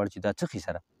معلومول غواړي چې دا څه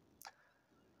قیصه ده.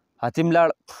 حاتم لاړ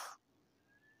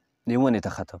دې ونې ته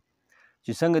خته،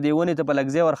 چې څنګه دې ونې ته په لږ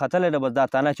ځای ورختلی ده بس دا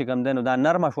تنه چې کوم دی نو دا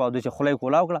نرمه شوه او ده چې خوله یې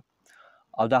کولاو کړه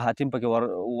او دا حاتم پکې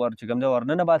ور چې کوم دی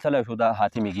ورننه باسلی شو. دا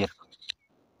حاتم یې ګیر کړ.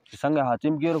 چې څنګه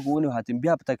حاتم ګیر کړو ونیو، حاتم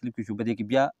بیا په تکلیف کې شو. په دې کې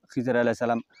بیا خضر علیه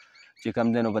السلام چې کوم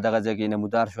دی نو په دغه ځای کې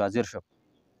نمودار شو، حاضر شو.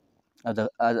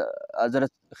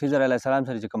 حضرت خضر علیه السلام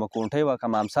سره چې کومه کونټۍ وه،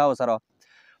 کومه امسا ورسره وه،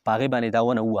 په هغې باندې دا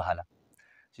ونه ووهله.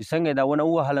 چې څنګه یې دا ونه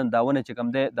ووهله نو دا ونه چې کوم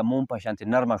دی د موم په شانتې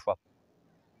نرمه شوه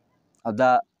او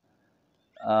دا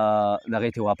دغې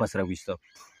ته واپس راویسته.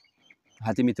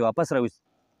 حاتم یې ته واپس راویست.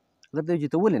 هغه ته وایي چې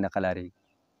ته ولې نه قلارېږي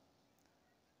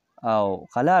او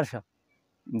قلار شه.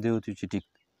 دی ورته وایي چې ټیک.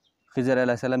 خضر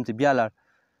علیه السلام ته بیا لاړ،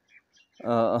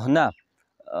 نه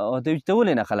ورته وایي چې ته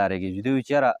ولې نه قلارېږي. دی وایي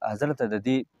چې یاره حضرته د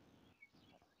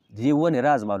دې ونې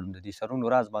راز معلوم د دې سرونو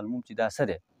راز معلوموم چې دا څه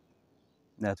دی.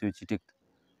 دا ته وایي چې ټیک.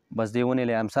 بس دې ونې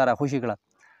له امسا راخوشي کړه.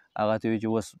 هغه ته وایي چې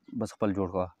اوس بس خپل جوړ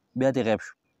کوه. بیا دې غیب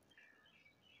شو.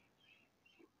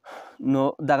 نو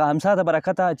دغه امسا د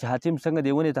برکته چې حاتم څنګه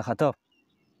دې ونې ته خته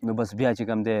نو بس بیا چې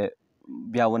کوم دی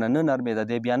بیا ونه نه نرمېده،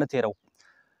 دی بیا نه تېرو.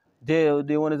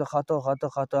 دې ونې ته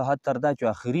خته حد تر دا چې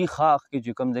آخري خاق کې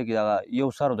چې کوم ځای کې دغه یو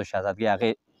سر د شهزادګۍ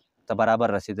هغې ته برابر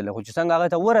رسېدلی. خو چې څنګه هغې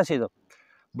ته ورسېده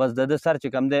بس د ده سر چې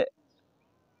کوم دی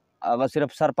هغه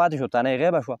صرف سر پاتې شو، تانه یې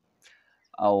غیبه شوه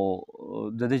او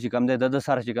د ده چې کوم دی د ده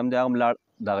سر چې کوم دی هغه هم لاړ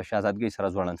دغه شهزادګۍ سره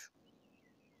ځوړند شو.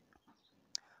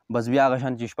 بس بیا هغه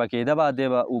شان چې شپه کېده به دی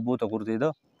به اوبو ته غورځېده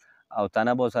او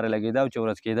تنه به ورسره لګېده او چې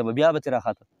ورځ کېده به بیا به ترې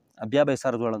راخته، بیا به یې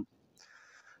سر ځوړند.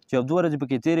 چې یو 2 ورځې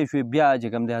پکې تېرې شوې بیا چې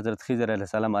کوم دی حضرت خضر علیه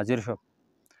السلام حاضر شو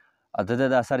او د ده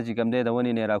دا سر چې کوم دی د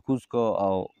ونې نه یې راکوز کړو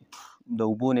او د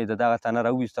اوبو نه یې د دغه تنه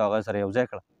راوویسته او هغه سره یو ځای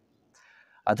کړه.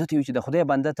 ده ته وایي چې د خدای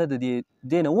بنده ته د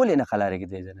دې نه ولې نه قلارېږې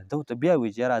دې ځای نه. ده ورته بیا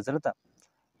وایي چې یاره حضرته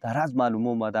دا راز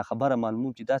معلوموم، دا خبره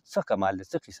معلوموم چې دا څه کمال دی،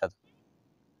 څه قیصه ده.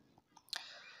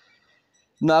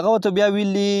 نو هغه ورته بیا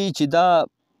ویلي چې دا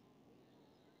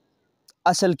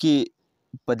اصل کې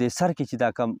په دې سر کې چې دا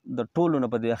کم د ټولو نه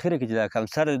په دې اخره کې چې دا کم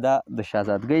سر دی دا د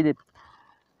شهزادګۍ دی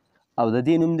او د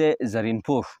دې نوم دی زرین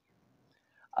پوش.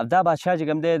 او دا بادشاه چې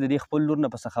کوم دی د دې خپل لور نه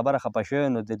په څه خبره خفه شوی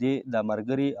نو د دې دا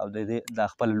ملګري او د دې دا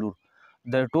خپل لور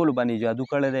د ټولو باندې جادو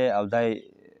کړی دی او دا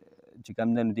چې کوم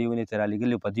دی نو دې ونې ته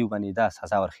رالېږلي په دې باندې دا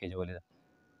سزا ورخېجولې ده.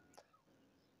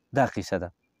 دا قیصه ده.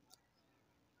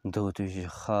 ده ورته وایي چې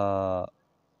ښه.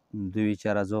 دوی وایي چې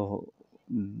یاره زه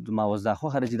ما اوس دا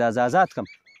خوښه ده چې دا زه آزاد کړم.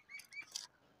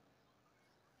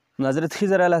 نو حضرت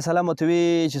خضر علیه السلام ورته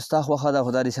وایي چې ستا خوښه ده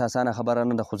خو دا داسې اسانه خبره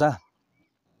نه ده، خو ځه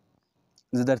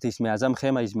زه درته اسم اعظم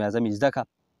ښیم، اسم اعظم یې زده کړه،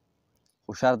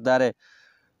 خو شرط دا دی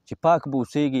چې پاک به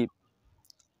اوسېږي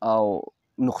او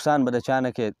نقصان به د چا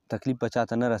نه کې تکلیف به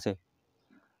چاته نه رسې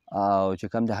او چې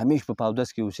کوم دی همیش په اودس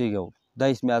کې اوسېږي او دا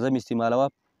اسم اعظم استعمالوه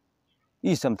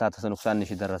هېڅ هم تا ته څه نقصان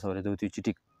نشي در رسولی. ده ورته وایي چې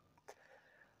ټیک.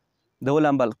 د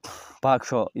ولامبل پاک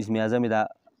شو، اسم اعظم یې د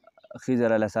خضر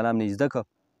علیه السلام نه یې زده کړه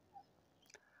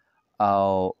او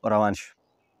روان شو.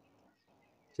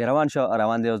 چې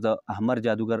روان دی اوس د احمر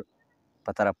جادوګر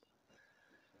په طرف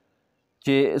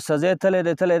چې سزا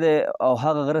تللی دی او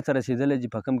هغه غره ته رسېدلی چې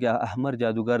په کوم کې احمر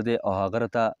جادوګر دی او هغه غره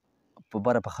ته په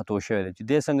بره په خطو شوی دی چې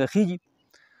دی څنګه خیږي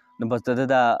نو بس د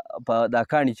ده دا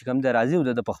کاڼي چې کوم دی راځي او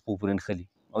د ده په خپو پورې نښلي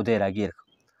او دی راګیر کړ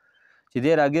چې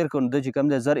دی راګیر کړ نو ده چې کوم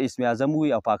دی زر اسم اعظم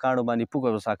ووي او په کاڼو باندې پوک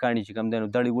او ساکاڼي چې کوم دی نو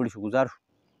دړې وړې شو ګزار شو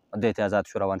دی ته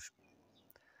آزاد شو روان شو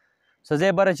څه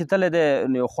ځای بره چې تللی دی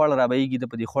نو یو خوړ رابهیږي ده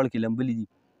په دې خوړ کې لمبلي دي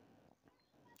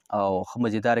او ښه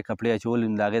مزېدارې کپړې اچولي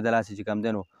نو د هغې د لاسې چې کوم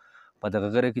دی نو په دغه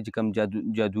غره کې چې کوم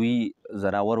جادویي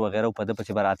ځناور وغیره په ده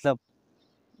پسې به راتله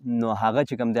نو هغه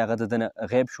چې کوم دی هغه د ده نه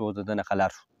غیب شو د ده نه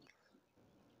خلار شو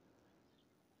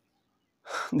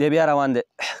دی بیا روان دی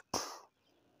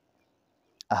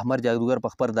احمر جادوګر په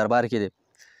خپل دربار کې دی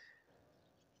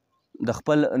د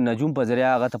خپل نجوم په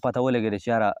ذریعه هغه ته پته ولګېده چې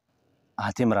یاره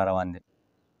حاتم را روان دی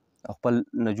خپل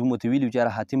نجومو ته ویلي چې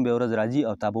یاره حاتم به ورځ راځي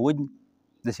او تا به وجني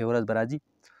داسې ورځ به راځي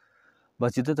بس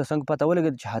چې ده ته څنګه پته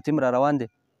ولګېده چې حاتم را روان دی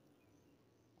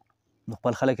نو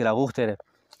خپل خلک یې راغوښتی دی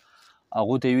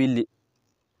هغو ته یې ویل دي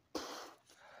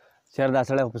چې یاره دا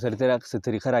سړی خو په څه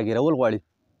طریقه راګیرول غواړي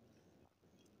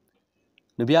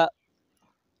نو بیا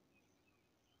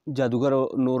جادوګر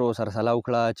نورو سره سلا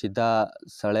وکړه چې دا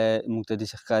سړی موږ ته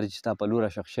داسې ښکاري چې ستا په لور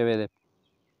عاشق شوی دی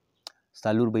ستا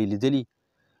لور به یې لیدلي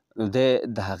نو دی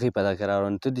د هغې په دغه کې را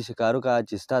روان ته داسې کار وکړه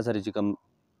چې ستا سره چې کوم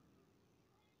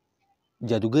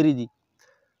جادوګرې دي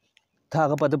ته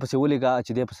هغه په ده پسې ولېږه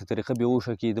چې دی په څه طریقه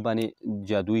بېهوشه کړي د باندې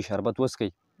جادویي شربت وڅکئ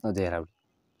نو دی یې راوړي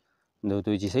نو ورته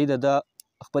وایي چې صحیح ده ده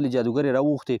خپلې جادوګرې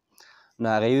راوغوښتې نو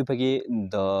هغې وې پکې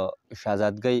د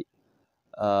شهزادګۍ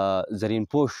زرین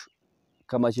پوش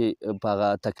کومه چې په هغه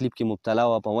تکلیف کې مبتلا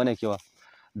وه په ونه کې وه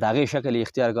د هغې شکل یې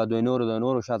اختیار کړه د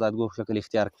نورو شهزادګو شکل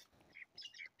اختیار کړ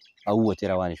او ووتې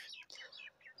روانې شوې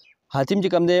حاتم چې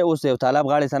کوم دی اوس د یو تالاب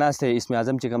غاړې ته ناست دی اسم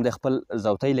اعظم چې کوم دی خپل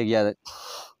زوتی لګیا دی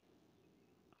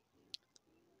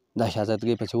دا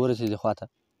شهزادګۍ پسې ورسېدې خواته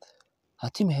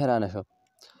حاتم حیرانه شو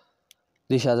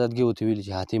دې شهزادګۍ ورته ویلي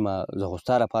چې حاتمه زه خو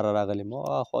ستا لپاره راغلی یم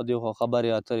اخوا دېخوا خبرې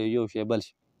اترې یو شی بل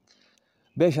شي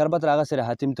بیا یې شربت راغسلی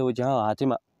حاتم ته وایي چې ها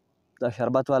حاتمه دا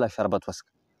شربت والا شربت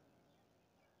وڅکه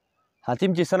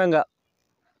حاتم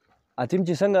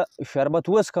چې څنګه شربت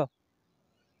وڅکه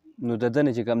نو د ده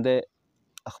نه چې کوم دی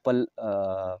خپل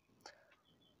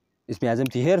اسم اعظم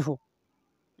ته هیر شو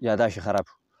یاداشت یې خراب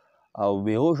شو او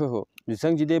بېهوشه شو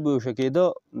څنګه چې دی بېهوشه کېده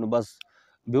نو بس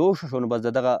بېهوشه شو نو بس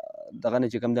د دغه نه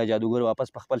چې کوم دی جادوګر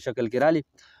واپس په خپل شکل کې رالي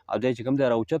او دی چې کوم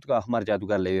دی راوچت کړه احمر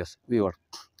جادوګر له ویوړ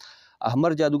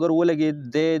احمر جادوګر ولګېد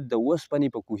دی د اوسپنې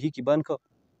په کوهي کې بند کړه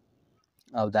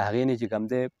او د هغې نه چې کوم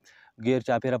دی ګیر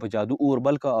چاپېره په جادو اور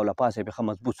بل کړه او له پاسه یې ښه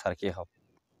مضبوط سر کېښود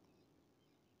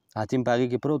حاتم په هغې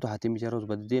کې پروت و حاتم چې اوس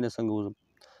به د دې نه څنګه وځم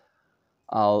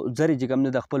او زر یې چې کوم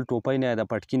دی د خپل ټوپۍ نه یا د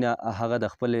پټکي نه هغه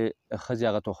د خپلې ښځې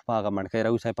هغه تحفه هغه منډکی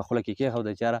راویستی په خوله کې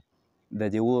کېښوده چې یاره د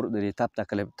دې اور د دې تپ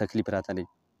تکلیف راته نه وي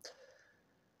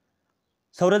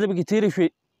څه ورځې پکې تېرې شوې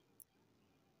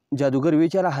جادوګر ویې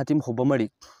چې یاره حاتم خو به مړي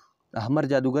احمر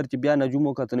جادوګر چې بیا نجوم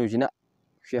وکتل نو چې نه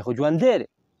شی خو ژوندی دی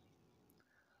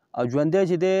او ژوندی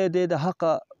چې دی د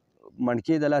حقه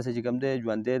منډکې د لاسه چې کوم دی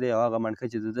ژوندی دی او هغه منډکه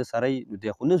چې د ده سره وي نو دی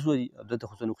خو نه سوځي او ده ته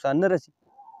خو څه نقصان نه رسي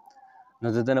نو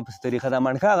د ده نه په څه طریقه دا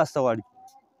منډکه اخیسته غواړي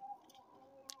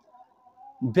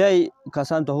بیا یې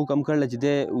کسانو ته حکم کړله چې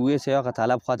دی ویسئ هغه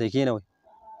تالاب خواته یې کېنوئ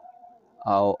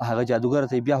او هغه جادوګر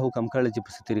ته یې بیا حکم کړله چې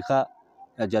په څه طریقه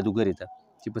جادوګرې ته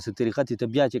چې په څه طریقه ته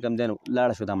بیا چې کوم دی نو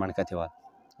لاړه شو دا منډکه ترې واله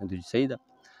صحیح ده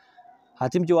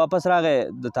حاتم چې واپس راغی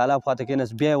د تالاب خواته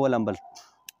کېناست بیا یې ولمبل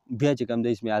بیا چې کوم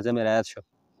دی اسم اعظم یې رایاد شو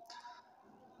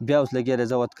بیا اوس لګیا دی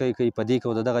زوت کوي په دې کې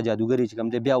او د دغه جادوګرې چې کوم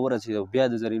دی بیا ورسېد بیا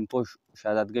د زرین پوش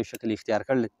شهزادګۍ شکل اختیار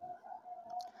کړلی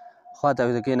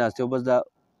خواته کېناستې او بس دا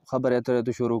خبرې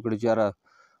اترې شروع کړې چې یاره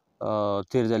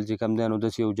تېر ځل چې کوم دی نو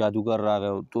داسې یو جادوګر راغی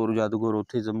او تور جادوګر و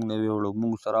ته یې زموږ نه ویوړ او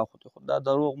موږ سره راخوتې خو دا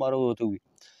دروغ مرغ ورته وي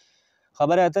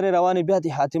خبرې اترې روانې بیا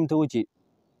دې حاتم ته و چې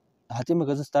حاتمه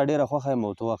که زه ستا ډېره خوښه یم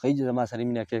او ته واقعي چې زما سره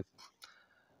مینه کوې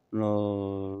نو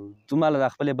تو ماله دا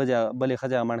خپلې بلې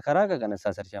ښځې هغه منډکه راکړه که نه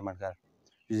ستا سره چې هغه منډکه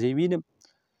زه یې وینم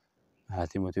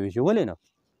حاتم ورته وایي چې ولې نه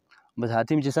بس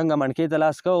حاتم چې څنګه منډکې ته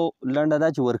لاس کړه لنډه دا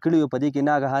چې ورکړي وي په دې کې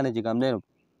ناګهانه چې کوم دی نو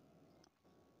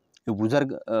یو بزرګ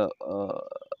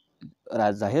را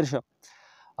ظاهر شه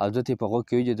او ده ته یې په غوږ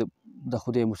کې وایي چې د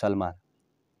خدای مسلمان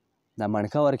دا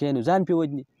منډکه ورکوې نو ځان پرې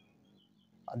وجني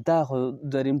دا خو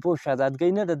زرین پوش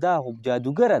شهزادګۍ نه ده دا خو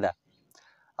جادوګره ده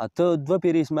او ته دوه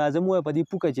پیرې اسم اعظم ووایه په دې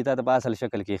پوکه چې تا ته په اصل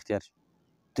شکل کې اختیار شي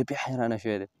ته بیا حیرانه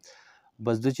شوی دی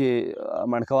بس ده چې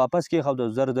منډکه واپس کېښوده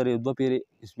زر یې دوه پیرې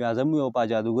اسم اعظم ووایه او په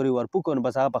جادوګرې ورپوکه نو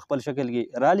بس هغه په خپل شکل کې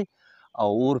رالي او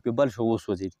اور پرې بل شو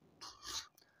وسوځېد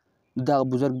دغه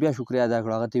بزرګ بیا شکریه ادا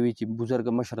کړو هغه ته وایي چې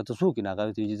بزرګه مشره ته څوک یې نو هغه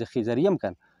ورته وایي چې زه خیزر یم که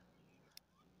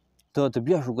ته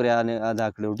بیا شکریه ادا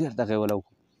کړې او ډېر دغه یې وله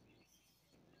وکړو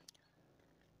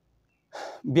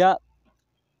بیا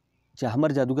چې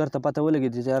احمر جادوګر ته پته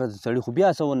ولګېده چې یاره سړي خو بیا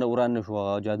څه وران نه شو،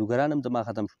 هغه جادوګران هم زما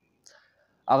ختم شو.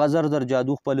 هغه زر زر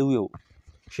جادو خپلوي او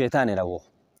شیطان یې راوغ.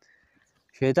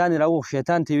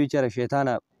 شیطان ته یې ویل چې یاره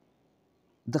شیطانه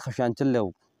دغه شان چل دی،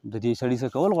 د دې سړي څه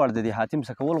کول غواړي، د دې حاتم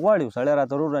څه کول غواړي، سړی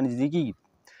راته ورور رانږدې کېږي.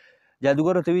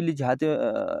 جادوګر ورته ویلي چې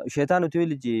شیطان ورته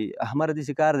ویلي چې احمره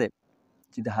داسې کار دی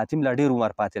چې د حاتم لا ډېر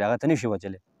عمر پاتې دی، هغه ته نشي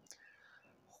وجلی،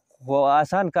 خو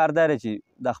آسان کار دا دی چې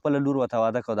د خپله لور ورته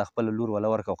واده کړه، د خپله لور وله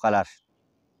ورکړه او قلار شي.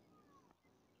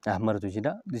 احمد ورته چې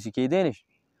نه داسې کیدی نه شي،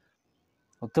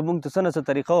 ته موږ ته څه نه څه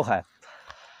طریقه وښایه.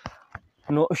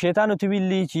 نو شیطان ورته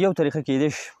ویلي چې یو طریقه کیدی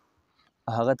شي،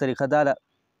 هغه طریقه دا ده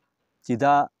چې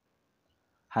دا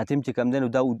حاتم چې کوم دی نو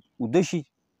دا اوده شي،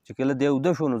 چې کله دی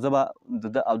اوده شو نو زه به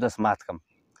د ده اودس مات کړم،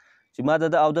 چې ما د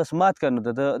ده اودس مات کړ نو د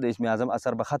ده د اسم اعظم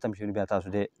اثر به ختم شي، نو بیا تاسو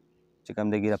دی چې کوم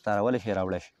دی ګرفتارولی شئ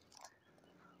راوړی شي.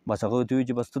 بس هغه ورته وایي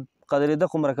چې بس ته قدرېده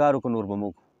قومره کار وکړو نور به مو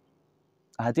وکړو.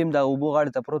 حاتم د اوبو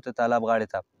غاړې ته پروت دی، تالاب غاړې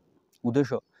ته اوده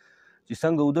شو. چې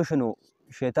څنګه اوده شو نو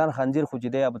شیطان خنځیر خو چې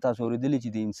دی به تاسو اورېدلي چې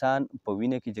د انسان په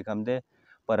وینه کې چې کوم دی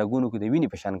په رګونو کې د وینې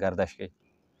په شان ګردش کوي،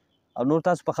 او نور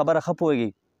تاسو په خبره ښه پوهېږئ،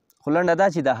 خو لنډه دا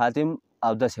چې د حاتم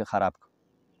اودس یې خراب کړ.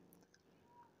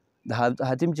 د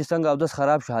حاتم چې څنګه اودس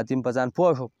خراب شو، حاتم په ځان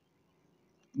پوه شو.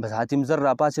 بس حاتم زر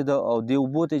راپاڅېده او دې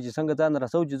اوبو ته چې څنګه ځان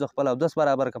رسو چې زه خپل اودس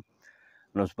برابر کړم،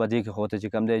 نو په دې کې خو ورته چې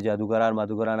کوم دی جادوګران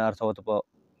مادوګران هر څه ورته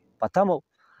په تمه و.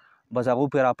 بس هغه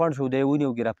پرې راپنډ شو، دی یې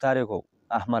ونیو ګرفتار یې کړو،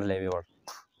 احمر له یې ویوړ.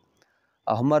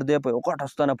 احمر دی په یو غټه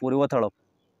ستنه پورې وتړه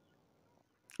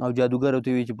او جادوګر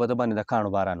ورته وایي چې په ده باندې د کاڼو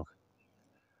باران وکړه.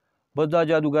 بس دا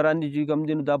جادوګران دي چې کوم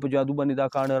دي نو دا په جادو باندې دا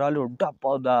کاڼې رالې او ډپ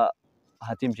او دا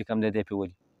حاتم چې کوم دی دی پرې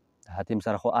ولي. حاتم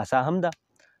سره خو عصا هم ده،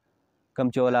 کوم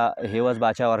چې ولا هیوز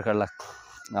باچا ورکړله،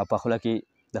 او په خوله کې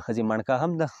د ښځې مڼکه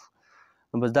هم ده.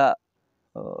 نو بس دا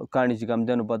کاڼي چې کوم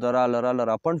دی نو په ده راله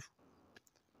راپنډ شو.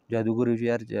 جادوګر وایي چې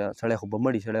یار سړی خو به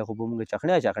مړي، سړی خو به مونږ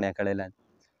چخڼیا کړی لاندې.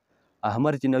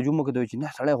 احمر چې نجوم وکړه وایي چې نه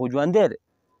سړی خو ژوندی دی.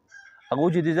 هغه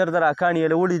چې د زر زر کاڼي یې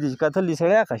له وړي دي چې کتل دي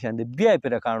سړی هغه شان دی، بیا یې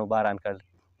پرې کاڼو باران کړل،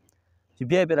 چې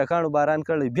بیا یې پرې کاڼو باران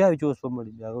کړل، بیا وایي چې اوس به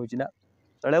مړي. هغه وایي چې نه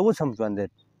سړی اوس هم ژوندی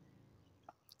دی.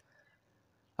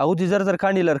 هغو دې زر زر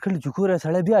کاڼي لر کړي چې ګوره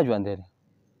سړی بیا ژوندی دی.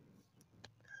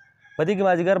 په دې کې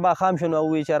مازدیګر ماښام شو نو هغه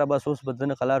وایي چې یاره بس اوس به د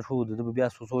نه قلار شو، د ده به بیا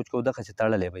سوچ کوو دغسې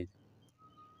تړلی به وي.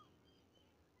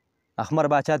 احمر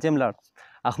باچا ته هم لاړ.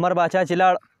 احمر باچا چې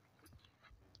لاړ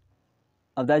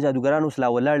او دا جادوګران اوس لا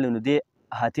ولاړ نو دې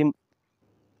حاتم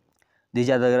دې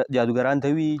جادوګران ته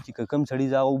وي چې که کوم سړي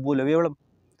زه هغه اوبو له ویوړم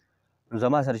نو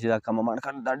زما سره چې دا کومه مڼکه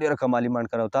دا ډېره کمالي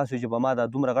مڼکه ده، او تاسو چې په ما دا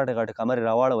دومره غټې غټې کمرې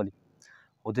راواړولې،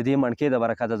 خو د دې مڼکې د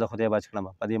برکته زه خدای بچ کړم،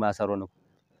 په دې ما اثر ونه کړو.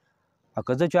 او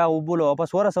که زه چې هغه اوبو له واپس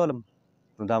ورسولم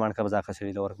نو دا مڼکه به زه هغه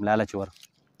سړي له ورکړم، لالچ یې ورکړم.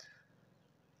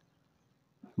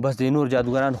 بس د نور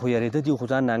جادوګران خو یارېده دي، خو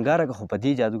ځان نانګاره کړه. خو په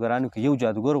دې جادوګرانو کې یو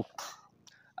جادوګر و،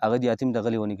 هغه د حاتم د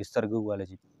غلې ونې کې سترګه وواله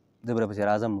چې زه به پسې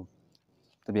راځم،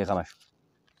 ته بېغمه شه.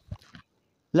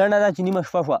 لنډه دا چې نیمه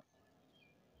شپه شوه،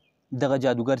 دغه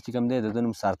جادوګر چې کوم دی د ده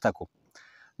نوم سرتک و.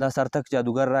 دا سرتک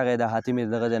جادوګر راغی، د حاتم یې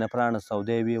دغه ځای نه پرانست او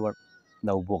دی یې ویوړ د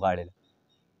اوبو غاړې له.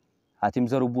 حاتم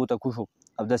زر اوبو ته کوږ شو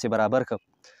او داسې برابر کړ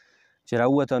چې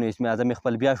راووته نو اسم اعظم یې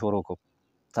خپل بیا شروع کړو.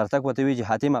 سرتک ورته وایي چې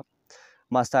حاتمه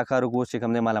ما ستا کار وکړو، اوس چې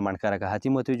کوم دی ما له مڼکه راکړه.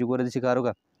 حاتم ورته وایي چې ګوره داسې کار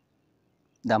وکړه،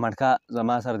 دا مڼکه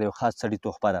زما سره د یو خاص سړي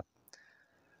تحفه ده،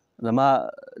 زما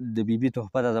د بیبي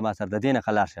تحفه ده زما سره، د دې نه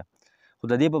خلاص شه. خو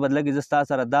د دې په بدله کې زه ستا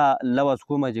سره دا لوز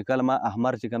کومه چې کله ما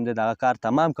احمر چې کوم دی د هغه کار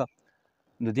تمام کړه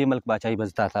نو دې ملک باچایي به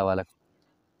زه تا ته حواله کړم.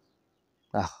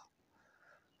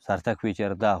 سرتک وایي چې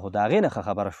دا خو د هغې نه ښه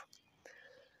خبره شو،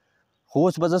 خو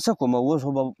اوس به زه څه کوم، اوس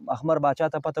خو به احمر باچا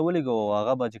ته پته ولګو او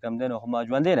هغه به چې کوم دی نو خو ما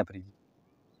ژوندی نه پرېږدي.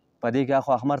 په دې کې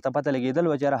خو احمر ته پته لګېدل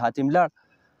وه چې یاره حاتم لاړ.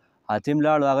 حاتم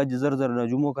لاړ او هغه چې زر زر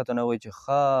نجوم وکته نو وایي چې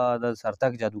ښه د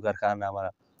سرتک جادوګر کارنامه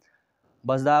ده.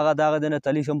 بس د هغه د نه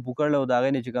تلیش هم پوکړله او د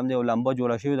هغې نه چې کوم دی یو لمبه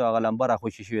جوړه شوې ده، هغه لمبه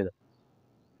راخوشي شوې ده،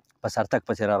 په سرتک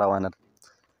پسې را روانه ده.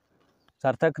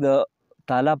 سرتک د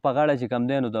تالاب په غاړه چې کوم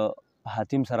دی نو د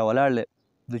حاتم سره ولاړ دی.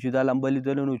 د چې دا لمبه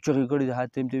لیدله نو چغې کړي د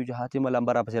حاتم ته چې حاتمه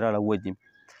لمبه راپسې راړه ووځي.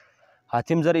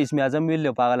 حاتم زر اسم اعظم ویل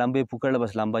دی، په هغه لمبه یې پوکړله،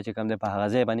 بس لمبه چې کوم دی په هغه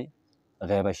ځای باندې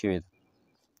غیبه شوې ده.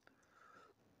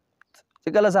 چې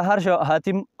کله سهار شو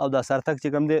حاتم او دا سرتک چې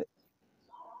کوم دی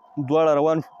دواړه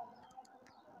روان شو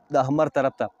د احمر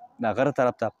طرف ته، د غره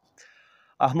طرف ته.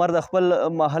 احمر د خپل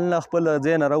محل نه خپل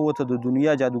ځای نه راووته، د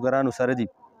دنیا جادوګرانو سره دي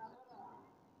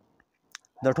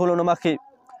د ټولو نه مخکې.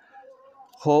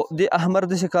 خو دې احمر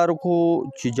داسې کار وکړو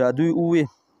چې جادو یې ووې،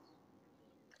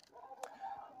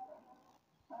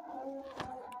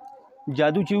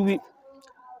 جادو چې ووي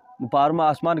نو په هر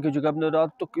اسمان کې چې کوم دی دا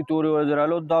تکې تورې ورځې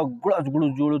رالو دا ګړز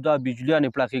ګړز جوړو دا بجلیانې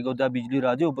پړقېږي دا بجلي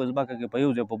راځي او په ځمکه کې په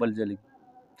یو ځای په بل ځای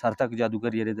سرتک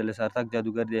جادوګر یېرېدلی سرتک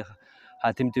جادوګر دی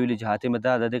حاتم ته ویلي چې حاتمه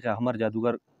دا د دې احمر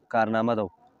جادوګر کارنامه ده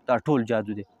دا ټول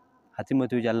جادو دی حاتم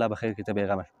ورته ویل چې الله به خیر کړي ته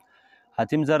بېغمه شه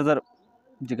حاتم زر زر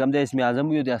چې کوم دی اسم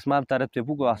اعظم وي د اسمان طرف ته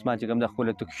پوکو اسمان چې کوم دی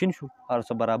ښکلی تک شین شو هر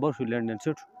څه برابر شو لنډ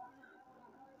سیټ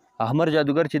شو احمر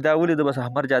جادوګر چې دا ولید بس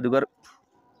احمر جادوګر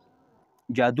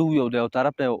جادو یو د یو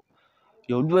طرف ته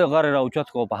یو لوی غر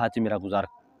راوچت کړو په حاتم یې راګوزار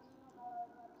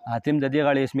حاتم د دې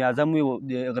غاړې اسم اعظم وي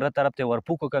د غره طرف ته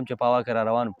ورپوکو کم چې په هوا کې را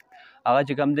روان هغه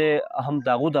چې کوم دی هم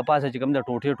د هغو د پاسه چې کوم دی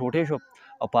ټوټې ټوټې شو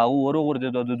او په هغو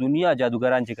وروغورځېدو د دنیا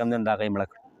جادوګران چې کوم دی د هغه یې مړه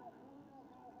کړ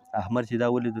احمر چې دا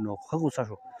ولید نو ښه غوسه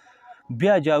شو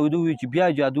بیا جادو وي چې بیا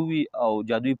جادو وي او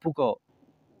جادو یې پوکو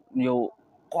یو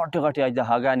غټې غټې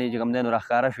اجدهاګانې چې کوم دی نو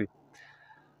راښکاره شوې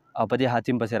او په دې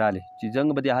حاتم پسې راغلې چې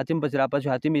څنګه به دې حاتم پسې راپسې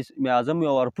حاتم اسم اعظم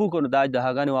یې ورپوکو نو دا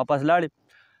اجدهاګانې واپس لاړې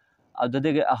او د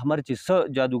دې احمر چې څه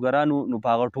جادوګرانو نو په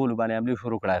هغه ټولو باندې حملې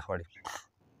شروع کړه یې خوړې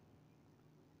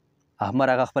احمر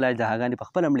هغه خپل اجدهاګانې په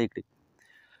خپله مړې کړې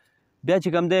بیا چې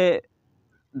کوم دی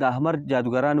د احمر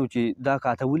جادوګرانو چې دا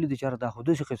کاته ولیدې چې دا خو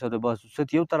داسې قصه ده بس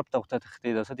ست یو طرف ته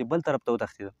وتښتېده ست بل طرف ته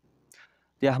وتښتېده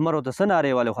د احمر ورته څه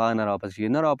نارې والې خو هغه نه راواپس کېږي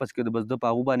نه راواپس کېده بس ده په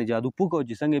هغو باندې جادو پوکو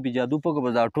چې څنګه یې جادو پوکو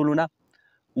بس دا ټولو نه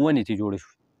ونې ترې جوړې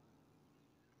شوې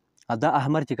دا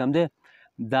احمر چې کوم دی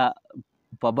دا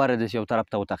په بره داسې یو طرف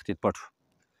ته وتښتېد پټ شو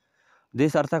دې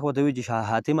سرتک ورته وایي چې شاه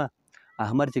حاتمه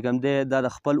احمر چې کوم دی دا د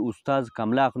خپل استاد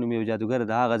کملاق نوم یو جادوګر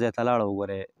د هغه ځای ته لاړه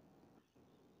وګورئ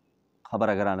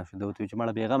خبره ګرانه شوه ده ورته وایي چې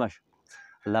مړه بېغمه شه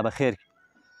الله به خیر کړي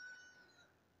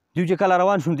دوی چې کله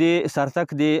روان شو دې سرتک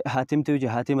دې حاتم ته وایي چې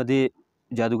حاتمه دې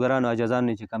جادوګرانو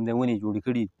عجزانو چې کوم دی ونې جوړې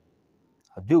کړي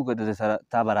دوی که د سره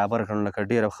تا برابر کړل لکه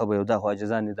ډېره ښه به یو دا خو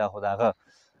عجزان دي دا خو د هغه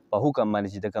په حکم باندې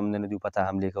چې د کوم دی نه دوی په تا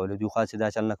حملې کولې دوی خاصې دا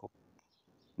چل نه کوو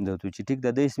ده ورته چې ټیک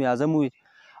ده د اسم اعظم وي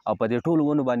او په دې ټولو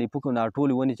ونو باندې پوکو نو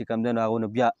ټولې ونې چې کوم دی نو هغو نه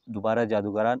بیا دوباره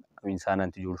جادوګران او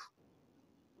انسانان ته جوړ شو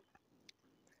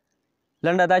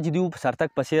لنډه دا چې دوی په سرتک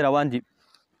پسې روان دي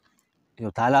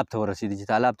یو تالاب ته ورسېدي چې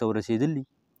تالاب ته ورسېدل دي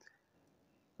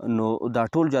نو دا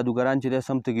ټول جادوګران چې دی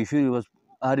سم تږي شوي بس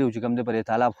هر یو چې کوم دی په دې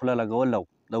تالاب خوله لګول او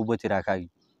د اوبه ترې راکاږي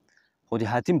خو د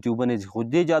حاتم ته اوبه نه ځي خو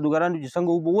دې جادوګرانو چې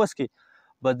څنګه اوبه وڅکې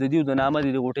بس د دوی د نامه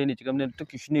دي د غوټۍ نه چې کوم دی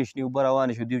ټکې شنې شنې اوبه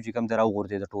روانې شو دوی چې کوم دی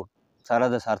راوغورځېده ټول ساره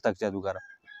د سارتک جادوګران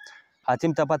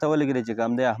حاتم ته پته ولګېده چې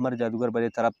کوم دی احمر جادوګر په دې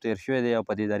طرف تېر شوی دی او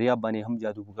په دې دریاب باندې هم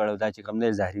جادو کړی دا چې کوم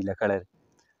دی زهریله کړی دی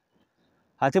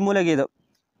حاتم ولګېده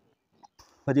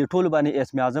په دې ټولو باندې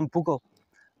اسم اعظم پوکو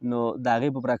نو د هغې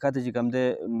په برکته چې کوم دی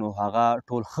نو هغه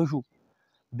ټول ښه شو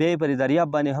بیا یې په دې دریاب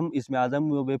باندې هم اسم اعظم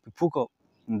و بیا پې پوکو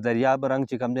دریاب رنګ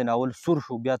چې کوم دی نو اول سور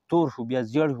شو بیا تور شو بیا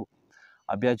زیړ شو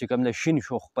او بیا چې کوم دی شین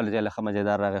شو خپل ځای له ښه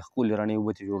مزېدار راغی ښکلې رڼې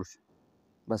اوبه ترې جوړ شو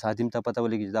بس حاتم ته پته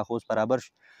ولګي چې دا خو اوس برابر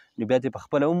شو نو بیا ترې په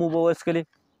خپله هم اوبه وڅکلې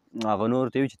هغه نورو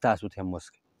ته یې وي چې تاسو ته هم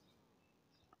وڅکئ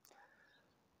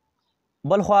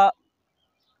بل خوا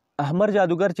احمر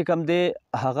جادوګر چې کوم دی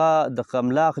هغه د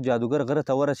قملاق جادوګر غره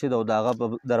ته ورسېد او د هغه په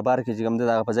دربار کې چې کوم دی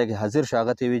د هغه په ځای کې حاضر شو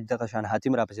هغه ته یې ویل دغه شان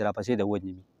حاتم راپسې د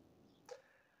وجنې وي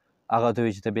هغه ته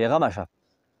ویل چې ته بېغمه شه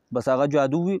بس هغه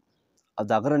جادو وي او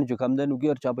دا غره نه چې کوم دی نو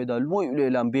ګیر چاپې دا لوی لوی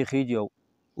لمبې خیږي او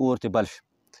اور ترې بل شي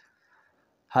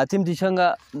حاتم چې څنګه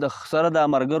د سره د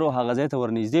ملګرو هغه ځای ته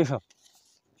ورنږدې شه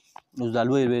اوس دا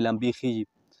لوی لوی لمبې خیږي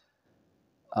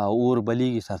او اور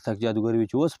بلیږي سرتک جادوګر وي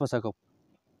چې اوس پسه کوو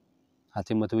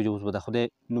حاتم ورته وایي چې اوس به د خدای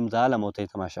نوم د عالم او ته یې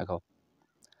تماشه کوه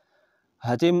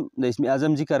حاتم د اسم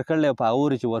اعظم ذکر کړلی او په هغه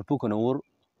اور یې چې ورپوکو نو اور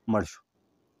مړ شو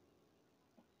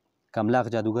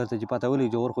کملاق جادوګر ته چې پته ولګي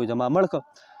چې اور خو یې زما مړ کړه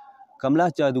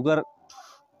کملاق جادوګر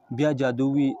بیا جادو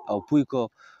وي او پوی کو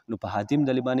نو په حاتم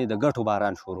دلې باندې د ګټو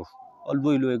باران شروع شو او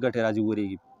لوی لوی ګټې راځي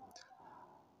ورېږي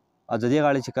او د دې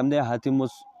غاړې چې کوم دی حاتم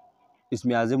اوس اسم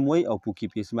اعظم وی او پوکي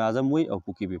پي اسم اعظم وی او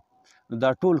پوکي پي نو دا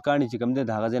ټول کاڼي چې کوم دی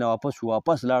د هغه ځای نه واپس شو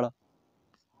واپس لاړه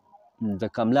د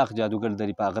کملاق جادوګر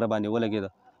درې په غره باندې ولګېده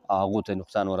او هغو ته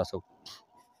نقصان ورسو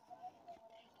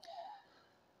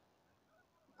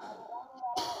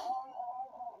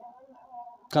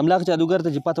کملاق جادوګر ته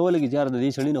چې پته ولګي چې یاره د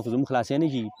دې سړي نه خو زموږ خلاصی نه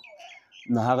کېږي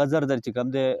نو هغه زر در چې کوم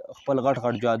دی خپل غټ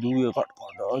غټ جادو وي غټ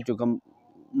غټ چې کوم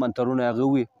منترونه هغه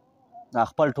وي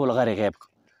خپل ټول غر یې غیب کړ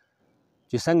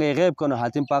چې څنګه یې غیب کړ نو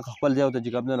حاتم پاک خپل ځای ته چې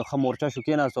کوم دی نو ښه مورچه شو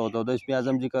کېناسته او د اسم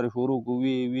اعظم ذکر شروع کړو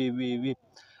وي وي وي وي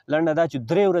لنډه دا چې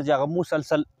 3 ورځې هغه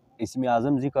مسلسل اسم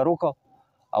اعظم ذکر وکړو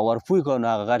او ورپوی کړو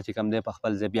نو هغه غر چې کوم دی په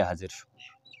خپل ځای بیا حاضر شو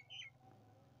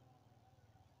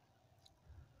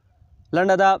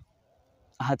لنډه دا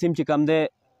حاتم چې کوم دی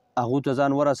هغو ته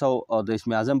ځان ورسو او د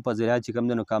اسم اعظم په ذریعه چې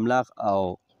کوم دی نو کملاق او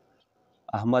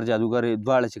احمر جادوګر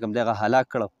دواړه چې کوم دی هغه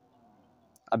هلاک کړه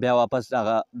بیا واپس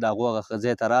د هغو هغه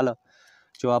ځای ته راله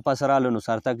چې واپس راله نو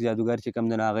سرتک جادوګر چې کوم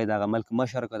دی نو هغه یې د هغه ملک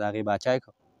مشر کړ د هغې باچا یې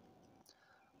کړ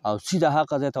او سیده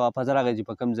هغه ځای ته واپس راغی چې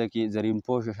په کوم ځای کې زرین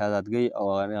پوش شهزادګۍ او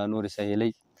هغه نورې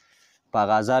سهیلۍ په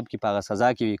هغه عذاب کې په هغه سزا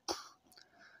کې وي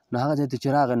نو هغه ځای ته چې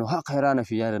راغی نو حق حیرانه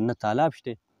شو یاره نه تالاب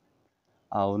شته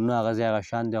او نه هغه ځای هغه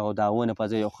شان دی او د ونې په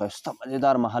ځای یو ښایسته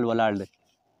مزېدار محل ولاړ دی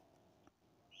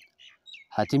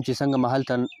حاتم چې څنګه محل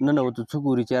ته ننوتو څه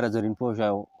ګوري چې یاره زرین پوشه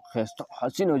او ښایسته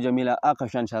حسین او جمیله هغه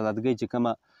شان شهزادګۍ چې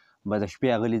کومه به د شپې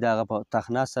هغه لیده هغه په تخت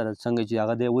ناست سره څنګه چې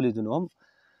هغه دی ولیدو نو هم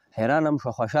حیران هم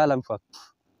شوه خوشحاله هم شوه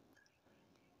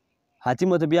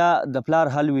حاتم ورته بیا د پلار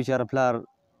حل وي چې یاره پلار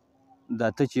دا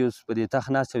ته چې اوس په دې تخت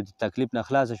ناست یې د تکلیف نه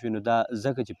خلاصه شوې نو دا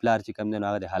ځکه چې پلار چې کوم دی نو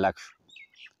هغه د هلاک شو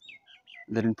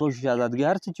زرین پوش شهزادګۍ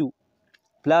هر څه چې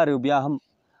پلار یې بیا هم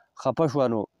خفه شوه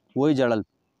نو ویې ژړل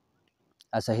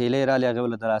سهیلۍ رالې هغې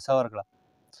ورله دلاسه ورکړه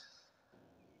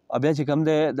او بیا چې کوم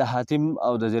دی د حاتم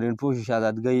او د زرین پوش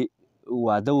شهزادګۍ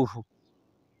واده وشو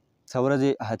څه ورځې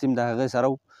حاتم د هغې سره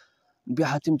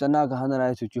بیا حاتم ته ناګهانه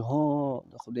رایاد شو چې هو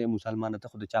د خدای مسلمانه ته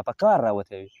خو د چا په کار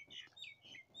راوتی وي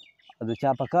او د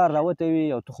چا په کار راوتی وي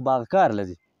او ته خو به هغه کار له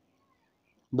ځې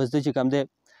بس ده چې کوم دی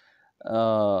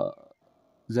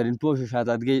زرین پوش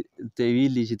شهزادګۍ ته یې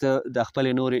ویلي چې ته د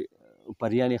خپلې نورې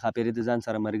پریانې ښاپېرې د ځان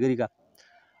سره ملګري که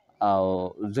او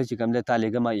زه چې کوم دی تا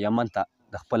لېږمه یمن ته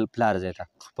د خپل پلار ځای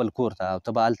ته خپل کور ته او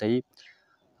ته به هلته یې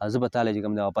زه به تا له چې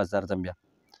کوم دی واپس درځم بیا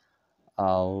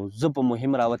او زه په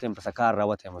مهم راوتی یم په څه کار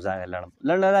راوتی یم ځان یې لړم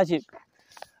لنډه دا چې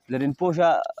زرین پوشه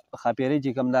ښاپېرۍ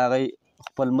چې کوم ده هغه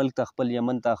خپل ملک ته خپل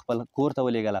یمن ته خپل کور ته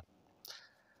ولېږله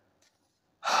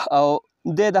او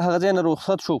دی د هغه ځای نه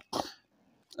رخصت شو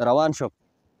روان شو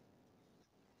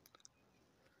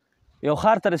یو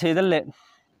ښار ته رسېدل دی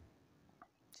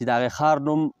چې د هغې ښار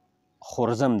نوم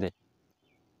خورزم دی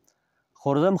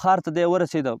خورزم ښار ته دی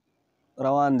ورسېده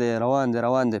روان دی روان دی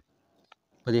روان دی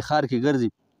په دې ښار کې ګرځي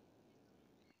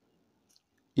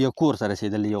یو کور ته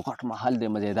رسېدلی یو غټ محل دی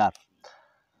مزېدار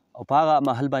او په هغه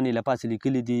محل باندې له پاسه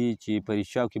لیکلي دي چې په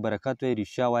رښتیاو کې برکت وایي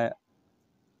رښتیا وایه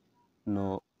نو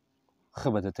ښه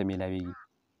به درته میلاویږي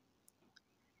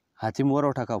حاتم ور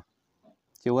وټکاو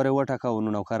چې ور یې وټکاو نو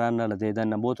نوکران راله دی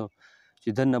دننه بوتو چې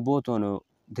دننه بوتو نو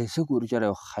دی څه ګوري چې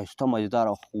یو ښایسته مزېدار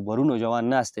او خوبرونه جوان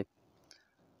ناست دی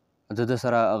د ده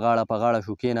سره غاړه په غاړه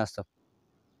شو کېناسته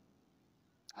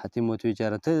حاتم ورته وویل چې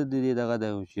یاره ته د دې دغه دی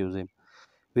چې یو ځای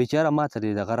وایي چې یاره ما ته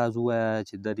دې دغه راز ووایه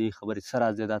چې د دې خبرې څه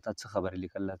راز دی دا تا څه خبرې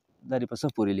لیکل دا دې په څه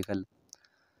پورې لیکل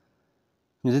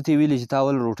نو ده ته یې ویلي چې تا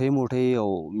ول روټۍ موټۍ او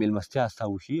مېلمستیا ستا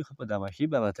وشي ښه په دماشي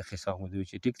بیا به ته قصه وکړو ده ویل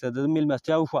چې ټیک ته د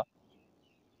مېلمستیا وشوه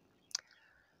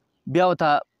بیا ورته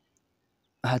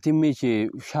حاتم وی چې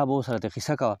شابه اوس راته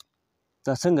قصه کوه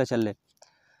دا څنګه چل دی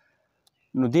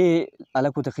نو دې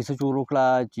هلک ورته قصه شروع کړه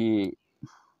چې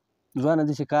ځوانه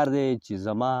داسې کار دی چې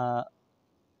زما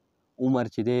عمر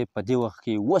چې دی په دې وخت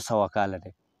کې 200 کاله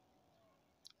دی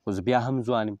خو زه بیا هم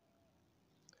ځوان یم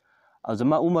او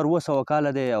زما عمر 200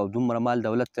 کاله دی او دومره مال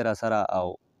دولت دی را سره او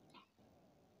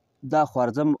دا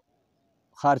خوارزم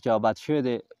ښار چې آباد شوی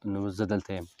دی نو زه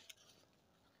دلته یم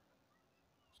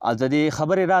او د دې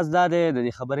خبرې راز دا دی د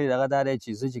دې خبرې دغه دا دی چې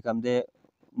زه چې کوم دی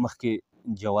مخکې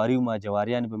جواري وم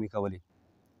جواریانې به مې کولې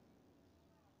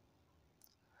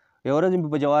یوه ورځ مې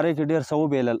په جوارۍ کې ډېر څه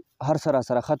وبیلل هر څه را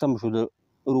سره ختم شو د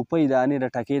روپۍ دانې د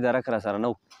ټکې درک را سره نه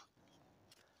و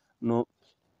نو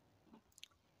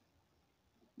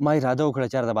ما اراده وکړه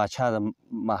چې د باچا د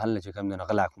محل نه چې کوم دی نو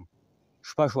غلا کړم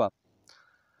شپه شوه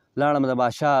لاړم د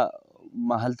باچا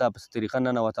محل ته په څه طریقه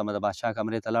ننوتم د باچا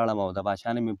کمرې ته لاړم او د باچا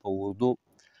نه مې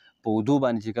په اردو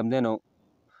باندې چې کوم دی نو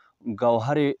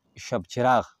ګوهر شب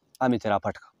چراغ هم یې ترې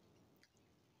راپټ کړه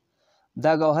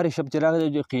دا ګوهر شب چراغ دی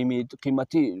چې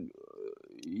قیمتي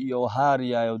یو هار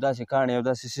یا یو داسې کاڼی یو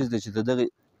داسې څیز دی چې د دغې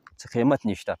څه قیمت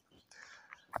نشته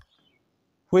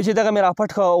وایي چې دغه مې راپټ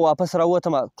کړه واپس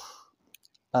راووتم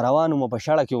روان وم په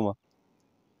شړه کې وم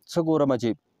څه ګورم چې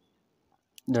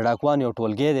د ډاکوانو یو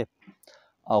ټولګی دی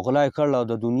او غلا یې کړل او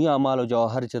د دنیا مال او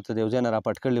جواهر چېرته د یو ځای نه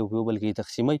راپټ کړلی و په یو بل کې یې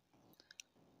تقسیموي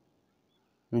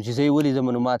نو چې زه یې ولیدم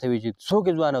نو ما ته وایي چې څوک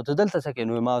یې ځوانه او ته دلته څه کوې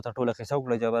نو ما ورته ټوله قصه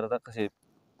وکړه جبر دقسې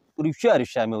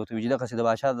رښتیا مې ورته وایي چې دغسې د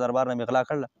بادشاه د دربار نه مې غلا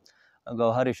کړله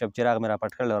ګوهر شب چراغ مې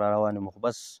راپټ کړل او را روان یم خو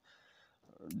بس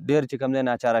ډېر چې کوم دی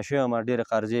ناچاره شوی یم ډېرې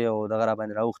قرضې او دغه را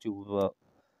باندې راوښتي وو په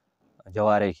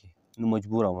جوارۍ کې نو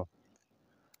مجبوره وم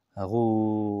هغو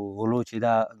غلو چې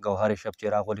دا ګوهر شب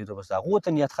چراغ ولیدو بس هغو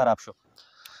ته نیت خراب شو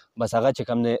بس هغه چې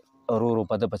کوم دی ورو ورو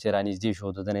په ده پسې رانږدې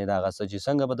شو د ده نه یې دغه څه چې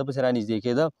څنګه په ده پسې رانږدې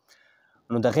کېده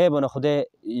نو د غیبه نه خدای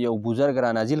یو بزرګ را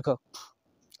نازل کړ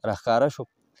راښکاره شو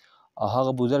او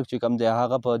هغه بزرګ چې کوم دی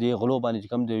هغه په دې غلو باندې چې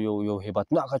کوم دی یو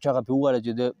هیبتناکه چغه پرې ووهله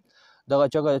چې د دغه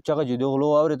چغه چې د غلو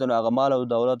واورېده نو هغه مال او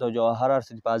دولت او جواهر هر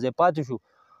څه په ځای پاتې شو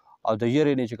او د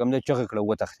یرې نه چې کوم دی چغې کړه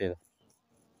وتښتېده.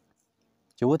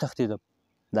 چې وتښتېدم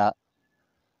دا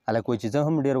هلک وایي چې زه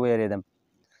هم ډېر ویرېدم.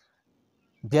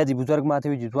 بیا دې بزرګ ما ته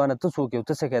وایي چې ځوانه ته څوک یې او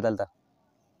ته څه کوې دلته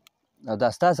او دا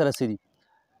ستا سره څه دي؟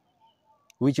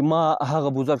 وایي چې ما هغه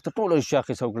بزرګ ته ټوله رښتیا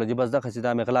قصه وکړه چې بس دغسې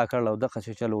دا مې غلا کړله او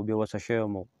دغسې چل و بېوسه شوی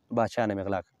وم او باچا نه مې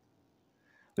غلا کړه.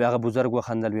 وایي هغه بزرګ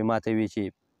وخندل وایي ما ته وایي چې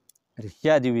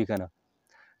رښتیا دې وي که نه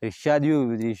رښتیا دې وي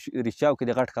رښتیاو کې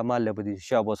دې غټ کمال دی په دې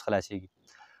رښتیاو به اوس خلاصېږي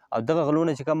او دغه غلو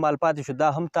نه چې کوم مال پاتې شو دا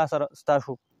هم ستا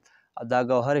شو او دا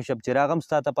ګوهر شب چراغ هم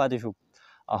ستا ته پاتې شو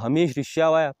او همیش رښتیا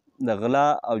وایه د غلا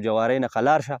او جوارۍ نه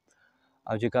خلار شه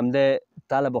او چې کوم دی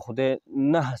تاله به خدای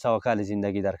 900 کاله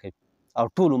زندګي درکوي او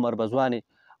ټول عمر به ځوانې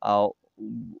او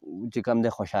چې کوم دی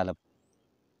خوشحاله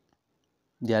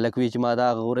دې هلک وایي چې ما د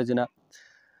هغه ورځې نه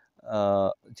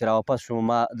چې راواپس شوم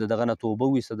ما د دغه نه توبه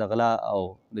وویسته د غلا او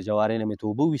د جوارۍ نه مې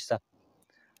توبه وویسته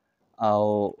او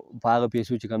په هغه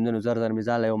پیسو چې کوم دی نو زر مې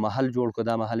ځان له یو محل جوړ کړو.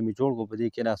 دا محل مې جوړ کړو په دې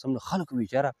کېناستم نو خلک وایي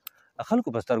چې یاره خلکو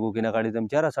په سترګو کې نه غړېدم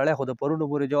چې یاره سړی خو د پرونو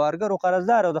پورې جوارګر او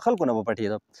قرضدار او د خلکو نه به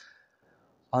پټېدم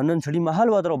او نن سړي محل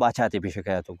ودرو باچا ته یې پې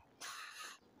شکایت وکړو.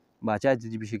 باچا ته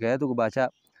چې پې شکایت وکړو باچا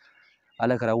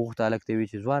هلک راوغوښته هلک ته یې وایي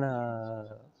چې ځوانه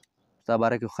ستا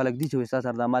باره کې خلک دي چې وایي ستا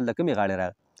سره دا مال د کومې غاړې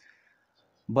راغی.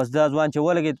 بس دا ځوان چې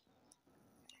ولګېد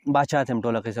باچا ته هم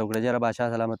ټوله قصه وکړه چې یاره باچا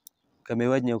سلامت که مې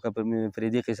وجنې او که مې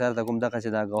پرېږدي قصه درته کوم دغسې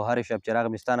دا ګوهر شب چراغ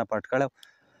مې ستا نه پټ کړی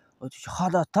و چې ښه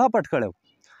دا تا پټ کړی و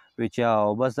وایي چې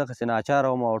او بس دغسې ناچاره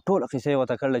وم او ټوله قصه یې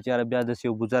ورته کړله چې یاره بیا داسې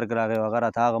یو بزرګ راغی او هغه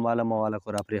راته هغه مال هم حواله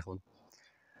کړو را پرېښود.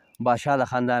 بادشاه د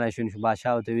خندانه شون شو.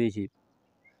 بادشاه ورته وایي چې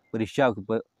په رښتیاو کې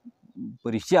په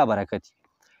رښتیا برکت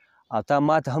او تا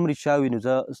ما ته هم رښتیا وي نو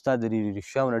زه ستا د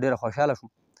رښتیاو نه ډېره خوشحاله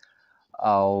شوم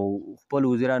او خپل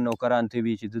وزیران نوکران ته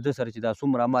وایي چې د ده سره چې دا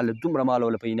څومره مال دومره مال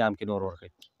وله په انعام کې نور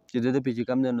ورکوي چې د ده پې چې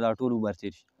کوم دی نو دا ټول عمر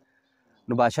تېر شي.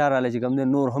 نو بادشاه راله چې کوم دی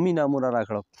نور هم انعامونه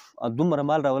راکړه او دومره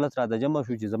مال راولت راته جمع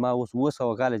شو چې زما اوس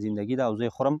 200 کاله زندګي ده او زه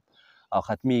یې خورم او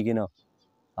ختمیږي نه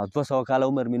او 200 کاله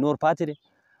عمر مې نور پاتې دی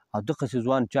او دغسې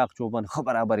ځوان چاق چوبند ښه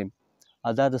برابر یم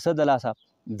او دا د څه د لاسه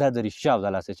دا د رښتیاو د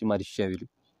لاسه چې ما رښتیا ویلي.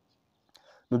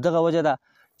 نو دغه وجه ده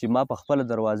چې ما په خپله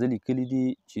دروازه لیکلي دي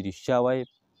چې رښتیا وایې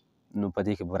نو په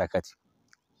دې کې برکت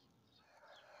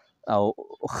او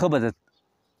ښه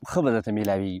به درته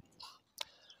میلاویږي.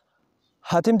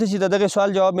 حاتم ته چې د دغې سوال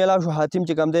جواب میلاو شو حاتم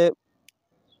چې کوم دی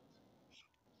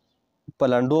په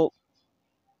لنډو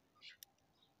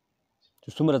چې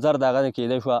څومره زر د هغه نه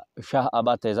کېدی شوه شاه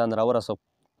آباد ته یې ځان راورسو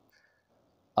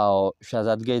او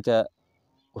شهزادګۍ ته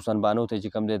حسن بانو ته چې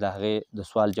کوم دی د هغې د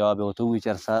سوال جواب یې ورته ووایي چې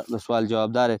د سوال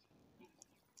جوابدار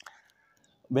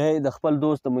بیا یې د خپل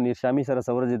دوست د منیر شامي سره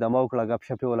څه ورځې دمه وکړه ګپ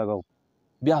شپ یې ولګو.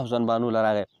 بیا حسن بانو له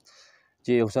راغی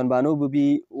چې حسن بانو بي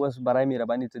اوس برای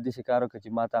مهرباني ته داسې کار وکړه چې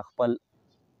ما ته خپل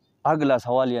اګلا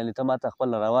سوال یعنې ته ما ته خپل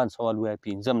روان سوال ووایه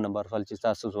 5م نمبر سوال چې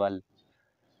ستا څه سوال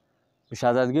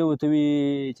شهزادګۍ ورته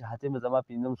وایي چې حاتم زما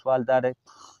 5م سوال دا دی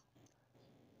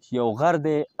چې یو غر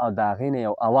دی او د هغې نه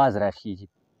یو اواز راخیږي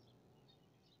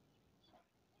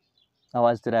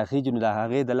اواز ترې راخیږي نو د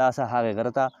هغې د لاسه هغې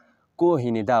غره ته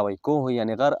کوه ندا وایي کوه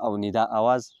یعنې غر او ندا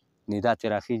اواز ندا ترې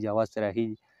راخیږي اواز ترې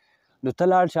راخیږي نو ته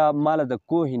لاړ شه ماله د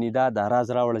کوه ندا دا راز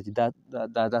راوړه چې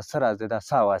دا څه راز دی دا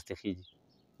څه اواز ترې خیږي.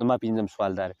 زما 5م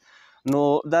سوال دا دی. نو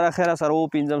دا راخیره سره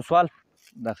 5م سوال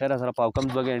د خیره سره په کم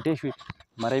 2 غنټې شوي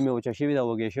مرۍ مې وچه شوې ده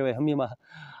وږی شوی هم یم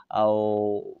او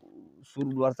سور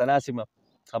ورته ناست یم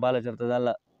سبا له چېرته ځان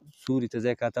له سوري ته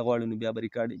ځای کاته غواړو نو بیا به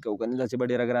ریکارډینګ کوو که نه داسې به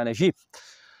ډېره ګرانه شي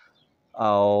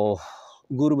او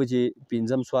ګورو به چې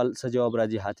 5م سوال څه جواب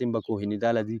راځي. حاتم به کوه ندا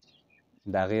له ځي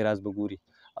د هغې راز به ګوري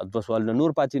او 2 سوالونه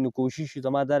نور پاتې نو کوشش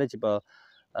زما دا دی چې په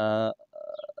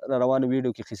روانو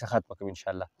ویډیو کې قصه ختمه کړم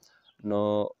انشاءالله. نو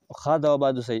ښه د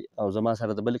آباد اوسئ او زما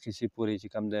سره د بلې قصې پورې چې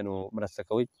کوم دی نو مرسته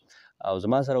کوئ او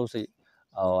زما سره اوسئ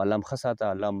او الله م ښه ساته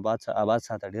الله م آباد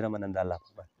ساته. ډېره مننه الله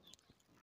اکبر.